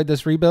you enjoyed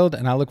this rebuild,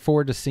 and I look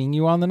forward to seeing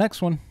you on the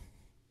next one.